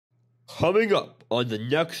Coming up on the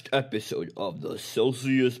next episode of the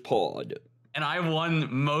Celsius Pod. And I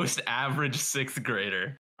won most average 6th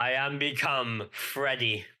grader. I am become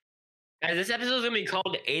Freddy. Guys, this episode is going to be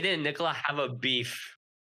called Aiden and Nikola Have a Beef.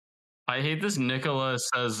 I hate this Nikola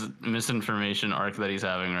says misinformation arc that he's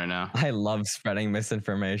having right now. I love spreading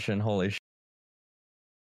misinformation. Holy shit.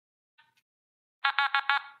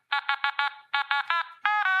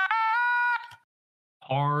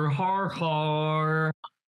 Har har har.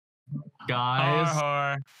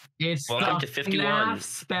 Guys, it's Welcome the to 51. FNAF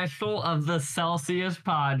special of the Celsius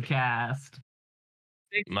podcast.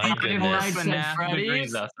 My Five goodness. Nights at FNAF Freddy's,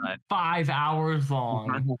 degrees outside. 5 hours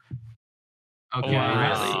long. Okay,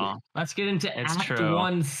 Wow. let's get into It's Act true.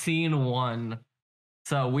 1, Scene 1.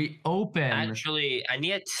 So we open. Actually, I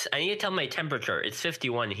need to tell my temperature. It's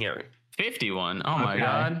 51 here. 51. Oh my Okay.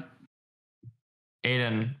 god.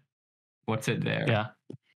 Aiden, what's it there? Yeah.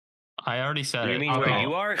 I already said You it. mean Okay. where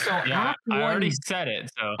you are? So Yeah, Act I already 1 said it.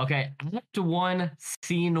 So Okay, Act 1,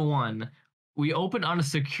 Scene 1. We open on a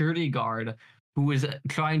security guard who is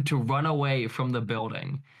trying to run away from the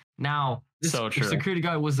building. Now, this So true. security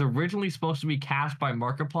guard was originally supposed to be cast by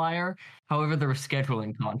Markiplier. However, there were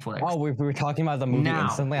scheduling conflicts. Oh, we were talking about the movie Now,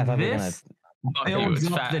 instantly. I thought we were gonna. this Okay, builds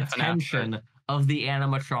it's up fat the FNAF tension of the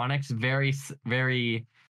animatronics very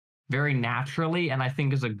naturally, and I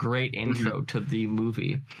think is a great intro to the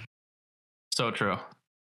movie. so true.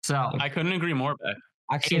 So, I couldn't agree more, Beck.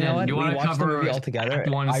 Actually, you know Aiden, what? do you We wanna watched the cover movie all together. Act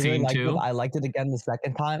 1, I really Scene liked 2? it. I liked it again the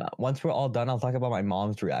second time. Once we're all done, I'll talk about my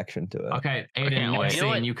mom's reaction to it. okay, can't Aiden, wait. what You know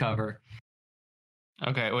what? scene you cover?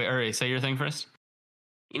 Okay, wait, Uri, say your thing first.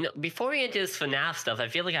 You know, before we get into this FNAF stuff, I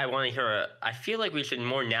feel like I feel like we should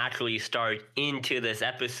more naturally start into this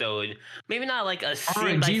episode. Maybe not like a All scene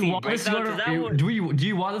right, by do you scene want this to breakdown, go 'cause that to, would- do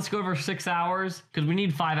you want this to go over 6 hours? Because we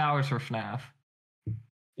need 5 hours for FNAF.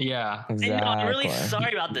 Yeah. I know, I'm really Exactly.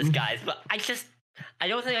 sorry about this, guys, but I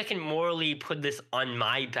don't think I can morally put this on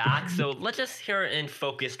my back. So let's just hear an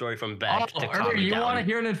focus story from Beck to calm Ernie, me you down. want to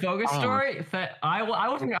hear an in focus Oh. story? I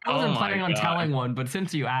wasn't Oh my planning on God. telling one, but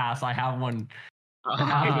since you asked, I have one.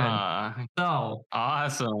 Ah, So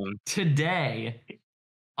awesome. today,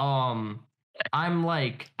 I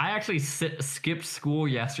actually skipped school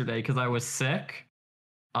yesterday because I was sick.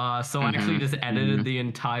 So I actually just edited the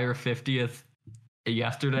entire 50th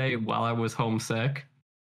yesterday while I was homesick.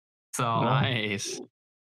 So Nice.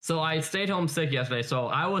 So I stayed home sick yesterday, so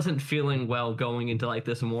I wasn't feeling well going into like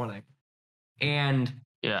this morning. And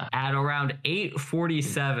Yeah. at around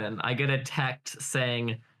 8:47, I get a text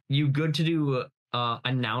saying, "You good to do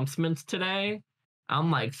announcements today?" I'm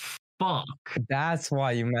like, "Fuck." That's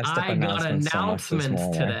why you messed up I got announcements so much this announcements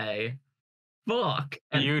morning. today. Fuck.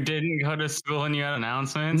 And You didn't go to school and you had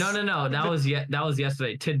announcements? no. That was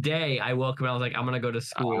yesterday. Today I woke up and I was like, I'm gonna go to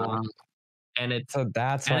school. And it's So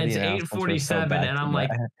that's why and the it's announcements were so 8:47, bad and I'm like,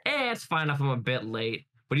 today. it's fine if I'm a bit late.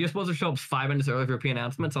 But you're supposed to show up 5 minutes early for P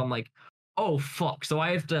announcement, so I'm like, oh fuck. So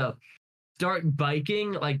I have to start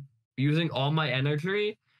biking, like using all my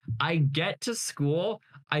energy. I get to school,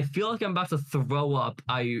 I feel like I'm about to throw up.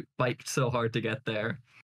 I biked so hard to get there.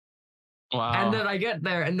 Wow. And then I get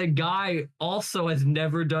there, and the guy also has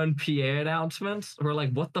never done PA announcements. We're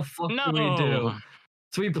like, what the fuck do we do?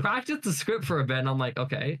 So we practiced the script for a bit, and I'm like,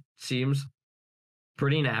 okay, seems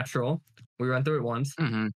pretty natural. We went through it once.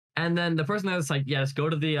 Mm-hmm. And then the person was like, yes, go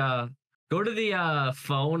to the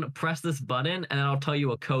phone, press this button, and then I'll tell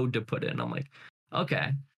you a code to put in. I'm like,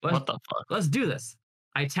 okay, What the fuck? let's do this.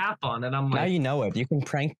 I tap on it. I'm Now like, you know it. You can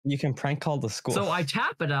prank call the school. so I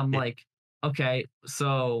tap it. I'm like, okay,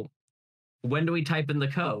 so when do we type in the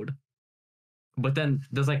code? But then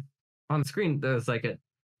there's like on the screen, there's like a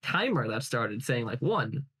timer that started saying like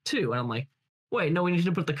 1, 2, and I'm like, wait, no, we need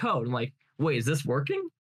to put the code. I'm like, wait, is this working?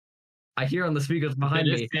 I hear on the speakers behind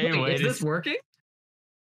Did me. it say, Wait, wait, is this working?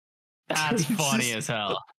 That's funny as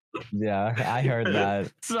hell. Yeah, I heard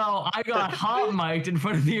that. So I got hot mic'd in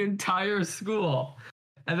front of the entire school.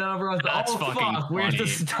 And then everyone's like, That's oh fucking fuck, we have to funny.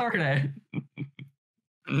 start it.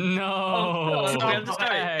 No. So we have to start.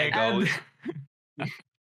 Beck. And,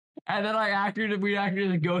 and then we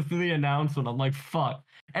actually go through the announcement. I'm like, fuck.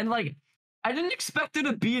 And like, I didn't expect it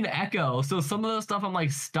to be an echo. So some of the stuff I'm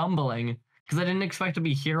like stumbling because I didn't expect to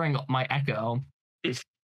be hearing my echo. So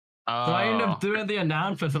I end Oh, up doing the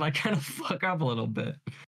announcements and I kind of fuck up a little bit.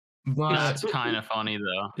 But that's kind of funny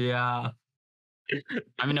though. yeah,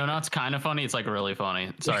 I mean, no, it's kind of funny. It's like really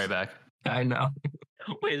funny. Sorry, Beck. I know.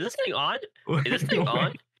 Wait, is this thing on? Is this thing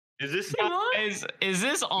on? Is this thing on? Is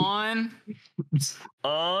this on?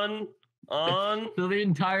 On? So the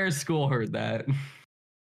entire school heard that.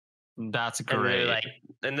 That's And they're great. like,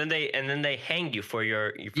 they hanged you for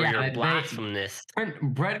your Yeah, blasphemous.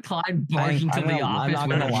 Brett Klein barged into the office I'm not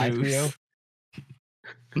with gonna a lie to you. noose.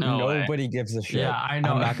 No way. Nobody gives a shit. Yeah, I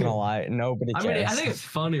know. I'm not gonna lie. Nobody I cares. mean, I think it's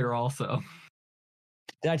funnier also.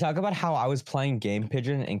 Did I talk about how I was playing Game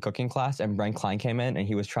Pigeon in cooking class and Brent Klein came in and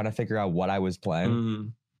he was trying to figure out what I was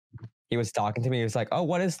playing? He was talking to me. He was like, "Oh,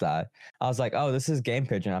 what is that?" I was like, "Oh, this is Game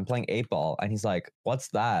Pigeon. I'm playing 8 Ball." And he's like, "What's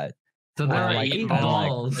that?" So And there I'm are like, 8 and I'm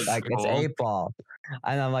balls. like it's 8 Ball.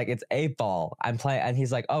 And I'm like, it's 8 Ball. I'm playing, and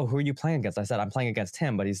he's like, "Oh, who are you playing against?" I said, "I'm playing against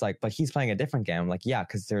him." But he's like, "But he's playing a different game." I'm like, "Yeah,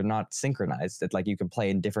 because they're not synchronized. It's like you can play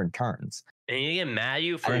in different turns." And he get mad at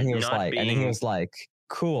you for And then he was not like, being. and then he was like,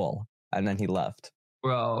 "Cool." And then he left.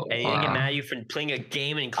 Bro. And he didn't get mad at you for playing a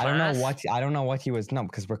game in class. I don't know what he was. No,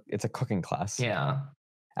 because it's a cooking class. Yeah.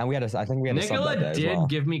 And I think we had a sub Nikola that day as did well.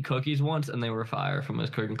 give me cookies once, and they were fire from his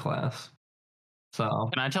cooking class. So.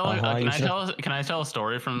 Can I tell? Can I tell a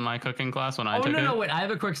story from my cooking class when I took it? Oh no! Wait, I have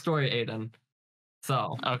a quick story, Aiden.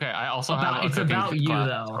 So. Okay, I also have a it's cooking about you class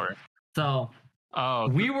though. story. So.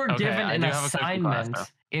 We were given I an do have a cooking class, assignment though.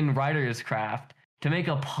 in Writer's Craft to make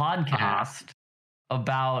a podcast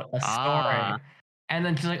about a story. And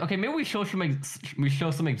then she's like, "Okay, maybe we show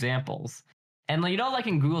some examples." And like, you know, like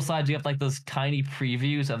in Google Slides, you have like those tiny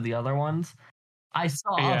previews of the other ones. I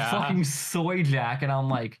saw a fucking soy jack, and I'm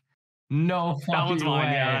like, "No fucking That one's mine.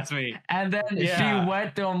 way!" Yeah, that's me. And then she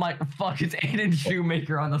went through. I'm like, "Fuck, it's Aiden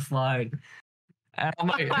Shoemaker on the slide." And I'm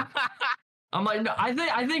like, no,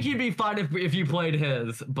 I think he'd be fine if you played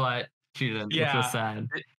his, but she didn't. Yeah. Which is sad.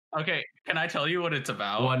 Okay, can I tell you what it's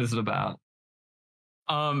about? What is it about?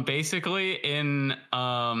 Basically in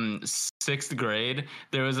 6th grade,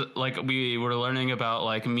 there was like we were learning about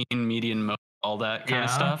like mean, median, mode, all that kind of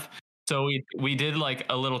stuff. So we did like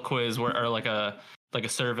a little quiz or like a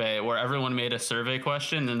survey where everyone made a survey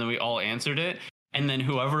question and then we all answered it. And then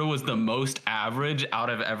whoever was the most average out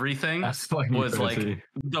of everything was like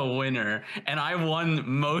the winner. And I won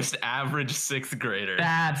most average 6th grader.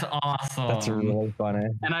 That's awesome. That's really funny.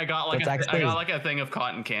 And I got like a thing of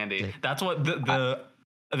cotton candy. That's what it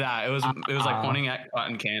was like pointing at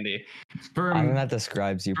cotton candy. I think that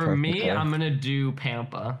describes you for perfectly. me, I'm gonna do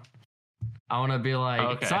Pampa. I want to be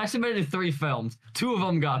like, so I submitted 3 films. 2 of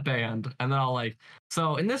them got banned, and then I'll like,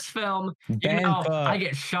 so in this film, you know, I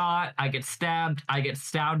get shot, I get stabbed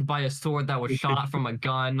by a sword that was shot from a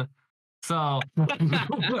gun. So I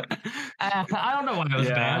don't know why I was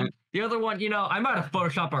banned. The other one, you know, I might have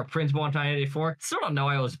photoshopped our principal in 1984. Still don't know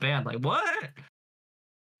I was banned. Like what?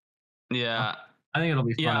 Yeah. I think it'll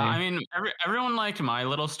be funny. Yeah, I mean, everyone liked my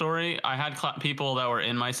little story. I had people that were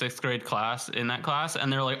in my 6th grade class, in that class,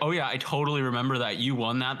 and they're like, "Oh yeah, I totally remember that. You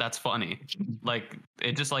won that. That's funny." Like,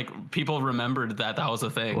 it just like people remembered that was a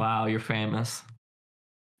thing. Wow, you're famous.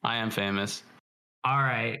 I am famous. All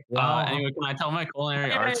right. Well, anyway, can I tell my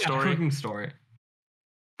culinary arts story? Cooking story.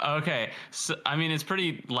 Okay, so I mean, it's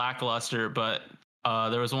pretty lackluster, but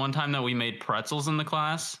there was one time that we made pretzels in the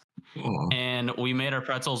class. And we made our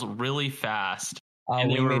pretzels really fast. And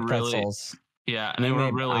we made pretzels. Yeah, and they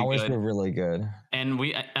were really good. Ours were really good. And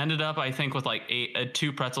we ended up, I think, with like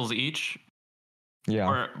 2 pretzels each. Yeah.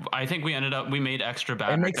 Or I think we made extra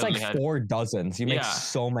batter. It makes like 4 dozens. You make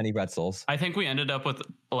so many pretzels. I think we ended up with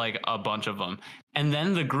like a bunch of them. And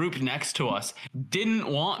then the group next to us didn't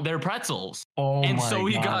want their pretzels. Oh, and so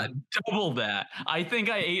we got double that. I think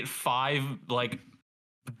I ate 5 like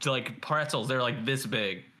pretzels. They're like this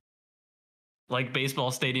big. Like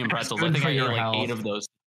baseball stadium pretzels. I think I ate like 8 of those.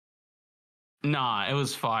 Nah, it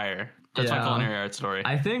was fire. That's my culinary arts story.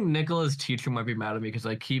 I think Nikola's teacher might be mad at me because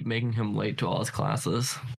I keep making him late to all his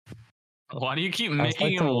classes. Why do you keep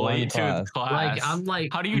making him late to his class? Like, I'm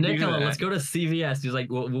like, how do you Nikola, do that? let's go to CVS. He's like,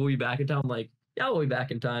 we'll be back in time. I'm like, yeah, we'll be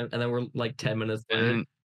back in time. And then we're like 10 minutes late.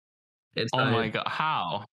 Oh my god,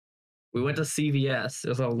 how? We went to CVS. It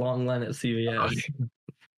was a long line at CVS.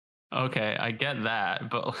 Okay, I get that,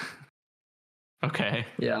 but okay.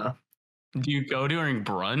 Yeah. Do you go during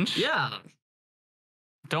brunch? Yeah.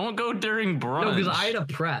 Don't go during brunch. No, because I had a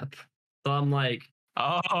prep. So I'm like,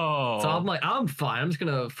 I'm fine. I'm just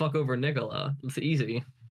gonna fuck over Nikola. It's easy.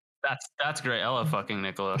 That's great. I love fucking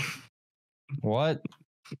Nikola. What?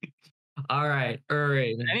 All right,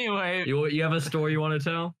 Uri. Anyway, you have a story you want to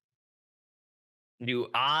tell? Do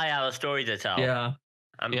I have a story to tell? Yeah.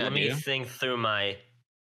 Let me think through my.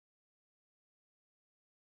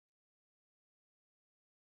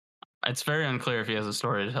 It's very unclear if he has a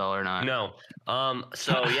story to tell or not. No.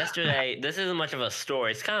 So yesterday, this isn't much of a story.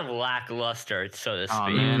 It's kind of lackluster, so to speak. Oh,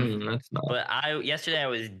 man. That's not. But yesterday I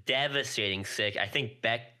was devastating sick. I think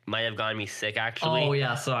Beck might have gotten me sick actually. Oh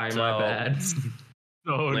yeah, sorry, my bad.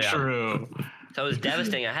 So true. So it was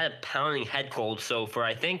devastating. I had a pounding head cold. So for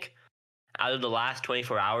I think out of the last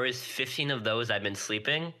 24 hours, 15 of those I've been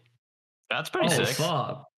sleeping. That's pretty Oh, sick.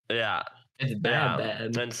 fuck. Yeah. It's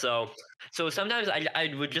bad. And so sometimes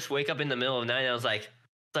I would just wake up in the middle of the night and I was like,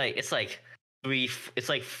 it's like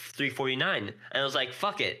 3:49, and I was like,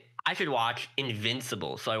 fuck it, I should watch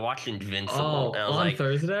Invincible. So I watched Invincible. And I was on like,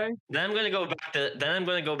 Thursday? Then I'm gonna go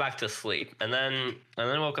back to sleep, and then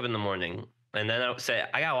I woke up in the morning, and then I say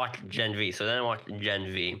I gotta watch Gen V. So then I watched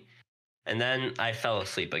Gen V, and then I fell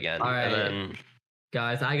asleep again. All right. And then,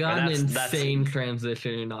 guys, I got an insane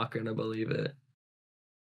transition. You're not gonna believe it.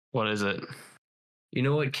 What is it? You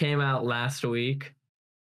know what came out last week?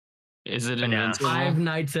 Is it FNAF. Invincible? Five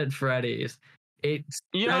Nights at Freddy's. It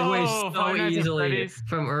segues so easily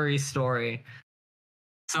from Uri's story.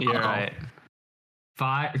 So, You're right.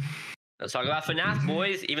 Let's talk about FNAF,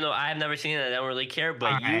 boys. Even though I have never seen it, I don't really care.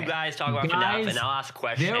 But you guys talk about FNAF, and I'll ask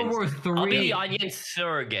questions. There were I'll be the audience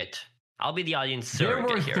surrogate. There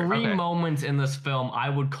were three moments in this film I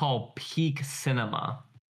would call peak cinema.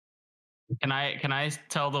 Can I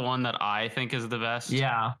tell the one that I think is the best?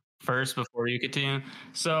 Yeah. First, before you continue.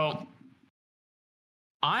 So,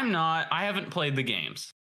 I haven't played the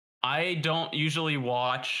games. I don't usually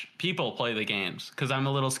watch people play the games because I'm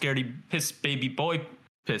a little scaredy piss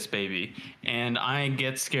baby, and I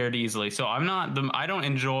get scared easily. So I don't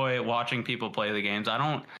enjoy watching people play the games. I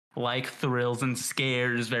don't like thrills and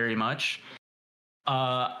scares very much.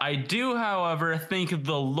 I do, however, think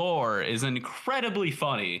the lore is incredibly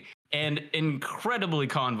funny and incredibly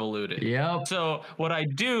convoluted. Yep. So what I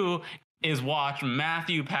do is watch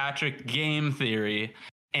Matthew Patrick Game Theory,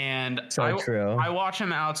 and true. I watch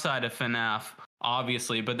him outside of FNAF,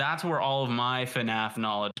 obviously, but that's where all of my FNAF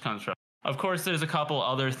knowledge comes from. Of course, there's a couple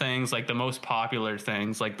other things, like the most popular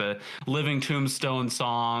things, like the Living Tombstone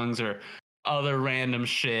songs or other random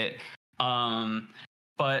shit.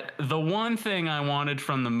 But the one thing I wanted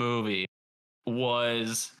from the movie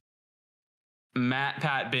was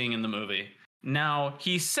Pat being in the movie. Now,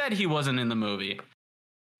 he said he wasn't in the movie,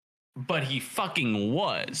 but he fucking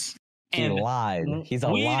was. He lied. He's a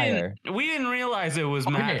liar. We didn't realize it was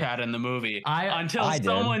Matt Pat in the movie until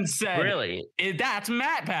someone said, "Really? That's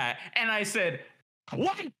Matt Pat." And I said,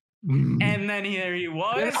 "What?" And then here he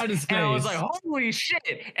was. And I was like, "Holy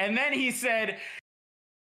shit." And then he said,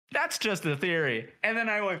 "That's just a theory." And then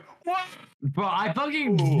I went, "What?" Bro, I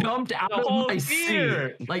fucking jumped out of my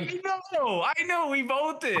seat. Like, I know, we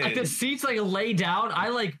both did. Like the seats like lay down. I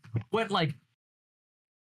like went like,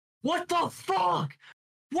 what the fuck?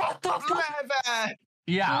 What the fuck?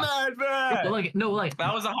 Yeah. Mad bad. Like, no, like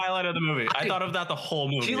that was the highlight of the movie. I thought of that the whole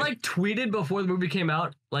movie. She like tweeted before the movie came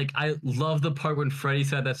out. Like, I love the part when Freddy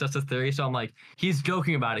said that's just a theory. So I'm like, he's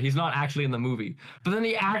joking about it. He's not actually in the movie. But then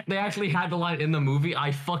they actually had the line in the movie.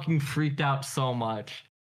 I fucking freaked out so much.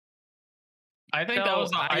 I think that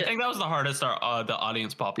was the hardest the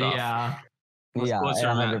audience popped off. Yeah. Yeah, it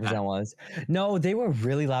 100% was. No, they were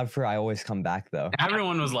really loud for "I Always Come Back" though.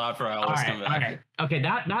 Everyone was loud for "I Always Come Back." Okay,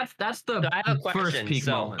 that's the first peak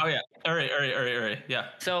moment. Oh yeah, all right, yeah.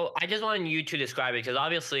 So I just wanted you to describe it because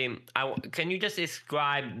obviously, can you just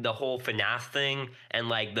describe the whole FNAF thing and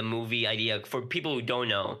like the movie idea for people who don't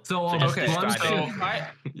know?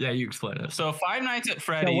 Yeah, you explain it. So Five Nights at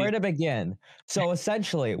Freddy's. So where to begin? So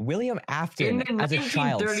essentially, William Afton, as a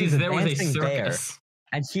child, sees there was a dancing bear. circus.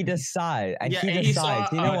 And he decides,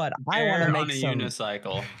 you know what? I want to make some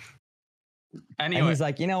unicycle. Anyway, and he's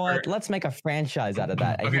like, you know what? Let's make a franchise out of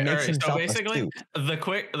that. And he makes himself a suit. The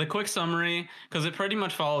quick summary, because it pretty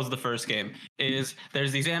much follows the first game, is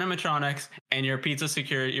there's these animatronics, and you're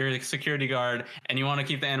a security guard, and you want to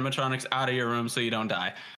keep the animatronics out of your room so you don't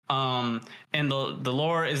die. And the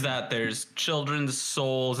lore is that there's children's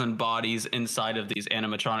souls and bodies inside of these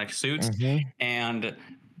animatronic suits, and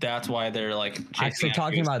that's why they're like actually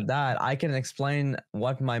talking about that. I can explain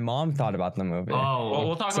what my mom thought about the movie. Oh, well,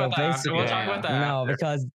 we'll talk about that after. We'll talk about that. No,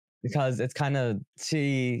 because it's kind of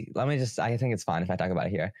I think it's fine if I talk about it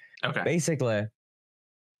here. Okay. Basically,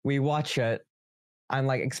 we watch it. I'm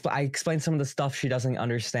like, I explain some of the stuff she doesn't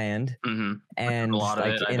understand, and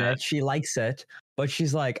like in it, she likes it, but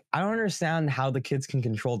she's like, I don't understand how the kids can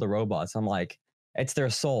control the robots. I'm like, it's their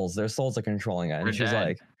souls. Their souls are controlling it, and she's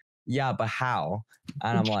like, yeah, but how?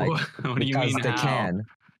 And I'm like, what do you mean they can.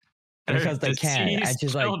 Because they can.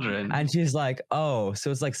 And she's like, oh,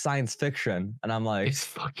 so it's like science fiction. And I'm like, it's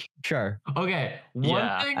fucking sure. Okay.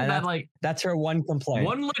 One thing and that like that's her one complaint.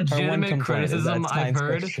 One legitimate criticism I've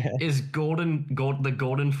heard is the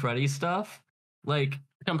Golden Freddy stuff. Like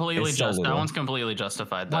Completely It's so just that little. one's completely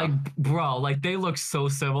justified though. like bro, like they look so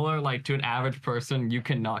similar. Like to an average person, you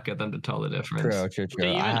cannot get them to tell the difference. True. To I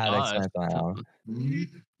even had us. experience on that one.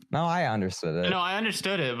 No, I understood it. No, I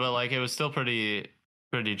understood it, but like it was still pretty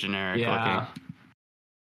generic Yeah. looking.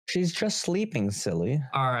 She's just sleeping, silly.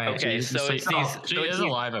 All right. Okay, She's so just it's like- these. she so it's is these-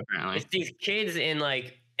 alive apparently. It's these kids in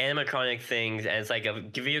like animatronic things, and it's like a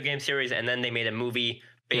video game series, and then they made a movie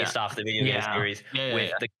based off the video game Yeah. series Yeah,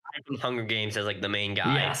 with the guy from Hunger Games as like the main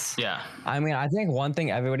guy. Yes. Yeah, I mean, I think one thing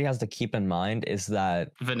everybody has to keep in mind is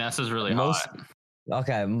that Vanessa's really most. hot.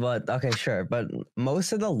 Okay, sure, but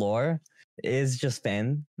most of the lore is just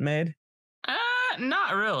fan made.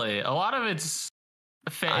 Not really. A lot of it's.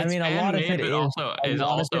 I mean, a lot of it is. also A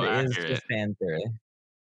lot of it is accurate. just fan theory.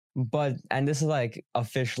 And this is like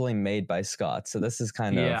officially made by Scott, so this is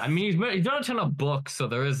kind of. Yeah, I mean, he's done a ton of books, so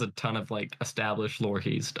there is a ton of like established lore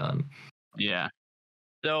he's done. Yeah.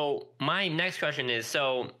 So my next question is: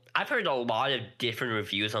 so I've heard a lot of different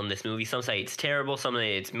reviews on this movie. Some say it's terrible, some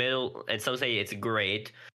say it's middle, and some say it's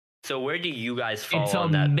great. So where do you guys fall It's a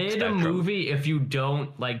on that mid spectrum? movie if you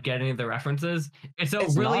don't like get any of the references. It's a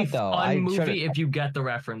It's really not, though. fun I movie should've- if you get the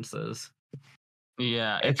references.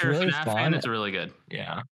 Yeah. If It's you're really a FNAF fan, fun. it's really good.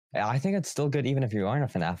 Yeah. I think it's still good even if you aren't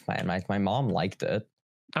a FNAF fan. My mom liked it,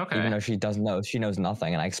 Okay. even though she knows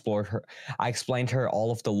nothing. And I explained her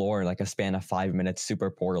all of the lore in like a span of 5 minutes, super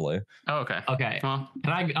poorly. Oh, okay. Okay. Well,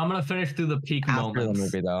 I'm gonna finish through the peak After moments. the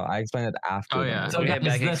movie, though, I explained it after. Oh, the yeah. movie. So Okay, guys,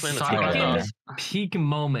 Becky, the explain the peak moment. second peak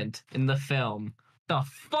moment in the film. The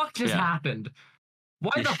fuck just Yeah. happened?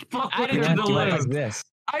 Why the fuck I would didn't you do do You went balloons. like this? this.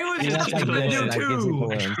 I was You just went like gonna this, do and that gives you two.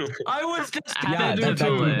 balloons. I was just I Yeah, didn't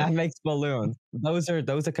gonna do do it. two. that makes balloons. Those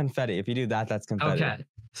are confetti. If you do that, that's confetti. Okay,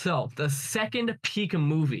 so the second peak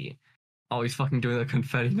movie. Oh, he's fucking doing the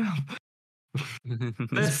confetti now. The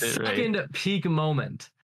This bit right. second peak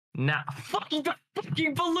moment. Now, the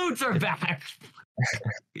fucking balloons are back.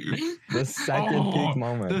 The second Oh, peak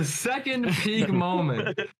moment. The second peak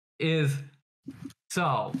moment is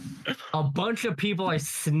so a bunch of people are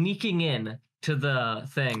sneaking in to the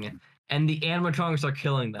thing, and the animatronics are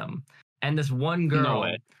killing them. And this one No girl,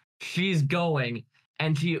 way. she's going,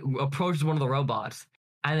 and she approaches one of the robots,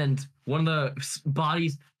 and then one of the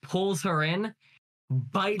bodies pulls her in,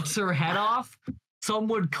 bites her head off. Some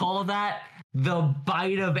would call that the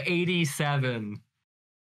bite of 87.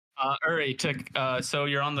 Uri, so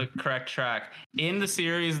you're on the correct track. In the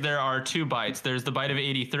series, there are two bites. There's the bite of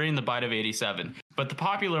 83 and the bite of 87. But the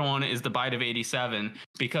popular one is the bite of 87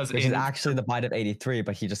 because Which is actually the bite of 83,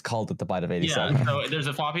 but he just called it the bite of 87. yeah, so there's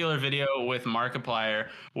a popular video with Markiplier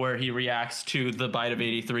where he reacts to the bite of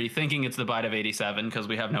 83, thinking it's the bite of 87 because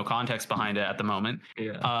we have no context behind it at the moment.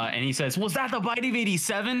 Yeah. And he says, "Was that the bite of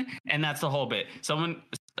 87?" And that's the whole bit. Someone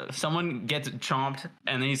gets chomped,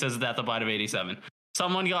 and then he says, "That's the bite of 87."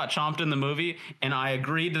 Someone got chomped in the movie, and I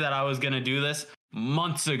agreed that I was gonna do this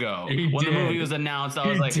months ago. He When the did. movie was announced, I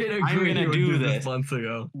was He like, did I'm agree he gonna would do this. months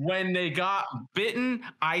ago. When they got bitten,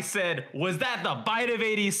 I said, "Was that the bite of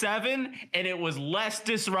 87?" And it was less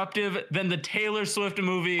disruptive than the Taylor Swift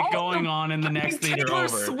movie going on in the next theater Taylor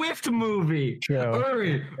over. Swift movie. True.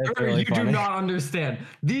 Uri, It's Uri, really you do funny. not understand.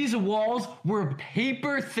 These walls were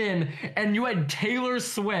paper thin, and you had Taylor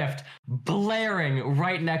Swift blaring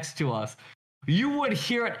right next to us. You would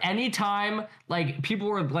hear it anytime, like people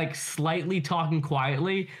were like slightly talking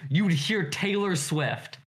quietly. You would hear Taylor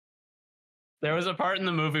Swift. There was a part in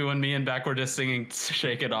the movie when me and Beck were just singing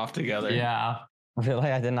 "Shake It Off" together. Yeah.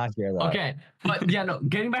 Really, I did not hear that. Okay, but yeah, no.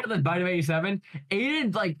 Getting back to the bite of 87,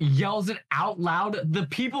 Aiden like yells it out loud. The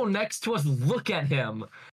people next to us look at him.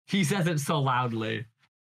 He says it so loudly.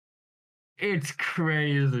 It's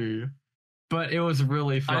crazy, but it was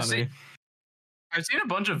really funny. I've seen a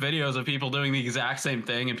bunch of videos of people doing the exact same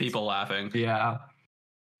thing and people laughing. Yeah.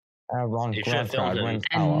 Wrong You should've filmed crowd. it. Went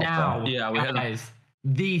And foul out now, there. Yeah, we had- guys,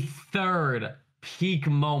 the third peak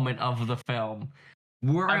moment of the film.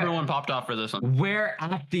 Everyone popped off for this one. Where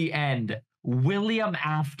at the end, William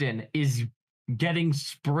Afton is getting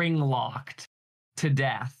spring locked to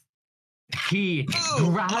death. He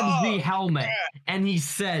grabs the helmet and he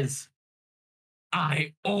says,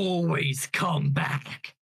 "I always come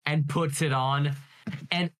back," and puts it on,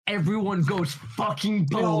 and everyone goes fucking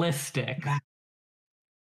ballistic.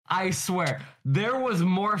 I swear, there was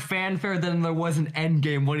more fanfare than there was in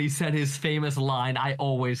Endgame when he said his famous line, "I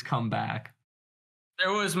always come back."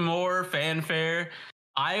 There was more fanfare.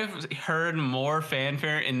 I've heard more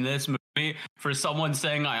fanfare in this movie for someone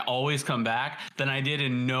saying "I always come back" than I did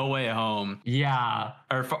in No Way Home. Yeah.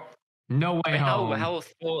 Or for, No way home. How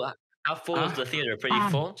full was the theater? Pretty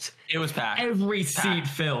full. it was packed. Every seat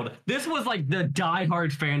filled. This was like the Die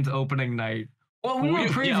Hard fans opening night. Well, we were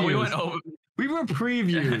previews. Yeah, we went over. We were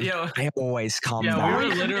previews. Yeah, I always come Yeah, we back.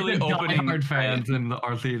 were literally opening diehard fans in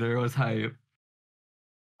our theater. It was hype.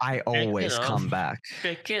 I always off. come back.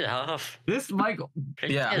 Pick it off. This Michael. Pick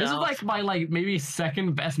Yeah. it This is off. like my maybe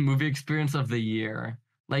second best movie experience of the year.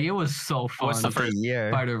 Like it was so fun. What's the Of the first- year.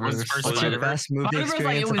 Spider-Verse. what's the first What's your Spider-Verse? best movie Spider-Verse,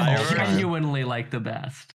 experience like, of it all was time? genuinely like the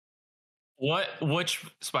best. Which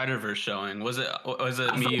Spider-Verse showing was it? Was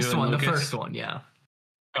it me, you, First and one, Lucas? the first one, yeah.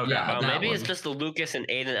 Okay. Yeah. Well, that maybe it's one. just the Lucas and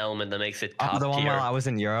Aiden element that makes it Oh, top the one tier. while I was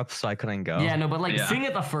in Europe, so I couldn't go. Yeah, no, but like Yeah. seeing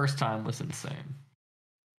it the first time was insane.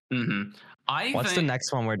 Mm-hmm. I What's the think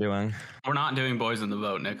next one we're doing? we're not doing Boys in the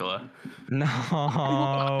Boat, Nicola. No.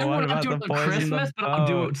 I What want to about do the it for boys in the Christmas, but I'll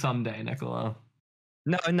do boat? it someday, Nicola.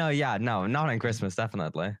 No, not on Christmas,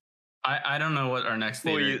 definitely. I don't know what our next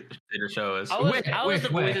Well, theater show is. How is Wish, the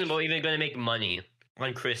Boys Wish. in the Boat even going to make money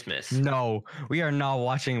on Christmas? No, we are not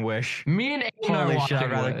watching Wish. Me and Aiden Holy are shit, I'd watching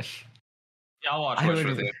rather- Wish. Yeah, I'll watch I Wish would-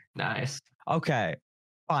 with you. Nice. Okay,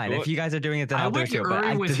 fine. If you guys are doing it, then I I'll do it wish too. But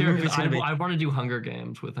Uri was this here movie's because gonna be, I want to do Hunger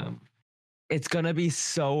Games with him. it's gonna be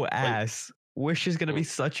so ass. Wish is gonna be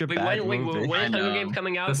such a Wait, bad when movie. is I Hunger know. Games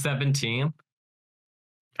coming The out? 17th,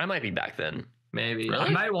 I might be back then. maybe. I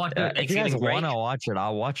Really? might watch Yeah. it. If you guys Thanksgiving break? want to watch it,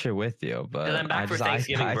 I'll watch it with you. But I'm back for I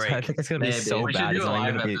Thanksgiving I break. think it's gonna be Maybe. so We should bad. do It's a not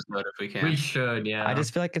live gonna be. episode if we can. We should, yeah. I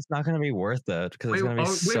just feel like it's not gonna be worth it because it's Wait, gonna be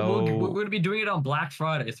so. we're going to be doing it on Black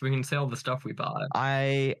Friday, so we can sell the stuff we bought.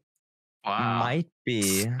 I Wow. might be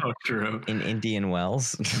So true. in Indian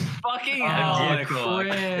Wells. Fucking Oh, hell, Nicola.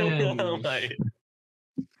 cringe. Oh my.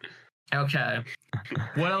 Okay.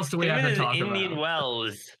 What else do we have Even to in talk Indian about?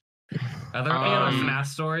 Wells. Are there any other Um, FNAF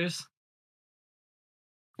stories?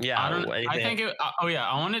 Yeah. I don't. I anything- think. Oh yeah.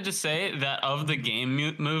 I wanted to say that of the game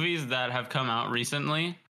movies that have come out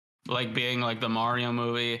recently, like being like the Mario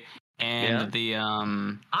movie and the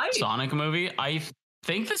Sonic movie, I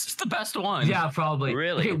think this is the best one. Yeah, probably.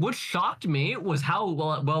 Really? Okay, what shocked me was how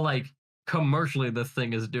well like commercially this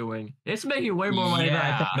thing is doing. It's making way more money than I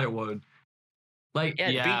Yeah. thought it would. Like, Yeah,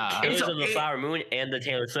 Yeah. beat Killers It's- of the it- Flower Moon and the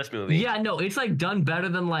Taylor Swift movie. yeah, no, it's like done better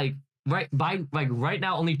than like right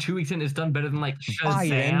now, only 2 weeks in, it's done better than like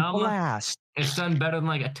Biden Shazam. blast. It's done better than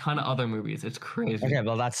like a ton of other movies. It's crazy. Okay,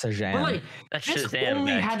 well that's Shazam. But like, That's this Shazam.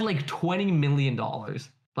 only Beck. had like $20 million.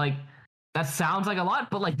 Like, that sounds like a lot,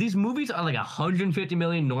 but like these movies are like 150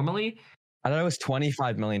 million normally. I thought it was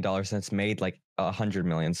 $25 million and it's made like 100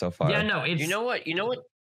 million so far. Yeah, no, it's You know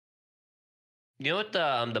what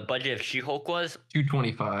the budget of She-Hulk was?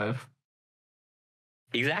 225.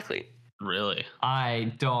 Exactly. Really.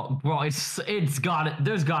 I don't, bro.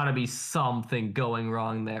 There's gotta be something going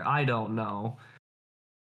wrong there. I don't know.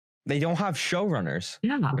 They don't have showrunners.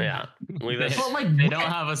 Yeah, Yeah. We've but like, They don't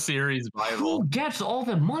have a series Bible. who gets all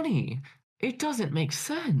the money? It doesn't make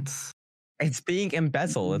sense. It's being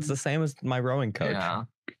embezzled. It's the same as my rowing coach. Yeah.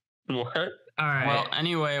 what? All right. Well,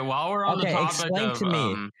 anyway, while we're on Okay, the topic explain of to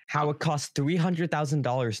me how it costs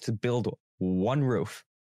 $300,000 to build one roof,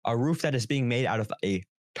 a roof that is being made out of a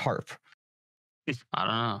tarp.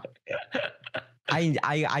 I don't know.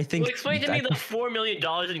 I think. Well, explain to me the $4 million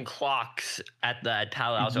in clocks at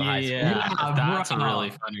Palo Alto High School. Yeah, Yeah, that's bro. really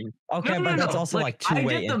funny. Okay, No, but that's no. also like I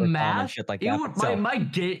two-way did the intercom and math. shit like It that. would, So,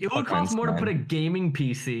 it would cost more to put a Einstein. gaming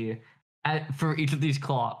PC for each of these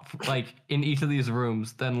like in each of these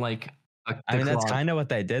rooms than like. I mean, that's kind of what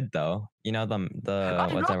they did, though. You know, the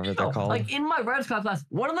whatever they're called. Like in my Reds class,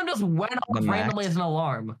 one of them just went off The randomly Max? as an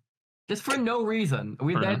alarm, just for no reason.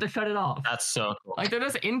 They had to shut it off. That's so cool. Like they're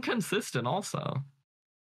just inconsistent. Also,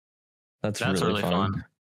 That's really really fun. fun.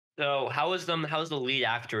 So how's the lead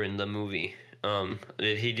actor in the movie?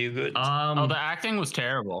 Did he do good? Oh, the acting was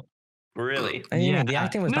terrible. Really? And, you know, the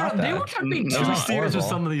acting was no, not they bad. were trying to be No, too it's serious with horrible.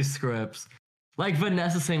 some of these scripts. Like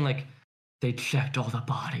Vanessa saying, like they checked all the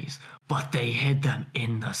bodies, but they hid them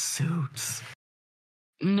in the suits.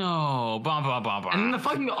 No, bah, bah, bah, bah. And then the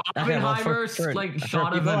fucking well, Oppenheimer for like people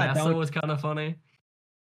shot of that Vanessa don't- was kind of funny.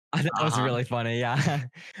 That was Uh-huh. really funny, yeah.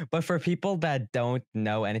 But for people that don't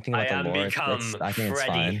know anything I about am the lore, become I think it's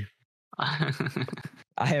Freddy. fine.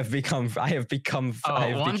 I have become.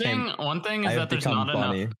 Oh, one thing I is have that there's become not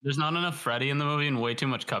funny. enough. There's not enough Freddy in the movie and way too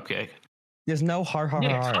much Cupcake. There's no har har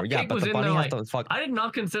Yeah, har. Yeah, Cupcake but was the in bunny there, has like, to fuck. I did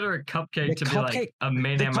not consider a cupcake The to be like cupcake- a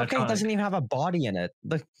main The cupcake animatronic. doesn't even have a body in it.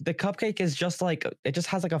 The cupcake is just like it just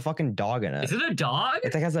has like a fucking dog in it. Is it a dog?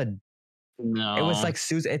 It like has a. No, It was like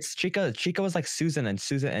Susan. It's Chica. Chica was like Susan, and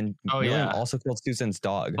Oh, William yeah. also killed Susan's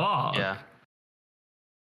dog. Oh, yeah.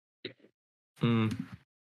 Hmm.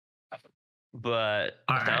 But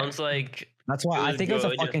All right. sounds like That's why It I was think it was a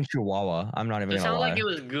good. fucking chihuahua. I'm not even it gonna sounded lie. like it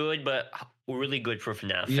was good, but really good for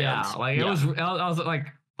FNAF fans. Yeah, like it Yeah. was. I was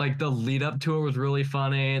like the lead up to it was really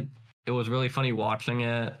funny. It was really funny watching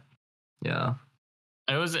it. Yeah.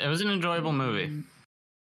 It was an enjoyable movie.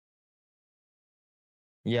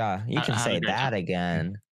 Yeah, you can I had a say great that time.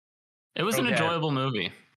 again. It was an Okay. enjoyable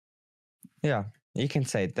movie. Yeah, you can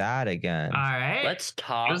say that again. All right. Let's It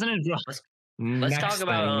talk. was an enjoyable. Let's Next talk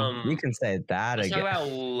about thing. You can say that let's talk again. about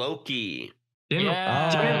Loki. Didn't, Yeah.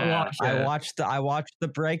 didn't Oh, watch I it. watched the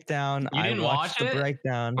breakdown. You didn't watch the it?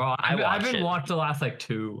 breakdown. Bro, I I've watched been it. watched the last like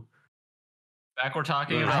 2. Back we're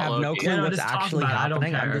talking I about I have no Loki. clue Yeah, no, what's just talk actually about it. I don't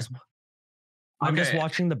happening. care. I'm just Okay.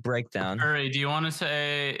 watching the breakdown. Hurry, do you want to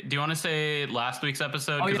say last week's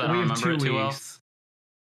episode? Oh Because yeah, I don't we have remember 2 it too well. weeks.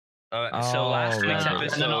 So last Oh, week's right.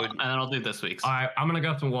 episode. And then I'll do this week's. All right, I'm gonna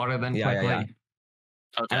go some water then Yeah, quickly. yeah.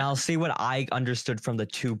 Okay. And I'll see what I understood from the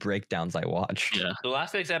 2 breakdowns I watched. Yeah. So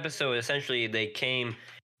last week's episode, essentially, they came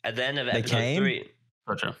at the end of They episode came? 3.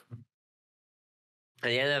 Gotcha. At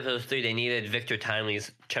the end of episode 3, they needed Victor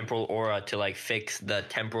Timely's temporal aura to like fix the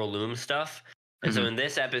temporal loom stuff. And so in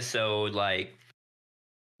this episode, like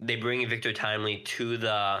they bring Victor Timely to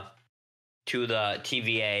the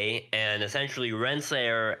TVA, and essentially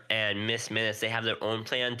Renslayer and Miss Minutes, they have their own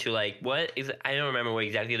plan to like what is I don't remember what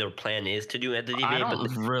exactly their plan is to do at the TVA. I don't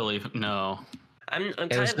but really know. I'm It kind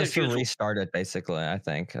was of just to confused. restart it, basically. I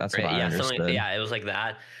think that's what Right, I yeah, understood. yeah, it was like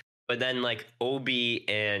that. But then like Obi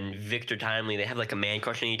and Victor Timely, they have like a man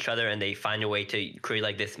crush on each other, and they find a way to create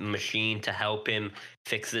like this machine to help him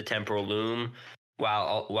fix the temporal loom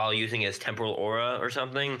while using his temporal aura or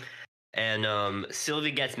something. And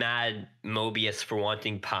Sylvie gets mad at Mobius for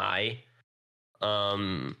wanting pie.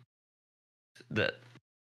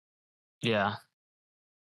 Yeah.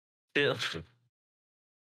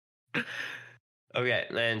 Okay,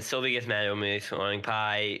 and Sylvie gets mad at Mobius for wanting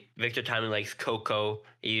pie. Victor Timely likes Coco.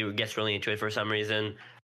 He gets really into it for some reason.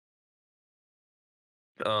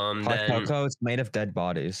 Hot Then cocoa, it's made of dead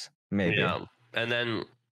bodies. Maybe. yeah, and then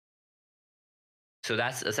so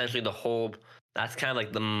that's essentially the whole. That's kind of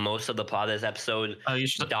like the most of the plot of this episode. Oh, you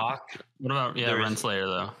should. Doc, What about there is- Renslayer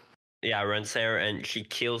though? yeah, Renslayer, and she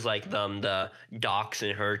kills like the Docs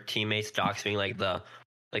and her teammates. Docs being like the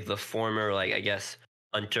former like I guess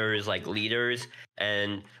hunters like leaders,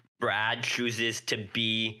 and Brad chooses to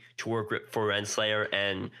work for Renslayer,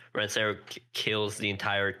 and Renslayer kills the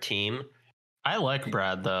entire team. I like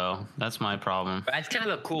Brad though. That's my problem. Brad's kind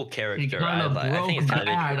of a cool He character. kind of I broke think it's kind of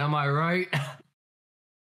bad, am I right?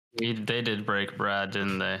 They did break Brad,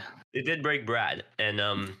 didn't they? They did break Brad, and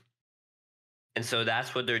so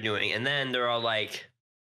that's what they're doing. And then they're all like,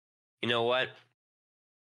 you know what?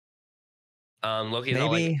 Loki's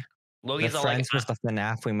all like, Maybe the Loki's all like, friends was the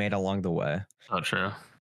FNAF we made along the way. Oh, true.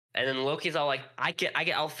 and then Loki's all like,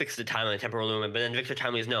 I'll fix the time on the temporal loom. But then Victor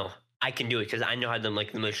Timely is no, I can do it because I know how the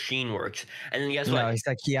machine works. And then guess No, what? he's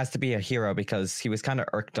like he has to be a hero because he was kind of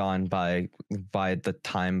irked on by the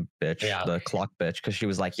time bitch, Yeah. the clock bitch, because she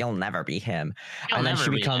was like, "You'll never be him," He'll and then never she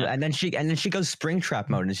be becomes, him. and then she goes Springtrap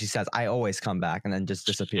mode, and she says, "I always come back," and then just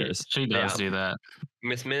disappears. She does Yeah. do that.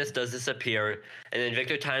 Miss Minutes does disappear, and then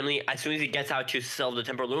Victor Timely, as soon as he gets out to solve the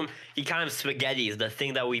temporal loom, he kind of spaghettis the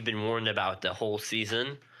thing that we've been warned about the whole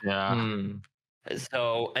season. Yeah. Hmm.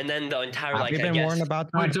 So, and then the entire Have like you I been guess warned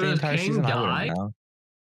about that Wait, so the does entire Kang season? I die? wouldn't know.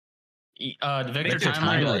 Victor Victor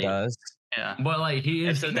Timely. Timely. does. Yeah. But like he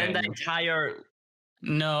and is. so then the Kang. entire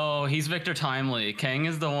No, he's Victor Timely. Kang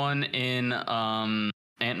is the one in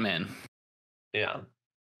Ant-Man. yeah.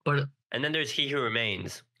 But And then there's He Who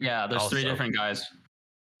Remains. Yeah, there's three Also. different guys.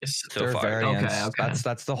 So They're far. variants. Okay.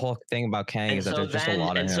 That's the whole thing about Kang And is that so there's just a then,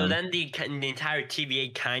 lot of and him. so then the entire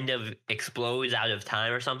TVA kind of explodes out of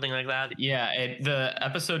time or something like that. Yeah, the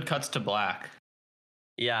episode cuts to black.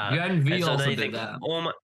 Yeah. Gen V And so also then you did think, that. oh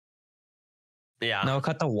my. Yeah. No,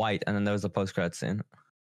 cut to white, and then there was a post credit scene.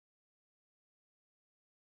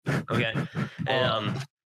 Okay.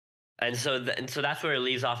 And so that's where it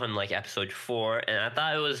leaves off on like episode 4, and I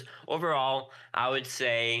thought it was overall, I would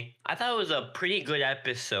say I thought it was a pretty good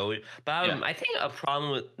episode. But I think a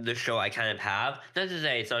problem with the show I kind of have, not to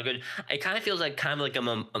say it's not good, it kind of feels like a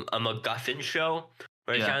MacGuffin show,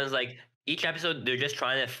 where it's Yeah. kind of like each episode they're just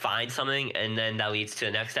trying to find something, and then that leads to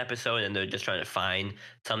the next episode, and they're just trying to find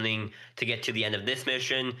something to get to the end of this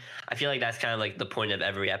mission. I feel like that's kind of like the point of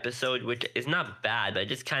every episode, which is not bad, but it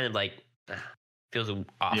just kind of like feels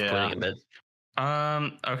off-putting Yeah. a bit.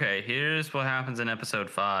 Okay, here's what happens in episode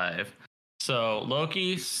 5. So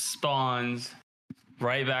Loki spawns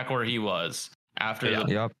right back where he was after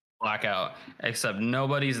the Yep. blackout, except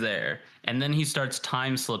nobody's there. And then he starts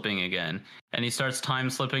time slipping again. And he starts time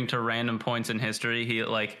slipping to random points in history. He Just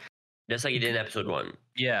like he did in episode 1.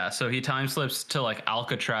 yeah, so he time slips to like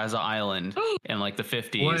Alcatraz Island in like the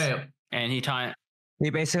 50s. Wait, And he time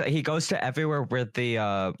He goes to everywhere where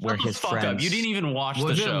where Shut his the fuck friends. up. You didn't even watch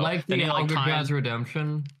Was the it show. like Then the he, like, Alcatraz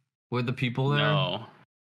Redemption with the people there? No.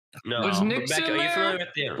 No. Was Nixon Becca, are you there? familiar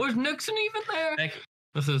with the Was Nixon even there? Becca,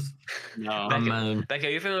 This is No. Becca, are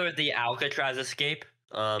you familiar with the Alcatraz escape?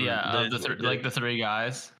 Yeah, the three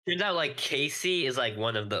guys. Turns out like Casey is like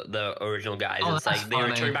one of the original guys. Oh, It's that's like they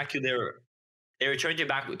funny. return back to their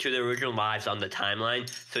original lives on the timeline.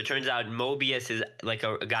 So it turns out Mobius is like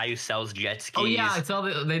a guy who sells jet skis. Oh yeah, I saw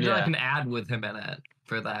they did Yeah. like an ad with him in it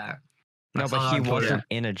for that. I No, saw but that he on Twitter. wasn't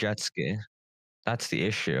in a jet ski. That's the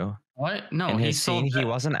issue. What? No, in he his scene, sold he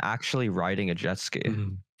wasn't actually riding a jet ski.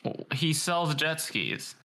 he sells jet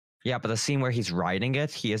skis. Yeah, but the scene where he's riding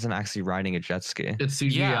it, he isn't actually riding a jet ski. It's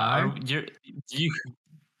CGI. Yeah,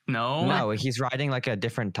 no. No, he's riding like a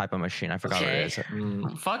different type of machine. I forgot what it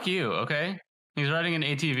is. Fuck you. Okay, he's riding an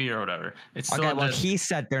ATV or whatever. It's still Okay, well, he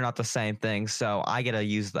said they're not the same thing, so I gotta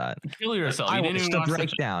use that. kill yourself. I You didn't watched even the watch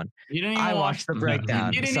breakdown. You didn't even I watch. watched the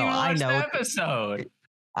breakdown, You didn't so even watch I know. the episode.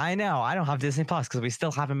 I know. I don't have Disney Plus because we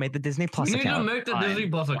still haven't made the Disney Plus You need to account. make the Fine. Disney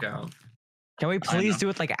Plus account. Can we please know. do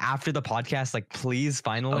it like after the podcast? Like, please,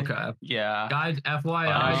 finally. Okay. Yeah. Guys,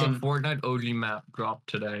 FYI, Um, the Fortnite OG map dropped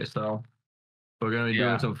today, so we're gonna be Yeah.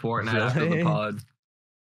 doing some Fortnite after the Really? pod.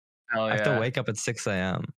 Hell I have yeah. to wake up at 6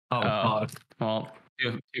 a.m. Oh, fuck. Well,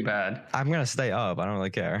 too bad. I'm gonna stay up. I don't really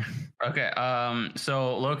care. Okay.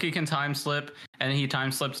 So Loki can time slip, and he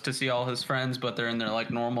time slips to see all his friends, but they're in their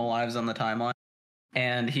like normal lives on the timeline,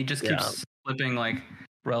 and he just keeps slipping like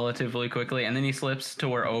relatively quickly, and then he slips to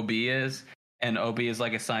where OB is, and OB is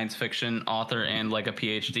like a science fiction author and like a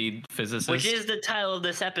PhD physicist, Which is the title of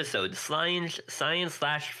this episode,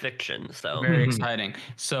 science/fiction. So very exciting.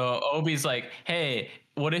 So OB's like, hey,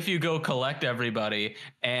 what if you go collect everybody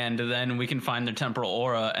and then we can find their temporal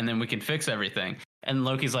aura and then we can fix everything? And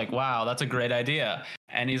Loki's like, wow, that's a great idea.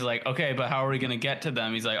 And he's like, okay, but how are we going to get to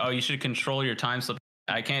them? He's like, oh, you should control your time slip.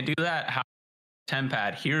 I can't do that. How?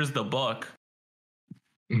 Tempad, here's the book.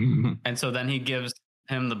 And so then he gives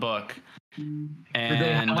him the book. And Did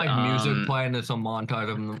they have like music playing? It's a montage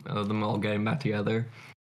of them all getting back together.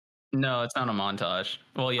 No, it's not a montage.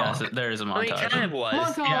 Well, yes, there is a montage. it kind of was.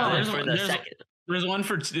 Montage. Yeah, There's- second. There's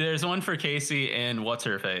one for Casey and what's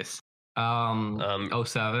her face.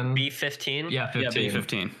 07. B15. Yeah, 15. Yeah,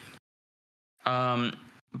 B15.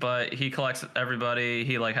 But he collects everybody.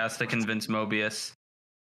 He like has to convince Mobius.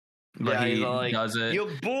 But Yeah, he he's like, does it. Your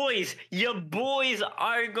boys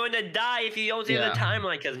are going to die if you don't see Yeah. the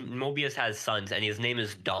timeline. Because Mobius has sons, and his name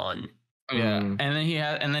is Dawn. Yeah, and then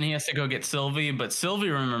he has to go get Sylvie, but Sylvie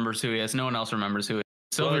remembers who he is. No one else remembers who he is.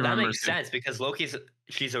 Sylvie Well, that remembers. makes sense because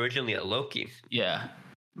she's originally a Loki. Yeah,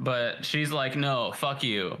 but she's like, no, fuck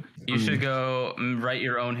you. You should go write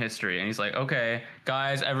your own history. And he's like, okay,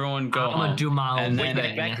 guys, everyone go I'm home. gonna do my own And then-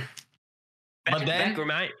 thing.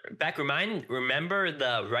 Remember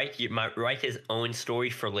the write his own story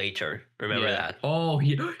for later. Remember Yeah. that. Oh,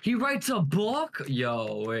 he writes a book?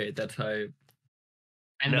 Yo, wait, that's hype.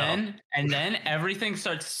 And No. then everything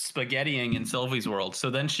starts spaghettiing in Sylvie's world.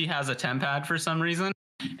 So then she has a tempad for some reason,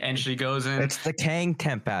 and she goes in. It's the Kang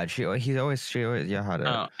temp pad. She always had it.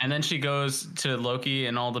 Oh, and then she goes to Loki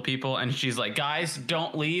and all the people, and she's like, "Guys,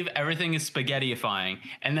 don't leave. Everything is spaghettifying."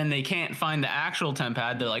 And then they can't find the actual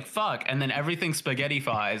tempad. They're like, "Fuck!" And then everything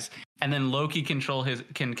spaghettifies. And then Loki can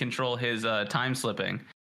control his time slipping.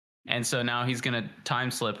 And so now he's gonna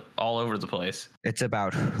time slip all over the place. It's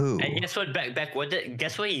about who? And guess what, Beck?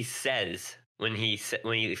 Guess what he says when he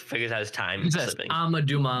figures out his time He says, slipping. I'm gonna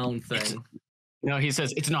do my own thing. No, he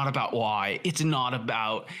says it's not about why. It's not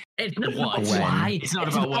about It's not what. about why. It's not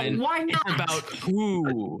about when. Why It's not? about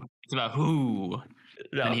who. It's about who.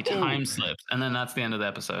 No. And he time slips, and then that's the end of the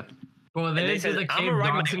episode. Well, And they then he did says, the I'm Cave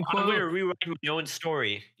Dodson gonna quote. rewrite my own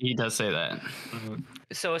story. He does say that.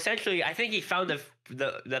 So essentially, I think he found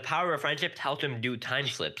the power of friendship to help him do time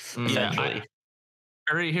slips. Yeah,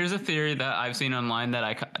 Essentially, Here's a theory that I've seen online that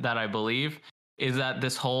I believe is that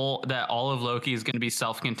that all of Loki is going to be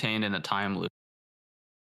self-contained in a time loop.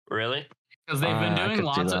 really? Because they've been I doing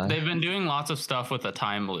could do that. lots of stuff with a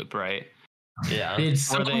time loop, right? Yeah. Did Where they've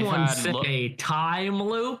someone had say a time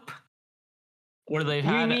loop? Where they've We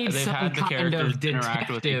had need they've some had the kind characters of interact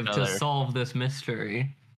with each detective to other. solve this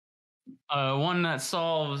mystery. One that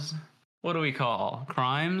solves, what do we call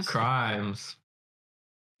crimes? Crimes.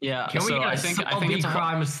 Yeah. Can we so get I a think solving it's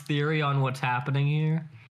crimes theory on what's happening here?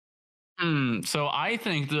 So I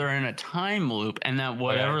think they're in a time loop, and that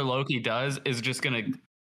whatever Loki does is just gonna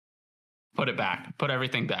put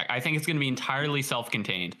everything back. I think it's gonna be entirely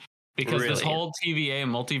self-contained because this Really? whole TVA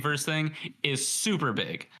multiverse thing is super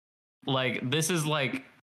big. Like this is like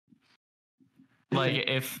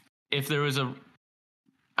if there was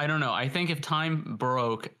I don't know. I think if time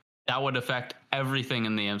broke, that would affect everything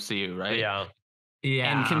in the MCU, right? Yeah.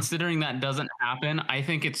 Yeah. And considering that doesn't happen, I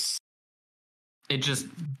think it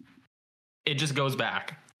just goes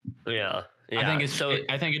back. Yeah. I think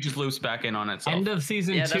I think it just loops back in on itself. end of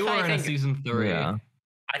season Yeah, that's 2 why or I end of think- season 3? Yeah.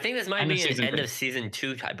 I think this might End of be an season end 3. of season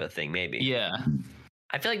 2 type of thing, maybe. Yeah.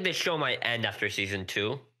 I feel like this show might end after season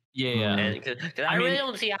 2. Yeah. And cause I mean- really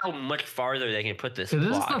don't see how much farther they can put this. So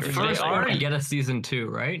this plot is the or first something. one to get a season 2,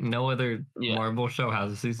 right? No other Yeah. Marvel show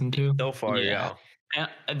has a season 2. So far, Yeah. yeah.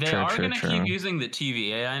 And they True, are true, going to true. keep using the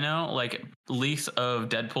TVA, I know. Like, leaks of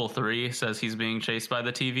Deadpool 3 says he's being chased by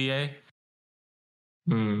the TVA.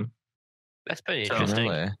 Hmm. That's pretty So- interesting.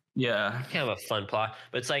 Really? Yeah. Kind of a fun plot,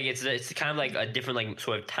 but it's like it's kind of like a different like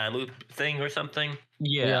sort of time loop thing or something.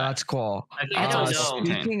 Yeah. that's cool. I think I it's don't all know.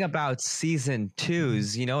 self-contained. Speaking about season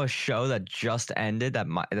 2s, you know a show that just ended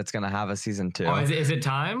that's gonna have a season 2? Oh, is it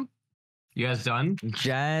time? You guys done?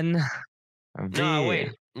 Gen V. No,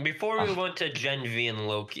 wait. Before we Oh. move on to Gen V and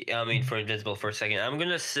Loki, I mean for Invincible for a second, I'm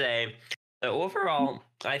gonna say that overall,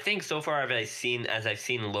 I think so far as I've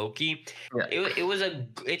seen Loki, Yeah.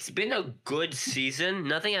 it's been a good season.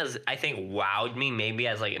 Nothing has I think wowed me. Maybe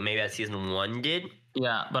as season 1 did.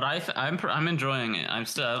 Yeah, but I'm enjoying it.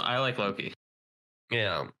 I like Loki.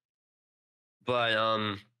 Yeah. But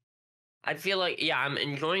I feel like I'm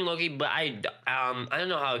enjoying Loki, but I don't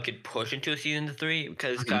know how it could push into a season 3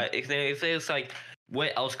 because if it's like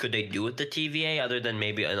what else could they do with the TVA other than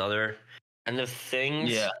maybe another kind of things?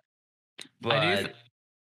 Yeah. But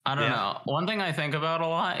I don't Yeah. know. One thing I think about a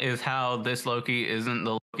lot is how this Loki isn't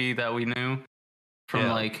the Loki that we knew from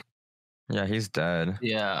Yeah. like Yeah, he's dead.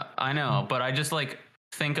 yeah, I know, but I just like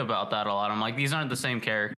think about that a lot. I'm like, these aren't the same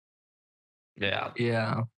character. yeah.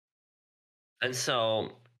 Yeah. And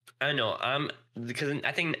so I don't know. Because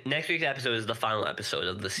I think next week's episode is the final episode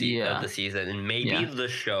of the season, and maybe the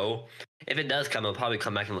show, if it does come, it'll probably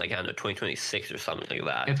come back in like I don't know 2026 or something like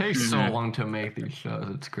that. It takes so Mhm. long to make these shows.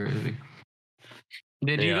 It's crazy.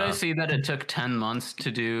 Did you Yeah. guys see that it took 10 months to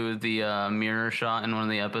do the mirror shot in one of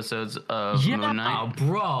the episodes of Moon Knight?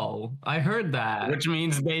 Bro. I heard that. Which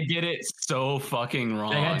means they did it so fucking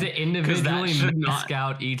wrong. They had to 'Cause that individually should mask not-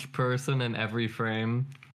 out each person in every frame.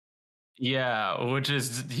 Yeah, which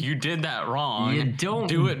is you did that wrong. You don't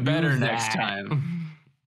do it better next that. time.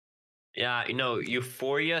 Yeah,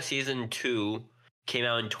 Euphoria season 2 came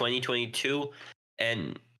out in 2022,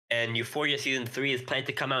 and Euphoria season 3 is planned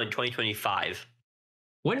to come out in 2025.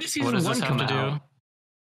 When did What season does 1 this have come to do? out?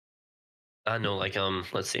 I know,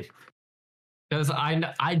 let's see. Because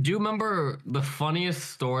I do remember the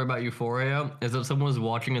funniest story about Euphoria is that someone was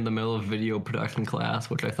watching in the middle of video production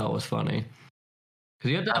class, which I thought was funny.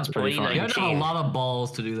 Because you have to That's have, pretty funny. you have to have a 2019. lot of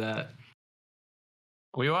balls to do that.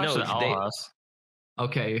 We watched No, it all they- of us.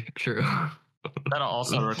 Okay, true. That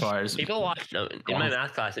also requires People watched in my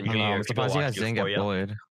math class in I don't junior know, year. I'm People surprised you guys watched didn't get Euphoria.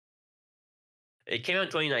 bullied. It came out in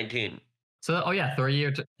 2019. So, 3-year.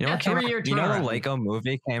 You know, Yeah, what came out- 3-year you know the turn. Lego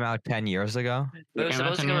movie came out 10 years ago? It was came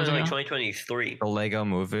out supposed to 10 come out years in like ago? 2023. The Lego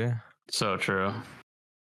movie. so true.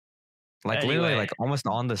 Like literally Anyway. like almost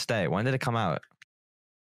on this day. When did it come out?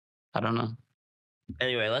 I don't know.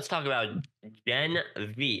 Anyway, let's talk about Gen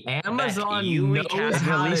V. Amazon you knows recast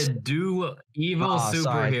how released- to do evil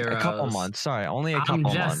Sorry, superheroes. a couple months. Sorry, only a I'm couple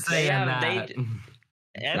just months. saying Yeah, that.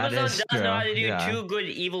 Amazon is does know how to true, do yeah. 2 good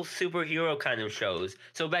evil superhero kind of shows.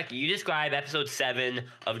 So Becky, you describe episode 7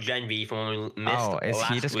 of Gen V from when we missed Oh, is last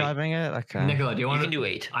he week. describing it? Okay. Nikola, do you You want can to do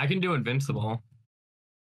 8. I can do Invincible.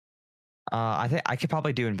 I think I could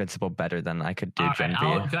probably do Invincible better than I could do Alright, Gen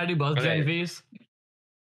V. can I do both Okay. Gen Vs?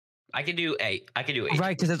 I can do 8. I can do 8.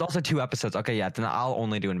 Right, because there's also 2 episodes. Okay, yeah, then I'll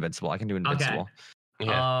only do Invincible. I can do Invincible.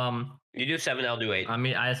 Yeah. You do 7, I'll do 8. I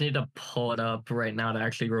mean, I just need to pull it up right now to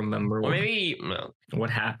actually remember Or maybe no. what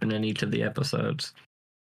happened in each of the episodes.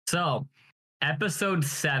 So, episode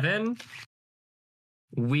 7,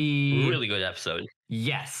 we Really good episode.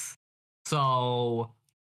 yes. So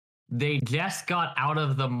they just got out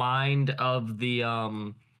of the mind of the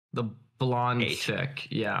blonde Kate. chick.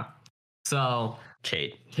 Yeah. So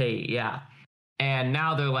Kate. Kate, yeah. And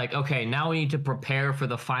now they're like, okay, now we need to prepare for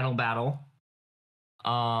the final battle.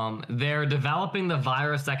 They're developing the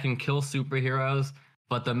virus that can kill superheroes,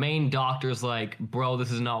 but the main doctor's like, bro,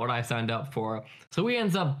 this is not what I signed up for. So he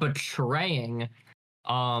ends up betraying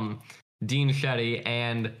Dean Shetty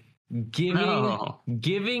and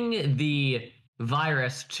giving the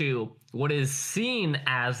virus to what is seen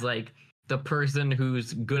as like the person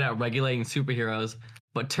who's good at regulating superheroes,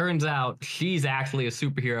 but turns out she's actually a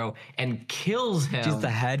superhero and kills him. She's the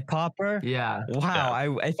head popper. Yeah.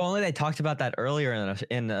 Wow, if only they talked about that earlier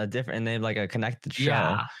in a different, in like a connected show.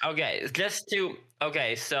 Yeah. Okay, just to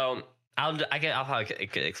Okay, so I'll probably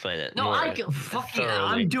could explain it. No, more I can fucking.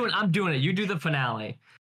 thoroughly. I'm doing it. You do the finale.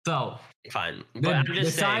 So Fine, but the, I'm the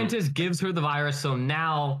just saying. scientist gives her the virus. So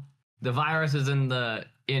now the virus is in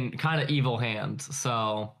kind of evil hands.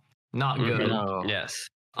 So not good. No. Yes.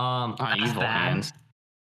 That's evil bad. hands.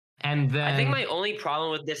 And then I think my only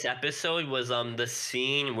problem with this episode was the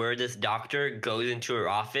scene where this doctor goes into her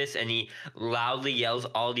office and he loudly yells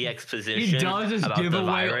all the exposition. he does just about give the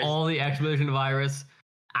away virus. all the exposition virus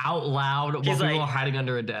out loud while He's people like- are hiding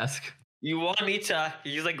under a desk. You want me to?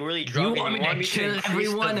 He's like really You drunk. want and me to kill increase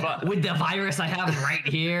everyone the with the virus I have right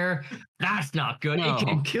here? That's not good. No. It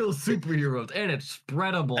can kill superheroes and it's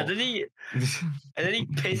spreadable. And then he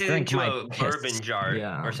pisses Drink into my a piss. bourbon jar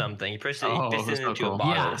Yeah. or something. He pisses, Oh, he pisses that's so into a cool.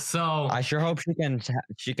 bottle. Yeah, so I sure hope she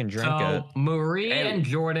can drink it. Marie And- and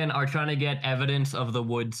Jordan are trying to get evidence of the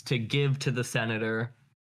woods to give to the senator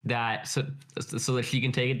so that she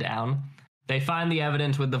can take it down. They find the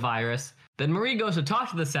evidence with the virus. Then Marie goes to talk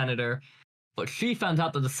to the senator, but she finds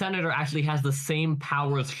out that the senator actually has the same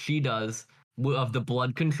powers she does of the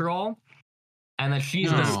blood control, and that she's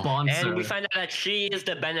the No. sponsor. And we find out that she is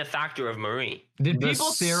the benefactor of Marie. Did The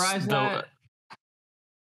people theorize that?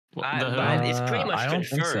 But it's pretty much I don't think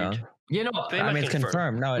so. confirmed. You know, Pretty I much mean, it's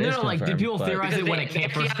confirmed. No, it is no, like, did confirmed, people but theorize it Because when they- it they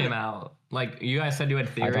first actually came out? Like, you guys said you had I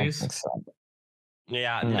don't theories. think so.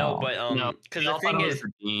 Yeah, No. no, but no, because we the all thought thing it was is,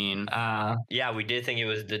 the Dean. yeah, we did think it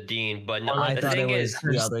was the dean, but no, I the thought it thing was is,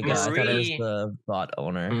 the other guy. I thought it was Marie- the bot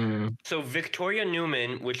owner. Mm. so Victoria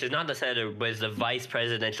Newman, which is not the senator, but is the vice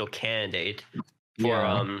presidential candidate for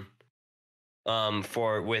Yeah.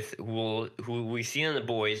 for with who we see in The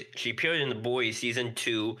Boys. She appeared in The Boys season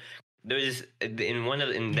 2. There's in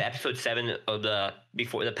the episode 7 of the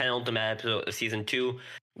penultimate episode of season 2,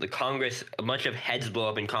 the Congress, a bunch of heads blow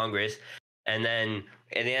up in Congress, and then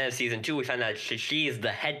at the end of season 2 we find out she is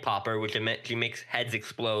the head popper, which meant she makes heads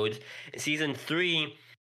explode. In season 3,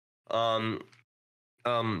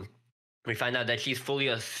 we find out that she's fully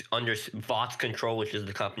under Vought's control, which is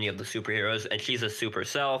the company of the superheroes, and she's a super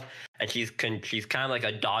self, and she's kind of like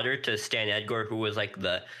a daughter to Stan Edgar, who was like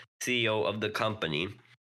the CEO of the company.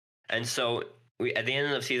 And so at the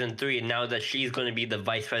end of season 3, now that she's going to be the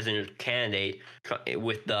vice president candidate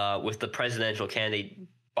with the presidential candidate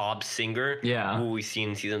Bob Singer, Yeah. who we see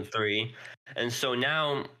in season 3, and so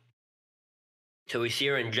now. So we see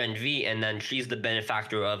her in Gen V, and then she's the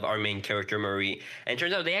benefactor of our main character, Marie. And it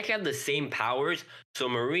turns out they actually have the same powers, so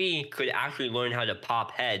Marie could actually learn how to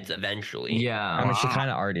pop heads eventually. Yeah. I mean, she kind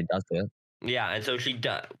of already does it. Yeah, and so she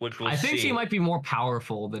does, which we'll I think see. she might be more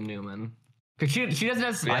powerful than Newman. Because she doesn't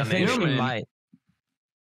have Yeah, I think she Newman. might.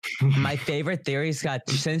 My favorite theory's got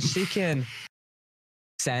since she can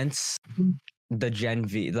sense the Gen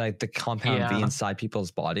V, like the compound V Yeah. inside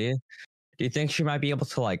people's body. Do you think she might be able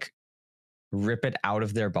to like rip it out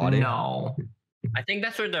of their body? No. I think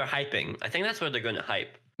that's where they're hyping. I think that's where they're going to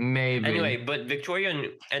hype. Maybe. Anyway, but Victoria,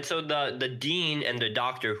 and so the dean and the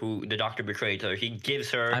doctor betrayed her. He gives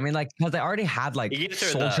her. I mean, like, because they already had like He gives her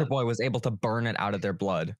Soldier the- Boy was able to burn it out of their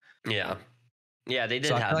blood. yeah, they did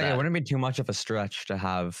So I have feel like that. it wouldn't be too much of a stretch to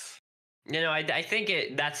have. You know, I think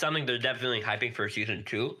that's something they're definitely hyping for season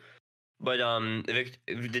 2. But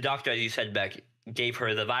the doctor, as you said, Beck, gave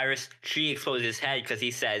her the virus. She explodes his head because he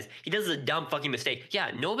says he does a dumb fucking mistake. Yeah,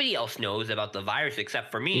 nobody else knows about the virus except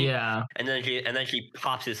for me. Yeah. And then she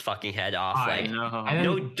pops his fucking head off. I Like, know. And then-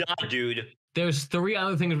 no duh, dude. There's three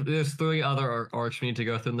other things. There's three other arcs we need to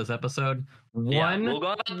go through in this episode. Yeah, One. we'll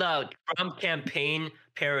go about the Trump campaign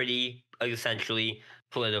parody, essentially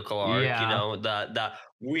political arc. Yeah. You know,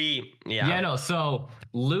 Yeah. No. So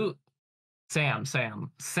Sam.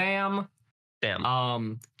 Sam.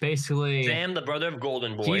 Basically. Sam, the brother of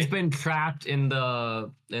Golden Boy. He's been trapped in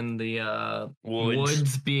the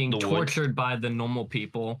woods being The woods. tortured by the normal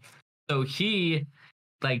people. So he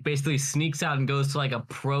like basically sneaks out and goes to like a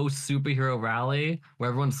pro superhero rally where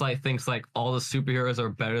everyone's like thinks like all the superheroes are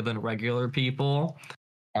better than regular people.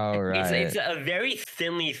 Oh right. It's a very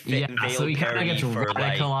thinly veiled so he kinda parody gets for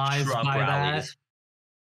radicalized Trump by that. rallies.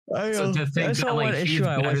 So to think That's that, not like, one he's issue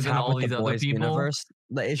I better always than have all with these the other boys people. universe.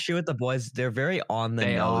 The issue with the boys, they're very on the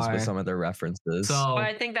They nose are. with some of their references. So But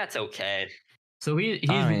I think that's okay. So he's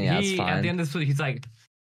I mean, yeah, it's at fine. the end of this, he's like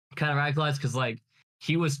kind of radicalized because like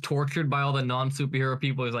he was tortured by all the non-superhero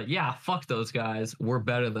people. He's like, yeah, fuck those guys. We're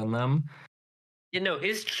better than them. You know,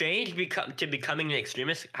 his change to becoming an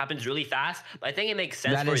extremist happens really fast. But I think it makes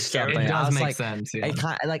sense That for is his something. It character. I does was make like, sense. Yeah. it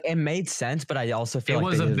kind like it made sense, but I also feel It like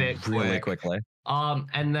was they a did bit it really quick. quickly.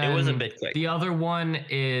 And then It was a bit quick. the other one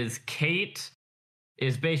is Kate.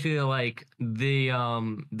 Is basically like the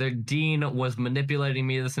dean was manipulating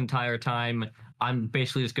me this entire time. I'm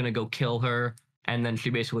basically just gonna go kill her and then she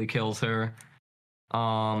basically kills her.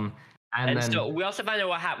 And then so we also find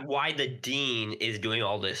out why the dean is doing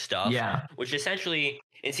all this stuff. Yeah. Which essentially,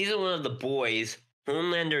 in season 1 of The Boys,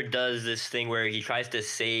 Homelander does this thing where he tries to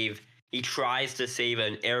save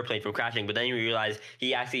an airplane from crashing, but then you realize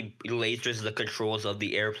he actually lasers the controls of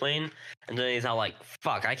the airplane, and then he's all like,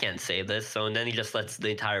 fuck, I can't save this. So then he just lets the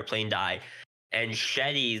entire plane die. And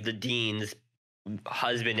Shetty, the dean's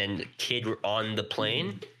husband and kid, were on the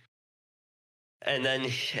plane. And then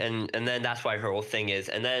that's why her whole thing is.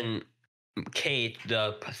 And then Kate,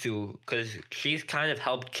 because she's kind of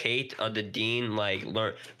helped Kate, the dean, like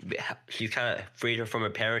learn. She's kind of freed her from her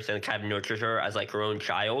parents and kind of nurtured her as like her own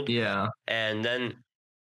child. Yeah. And then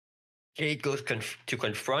Kate goes to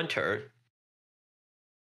confront her.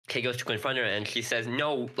 And she says,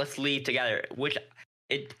 "No, let's leave together."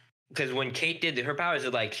 Because when Kate did, her powers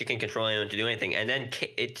are like she can control anyone to do anything, and then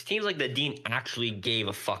it seems like the dean actually gave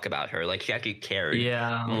a fuck about her. Like she actually cared.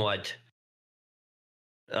 Yeah.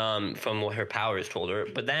 From what her powers told her.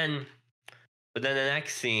 But then the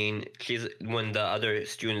next scene, when the other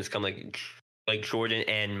students come, like Jordan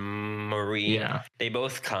and Marie. Yeah. They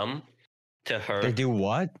both come to her. They do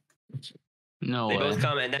what? No They way. both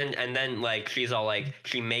come, and then like she's all like,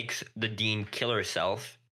 she makes the dean kill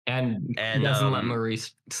herself. And doesn't let Marie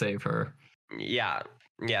save her. Yeah,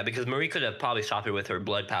 because Marie could have probably stopped her with her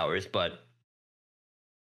blood powers, but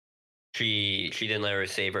she didn't let her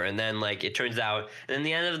save her. And then like it turns out, and in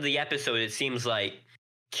the end of the episode, it seems like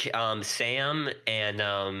Sam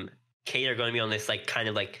and Kate are going to be on this like kind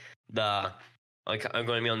of like I'm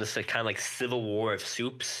going to be on this like, kind of like civil war of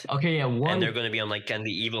soups. Okay, yeah. And they're going to be on like kind of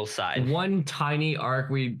the evil side. One tiny arc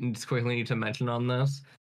we just quickly need to mention on this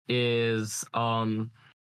is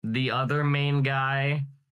the other main guy.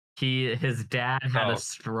 His dad had a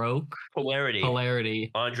stroke. Polarity.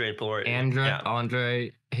 Andre and Polarity.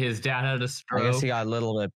 Andre. His dad had a stroke. I guess he got a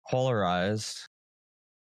little bit polarized.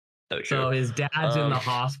 So his dad's in the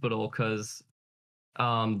hospital because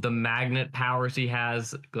the magnet powers he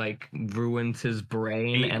has like ruins his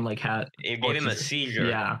brain and like it gave him a seizure.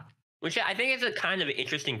 Yeah. Which I think is a kind of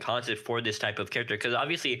interesting concept for this type of character, because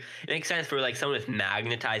obviously it makes sense for like someone with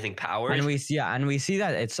magnetizing powers. And we see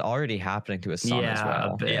that it's already happening to his son as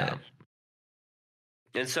well. Yeah.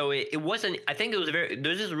 And so it wasn't. I think it was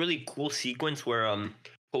there's this really cool sequence where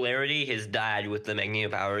Polarity, his dad with the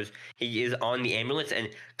magnetic powers, he is on the ambulance, and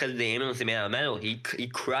because the ambulance is made out of metal, he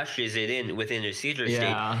crushes it within a seizure state,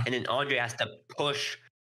 and then Andre has to push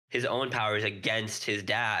his own powers against his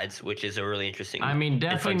dad's, which is a really interesting. I mean,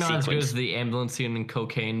 definitely not sequence. as good as the ambulance scene in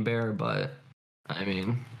Cocaine Bear, but I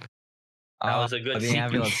mean, that was a good the sequence.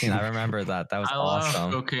 ambulance scene. I remember that. That was awesome.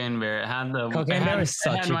 Love Cocaine Bear. It had the Cocaine Bear was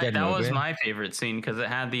such a good That movie. was my favorite scene because it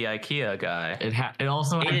had the IKEA guy. it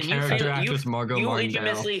also had character actress Margot Martindale. You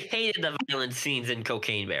infamously hated the violent scenes in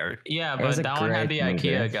Cocaine Bear. Yeah, but that one had the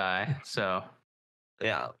IKEA movie. guy. So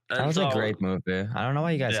yeah, that was a great movie. I don't know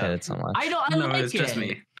why you guys hate it so much. I like it's just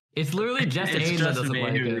me. It's literally just It's Aiden just that doesn't me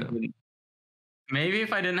like who it. didn't- Maybe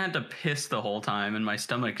if I didn't have to piss the whole time and my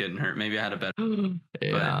stomach didn't hurt, maybe I had a better.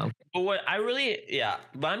 Yeah. But what I really,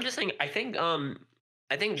 but I'm just saying, I think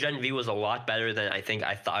Gen V was a lot better than I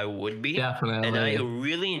thought it would be. Definitely. And I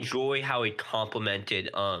really enjoy how it complemented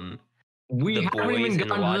We The haven't Boys even and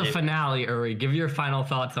gotten What to the If. finale, Uri. Give your final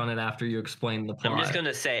thoughts on it after you explain the plot. I'm just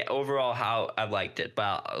gonna say overall how I liked it,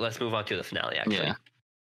 but let's move on to the finale actually. Yeah.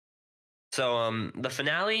 So the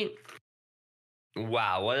finale,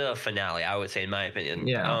 wow, what a finale, I would say, in my opinion.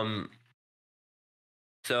 Yeah.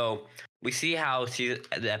 So we see how the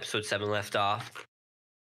episode 7 left off,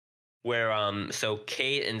 where so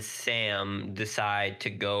Kate and Sam decide to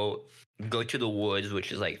go to the woods,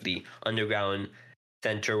 which is like the underground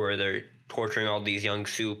center where they're torturing all these young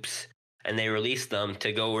soups, and they release them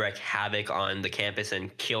to go wreak havoc on the campus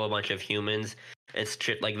and kill a bunch of humans and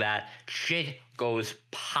shit like that. Shit goes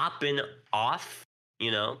popping off,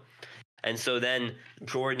 And so then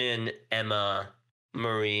Jordan, Emma,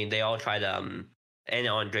 Marie, they all try to, and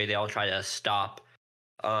Andre, they all try to stop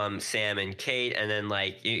Sam and Kate. And then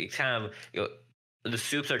like it kind of, the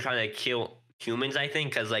soups are trying to kill humans, I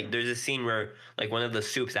think, because like there's a scene where like one of the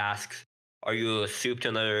soups asks, "Are you a soup to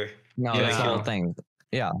another?" No, that's the whole thing.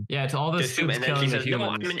 Yeah. Yeah, it's all the soup, soups and then she killing the says, "No,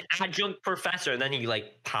 humans. I'm an adjunct professor." And then he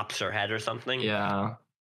like pops her head or something. Yeah.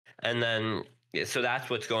 And then so that's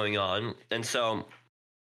what's going on. And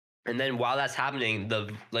then while that's happening,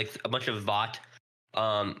 a bunch of VOT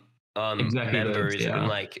members and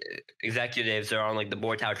like executives are on like the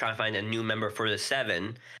board tower trying to find a new member for the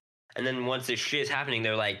 7. And then once this shit is happening,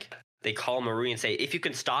 they call Marie and say, if you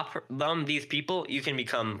can stop these people, you can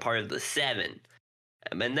become part of the 7.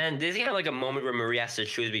 And then there's kind of like a moment where Marie has to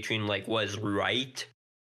choose between like what is right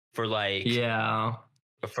for like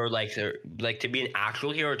for like to be an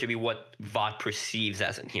actual hero or to be what Vought perceives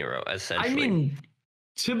as a hero, essentially. I mean,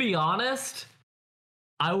 to be honest,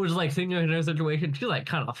 I was like thinking in her situation, she's like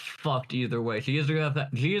kind of fucked either way. She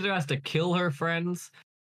either has to kill her friends,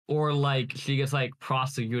 or like she gets like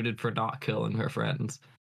prosecuted for not killing her friends.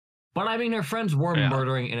 But I mean, her friends were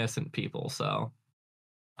murdering innocent people, so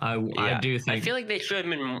I do think I feel like they should have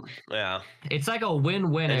been. Yeah, it's like a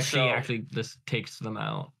win-win And if she so- actually just takes them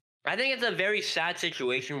out. I think it's a very sad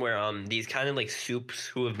situation where these kind of like soups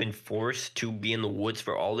who have been forced to be in the woods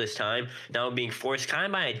for all this time now being forced kind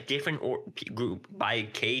of by a different group, by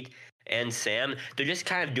Kate and Sam. They're just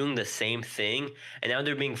kind of doing the same thing, and now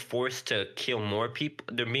they're being forced to kill more people.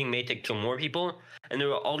 They're being made to kill more people, and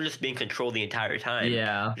they're all just being controlled the entire time.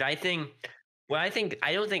 Yeah. Which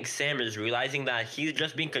I don't think Sam is realizing that he's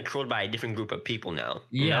just being controlled by a different group of people now.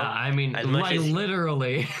 you Yeah, know? I mean, As much like as-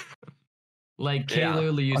 literally, like Kate Yeah.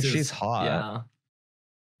 literally uses. she's hot. Yeah,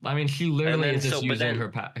 I mean, she literally then is just but using then-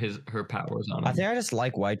 her powers on him. I think I just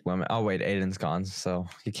like white women. Oh wait, Aiden's gone, so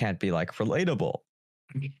he can't be like relatable.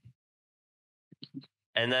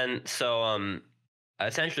 And then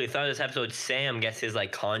essentially throughout this episode, Sam gets his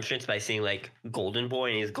like conscience by seeing like Golden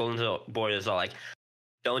Boy, and his Golden Boy is all like,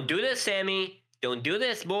 "Don't do this, Sammy. Don't do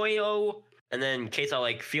this, boyo." And then Kate's all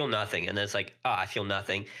like, "Feel nothing," and then it's like, "Oh, I feel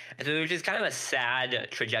nothing." And so it was just kind of a sad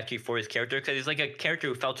trajectory for his character, because he's like a character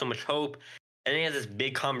who felt so much hope, and then he has this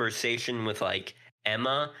big conversation with like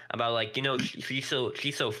Emma about like, you know, she's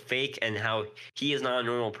so fake, and how he is not a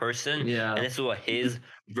normal person. Yeah. And this is what his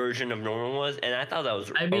version of normal was, and I thought that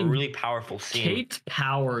was I a mean, really powerful scene. Kate's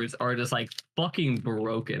powers are just like fucking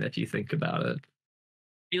broken if you think about it.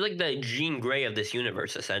 She's like the Jean Grey of this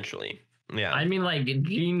universe, essentially. Yeah. I mean, like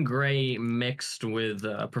Jean Grey mixed with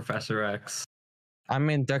Professor X. I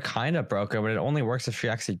mean, they're kind of broken, but it only works if she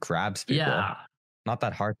actually grabs people. Yeah, Not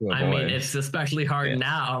that hard to avoid. I mean, it's especially hard Yeah.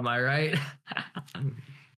 now. Am I right?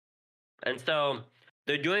 And so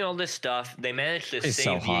they're doing all this stuff. They manage to She's save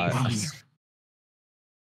so the hot.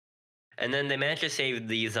 and then they manage to save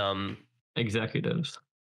these Executives.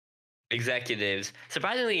 executives.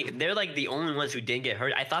 Surprisingly, they're like the only ones who didn't get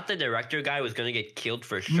hurt. I thought the director guy was gonna get killed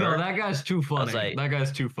for No, sure. that guy's too funny. like- That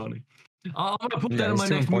guy's too funny. I'm gonna put that Yeah, in he's my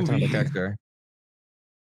too next important movie. of a character.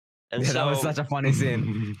 And Yeah, so that was such a funny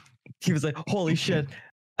scene. He was like, "Holy shit!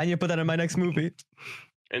 I need to put that in my next movie."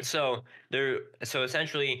 And so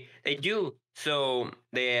essentially they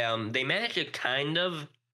manage to kind of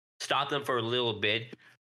stop them for a little bit.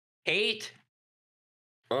 Kate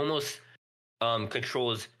almost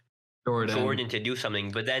controls Jordan to do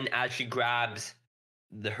something, but then as she grabs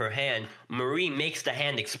her hand, Marie makes the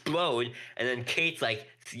hand explode, and then Kate's like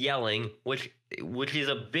yelling, which is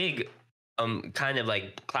a big kind of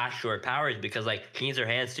like clash to her powers, because like she needs her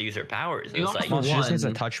hands to use her powers. And You it's like, also Well, she just needs to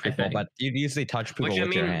One, touch I people, think. but you usually touch people which I with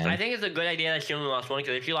mean, your hand. I think it's a good idea that she only lost one,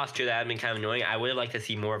 because if she lost two, that would have been kind of annoying. I would have liked to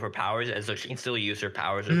see more of her powers, and so she can still use her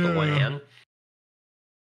powers with the one Yeah. hand.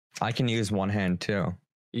 I can use one hand too.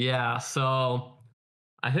 Yeah, so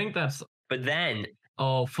I think that's. But then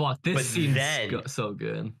Oh fuck! This But seems then- so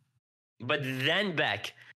good.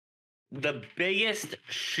 Beck, the biggest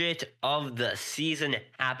shit of the season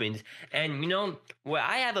happens. And you know what?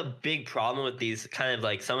 I have a big problem with these kind of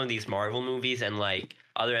like some of these Marvel movies and like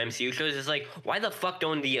other MCU shows is like, why the fuck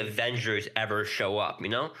don't the Avengers ever show up? You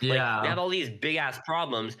know? Yeah. Like, they have all these big ass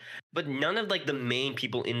problems, but none of like the main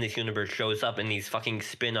people in this universe shows up in these fucking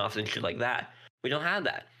spin-offs and shit like that. We don't have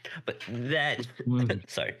that. But then,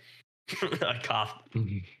 sorry, I coughed.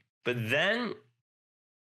 But then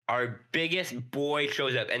our biggest boy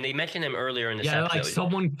shows up, and they mentioned him earlier in this Yeah, episode. like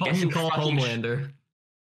someone Guess who fucking call fucking Homelander.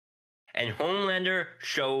 And Homelander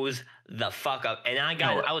shows the fuck up. And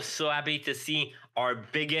I was so happy to see our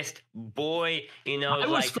biggest boy, you know, I was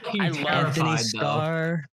like fucking I terrified. love Anthony though.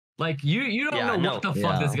 Starr. Like you don't Yeah, know what the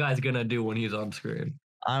fuck Yeah. this guy's gonna do when he's on screen.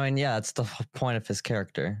 I mean, yeah, that's the point of his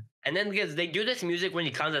character. And then because they do this music when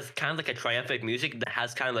he comes as kind of like a triumphant music that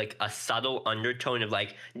has kind of like a subtle undertone of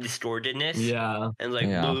like distortedness. Yeah. And like,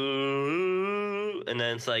 Yeah. "Boo," and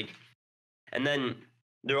then it's like, and then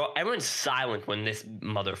everyone's silent when this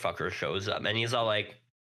motherfucker shows up, and he's all like,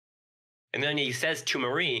 and then he says to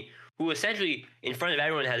Marie, who essentially in front of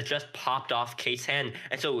everyone has just popped off Kate's hand,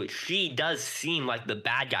 and so she does seem like the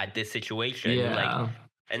bad guy in this situation. Yeah. Like,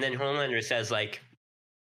 and then Homelander says like,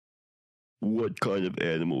 "What kind of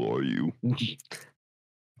animal are you?"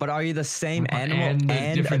 But are you the same But- animal and and,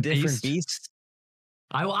 a a different different beast? beast?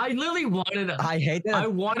 I literally wanted. I hate that. I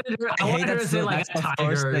wanted her. I I hate wanted her to that's say the- like that's a the first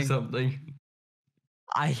tiger or thing. something.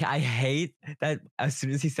 I hate that as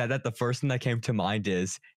soon as he said that, the first thing that came to mind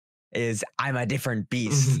is I'm a different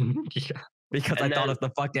beast. Yeah. Because And I thought then- of the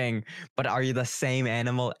fucking, but are you the same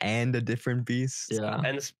animal and a different beast? Yeah.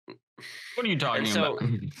 And s- What are you talking so- about?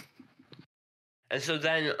 and so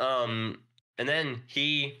then and then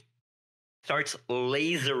he starts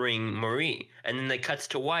lasering Marie, and then it cuts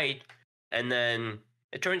to white, and then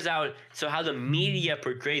it turns out, so how the media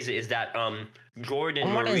portrays it is that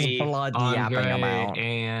Jordan, What is Marie, blood yapping Andre about?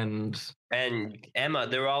 and and Emma,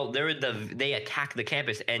 they attack the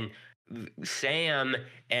campus, and Sam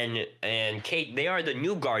and Kate, they are the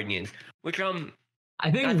new guardians, which I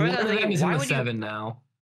think At one first I of was them thinking, is in why the would you- 7 now.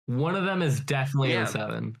 One of them is definitely in Yeah. the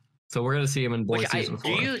 7. So we're gonna see him in Boys which season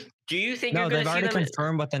 4. do you think No, you're they've gonna see already them?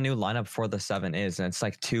 confirmed what the new lineup for the 7 is, and it's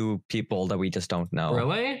like 2 people that we just don't know.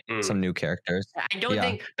 Really? Some new characters. I don't Yeah.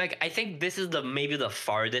 think I think this is maybe the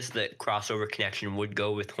farthest that crossover connection would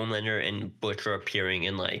go with Homelander and Butcher appearing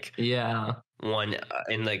in like Yeah. one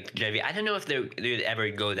in like Genevieve. I don't know if they'd ever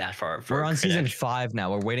go that far. For We're on season connection. 5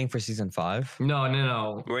 now. We're waiting for season 5.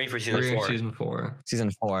 No. We're waiting for We're season in 4. season 4.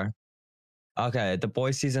 Season 4. Okay, the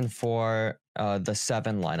boys season 4, the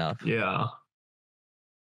 7 lineup. Yeah.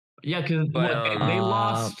 Yeah, because But,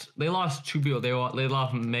 they lost 2 people. They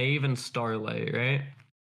lost Maeve and Starlight, right?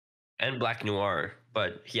 And Black Noir,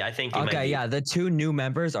 but yeah, I think he might Okay, be. yeah, the 2 new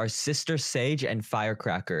members are Sister Sage and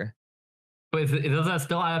Firecracker. Wait, does that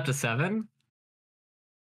still add up to 7?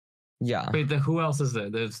 Yeah. Wait, who else is there?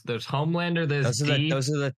 There's Homelander. There's Deep. Those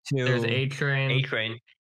are the 2. There's A-Train. A-Train.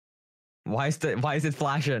 Why is it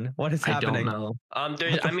flashing? What is I happening? don't know.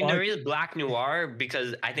 There's What the fuck? there is Black Noir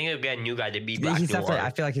because I think it'll get a new guy to be Black He's Noir. definitely.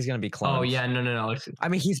 I feel like he's gonna be cloned. Oh yeah, no. I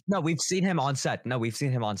mean, we've seen him on set. No, we've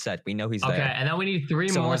seen him on set. We know he's Okay, there. and then we need 3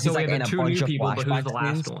 So more. unless So he's, we like, have in the a 2 bunch new of people, but who's the flashback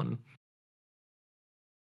last scenes. one?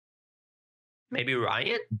 Maybe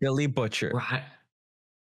Ryan. Billy Butcher. Right.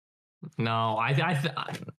 No,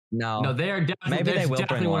 No. no, they are definitely, Maybe they will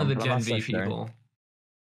definitely bring one of the one, but I'm Gen not V so sure. people.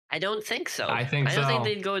 I don't think so. I think I don't think so.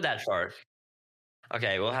 they'd go that far.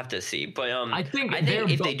 Okay, we'll have to see. But I think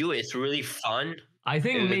if they do it, it's really fun. I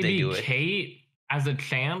think if they maybe do it. Kate has a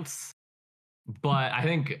chance, but I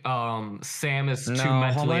think Sam is too No,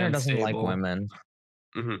 mentally Homelander doesn't like unstable. women.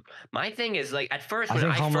 My thing is like at first I when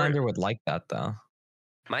think Homelander first, would like that though.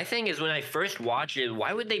 my thing is when I first watched it,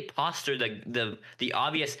 why would they posture the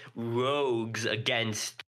obvious rogues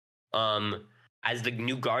against as the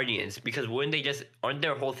new Guardians? Because wouldn't they just aren't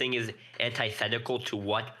their whole thing is antithetical to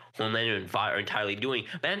what Homelander and Vought are entirely doing?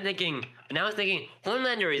 But I'm thinking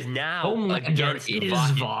Homelander is now Homelander against is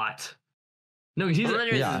Vought. Vought. No, he's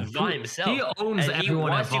Homelander yeah. is Vought himself. He owns and he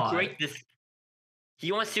everyone at wants to Vought. create this.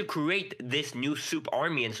 He wants to create this new soup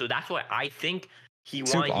army, and so that's why I think he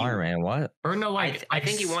Soup wants. Iron, what? Or no, like I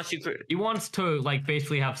think he wants to. He wants to like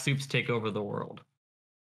basically have Soups take over the world.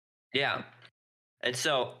 Yeah. And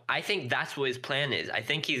so I think that's what his plan is. I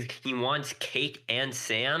think he wants Kate and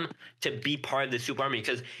Sam to be part of the Super Army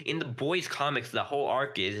because in the boys' comics, the whole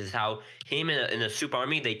arc is how him in a Super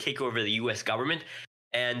Army they take over the U.S. government,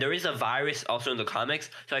 and there is a virus also in the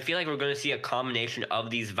comics. So I feel like we're going to see a combination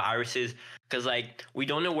of these viruses because like we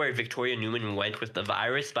don't know where Victoria Newman went with the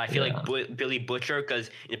virus, but I feel like Billy Butcher, because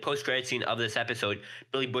in the post-credit scene of this episode,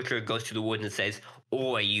 Billy Butcher goes to the woods and says,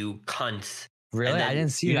 "Oi, you cunts." Really? then- I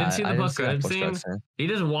didn't see You that. didn't see the I didn't see that post-credit post-credit scene? scene. He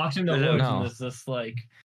just walked into the No, woods no. and was just like,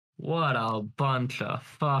 "What a bunch of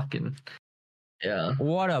fucking yeah,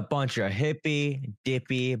 What a bunch of hippie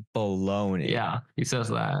dippy baloney. yeah." He says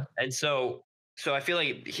that. And so I feel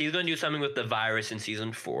like he's going to do something with the virus in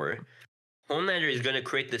season 4. Homelander is going to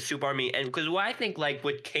create the super army, and because what I think, like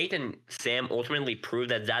what Kate and Sam ultimately prove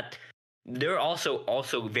that they're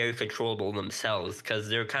also very controllable themselves, because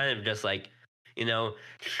they're kind of just like, you know,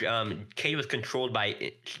 Kate was controlled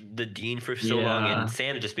by the Dean for so long, Yeah. and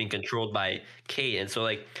Sam just being controlled by Kate, and so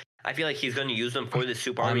like I feel like he's going to use them for the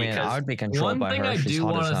super I army. mean, I would be controlled One by thing her. I She's do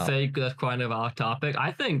hot want as to hell. say that's kind of off topic.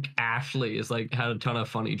 I think Ashley is like had a ton of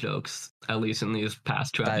funny jokes, at least in these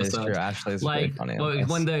past 2 That is episodes. true. Ashley is Like really funny. in like, this.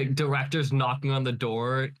 when the director's knocking on the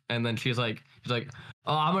door, and then she's like, "Oh,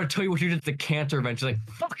 I'm gonna tell you what you did at the cancer event." She's like,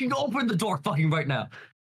 "Fucking open the door, fucking right now."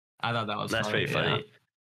 I thought that was That's funny. pretty funny. yeah.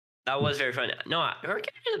 That was very funny. No, her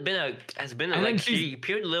character has been And then like she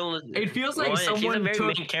appeared a little. It feels like she's a someone very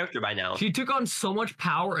took- main character by now. She took on so much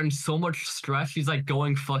power and so much stress. She's like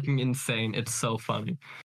going fucking insane. It's so funny.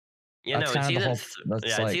 You know, That's in kind of the season, whole-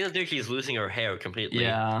 that's in like- season 3, she's losing her hair completely.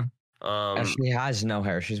 Yeah. And she has no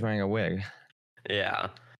hair. She's wearing a wig. Yeah,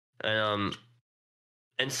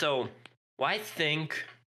 and so well, I think.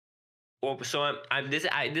 Well, so this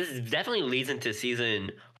definitely leads into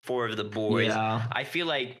season 4 of the boys. Yeah. I feel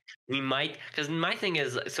like we might, because my thing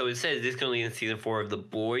is, so it says this is going to lead in season 4 of the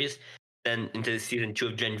boys, then into season 2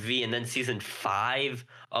 of Gen V, and then season 5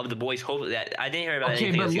 of the boys. Hopefully, I didn't hear about Okay,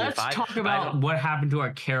 anything in but season let's 5. talk about what happened to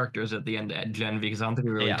our characters at the end of Gen V, because I don't think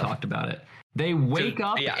we really Yeah. talked about it. They wake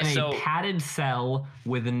up yeah, in so- a padded cell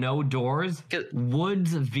with no doors. 'Cause-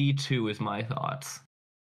 Woods V2 is my thoughts.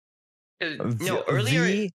 No,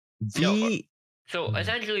 earlier. V. So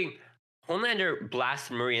essentially, Homelander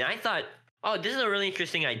blasts Marie, and I thought, oh, this is a really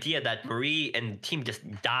interesting idea that Marie and the team just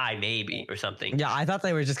die, maybe, or something. Yeah, I thought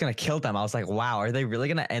they were just gonna kill them. I was like, wow, are they really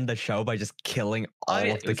gonna end the show by just killing all I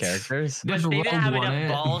mean, of the characters? But Just they didn't have Rogue One enough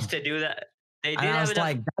it. balls to do that. They And didn't I have was enough.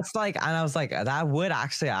 like, and I was like, that would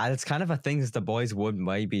actually, it's kind of a thing that the boys would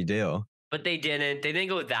maybe do. But they didn't. They didn't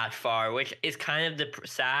go that far, which is kind of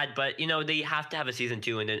sad. But they have to have a season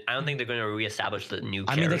 2, and then I don't think they're going to reestablish the new.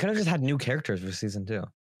 I mean, they could have just had new characters for season 2.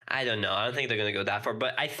 I don't know. I don't think they're going to go that far.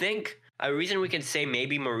 But I think a reason we can say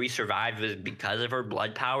maybe Marie survived was because of her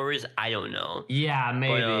blood powers. I don't know. Yeah,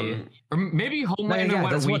 maybe. Or maybe Homelander Yeah,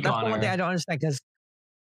 went that's weak the on one thing I her. don't understand, because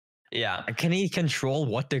Yeah. can he control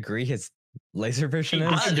what degree his laser He vision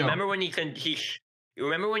is? does. No. Remember when he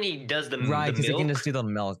remember when he does the Right, the because he can milk, just do the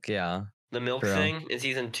milk, yeah. the milk True. thing in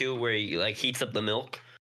season 2 where he like heats up the milk,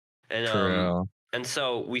 and True. and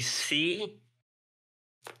so we see.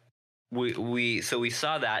 We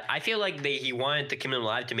saw that. I feel like he wanted to keep him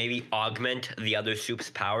alive to maybe augment the other soup's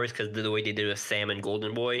powers, because the way they did with Sam and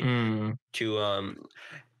Golden Boy Mm. to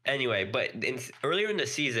anyway. But earlier in the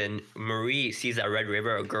season, Marie sees at Red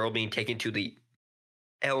River a girl being taken to the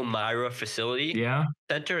Elmira facility Yeah.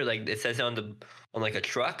 center, like it says on like a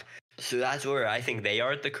truck. So that's where I think they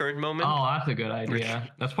are at the current moment. Oh, that's a good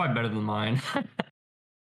idea. That's probably better than mine.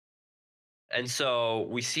 And so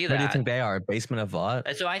we see Where do you that. think they are? Basement of what?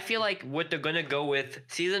 And so I feel like what they're gonna go with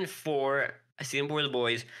season 4 of the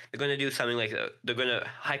boys, they're gonna do something like they're gonna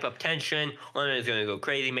hype up tension. Homelander is gonna go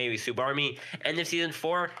crazy, maybe Soup Army. And in season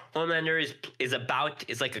 4, Homelander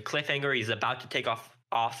is like a cliffhanger. He's about to take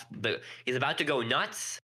he's about to go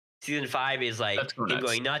nuts. Season 5 is like Let's go him nuts.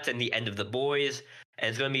 going nuts and the end of the boys. And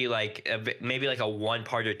it's gonna be like maybe like a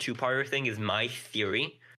 1-part or 2-parter thing is my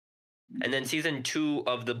theory. And then season 2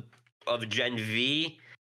 of Gen V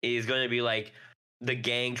is going to be like the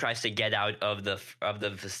gang tries to get out of the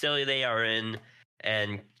facility they are in,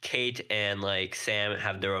 and Kate and like Sam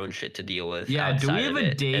have their own shit to deal with. Yeah, do we outside have of a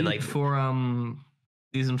it. date And, like, for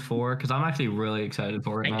season 4? Because I'm actually really excited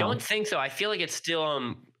for it I now. don't think so. I feel like it's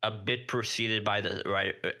still a bit preceded by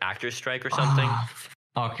the actor strike or something.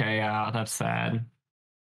 Okay, yeah, that's sad.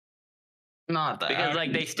 Not that. Because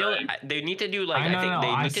like they need to do like I think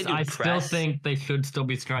they need to do I press. still think they should still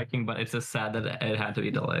be striking, but it's just sad that it had to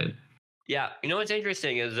be delayed. Yeah, what's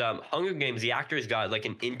interesting is Hunger Games. The actors got like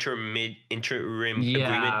an interim agreement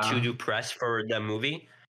Yeah. to do press for the movie,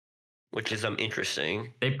 which is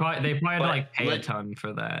interesting. They probably had to But like pay a let- ton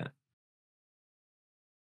for that.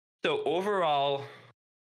 So overall,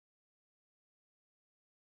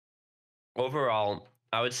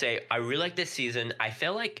 I would say I really like this season. I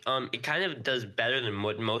feel like it kind of does better than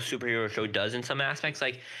what most superhero show does in some aspects.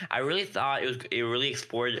 Like I really thought it really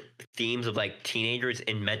explored themes of like teenagers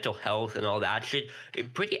and mental health and all that shit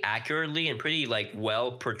pretty accurately and pretty like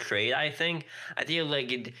well portrayed. I feel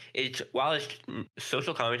like it's while its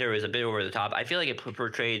social commentary is a bit over the top, I feel like it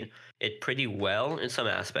portrayed it pretty well in some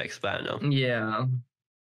aspects. But I don't know. Yeah.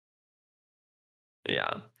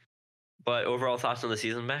 Yeah. But overall thoughts on the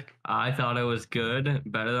season, back? I thought it was good,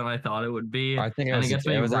 better than I thought it would be. I think and it gets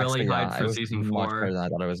me really actually, hyped it for was season much 4. better than I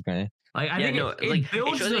thought it was going to. Like I Yeah, think no, it like, it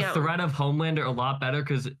builds shows the me how- threat of Homelander a lot better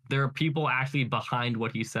because there are people actually behind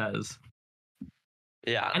what he says,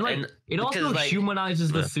 Yeah. and like it also because, like,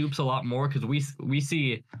 humanizes the yeah. Soups a lot more because we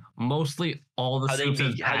see mostly all the how Soups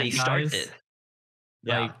as how bad they guys. started.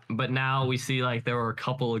 Yeah. Like, but now we see like there were a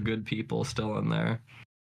couple of good people still in there.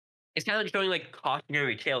 It's kind of showing like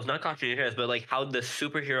cautionary tales, not cautionary tales, but like how the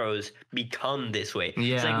superheroes become this way. It's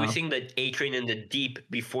like Yeah. we're seeing the A-Train in the deep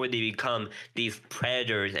before they become these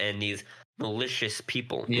predators and these malicious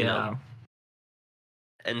people. Yeah. You know?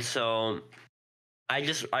 And so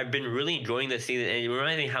I've been really enjoying this season, and it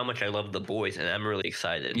reminds me how much I love the boys, and I'm really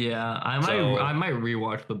excited. Yeah, I might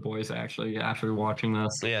rewatch The Boys actually after watching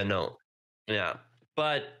this. Yeah, no. Yeah.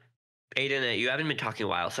 But Aiden, you haven't been talking a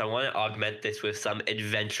while, so I want to augment this with some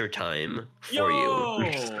adventure time for you.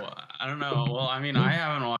 I don't know. Well, I mean, I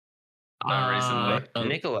haven't watched that recently.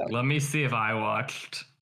 Nikola. Let me see if I watched.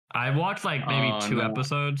 I watched like maybe 2 no.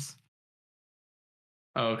 episodes.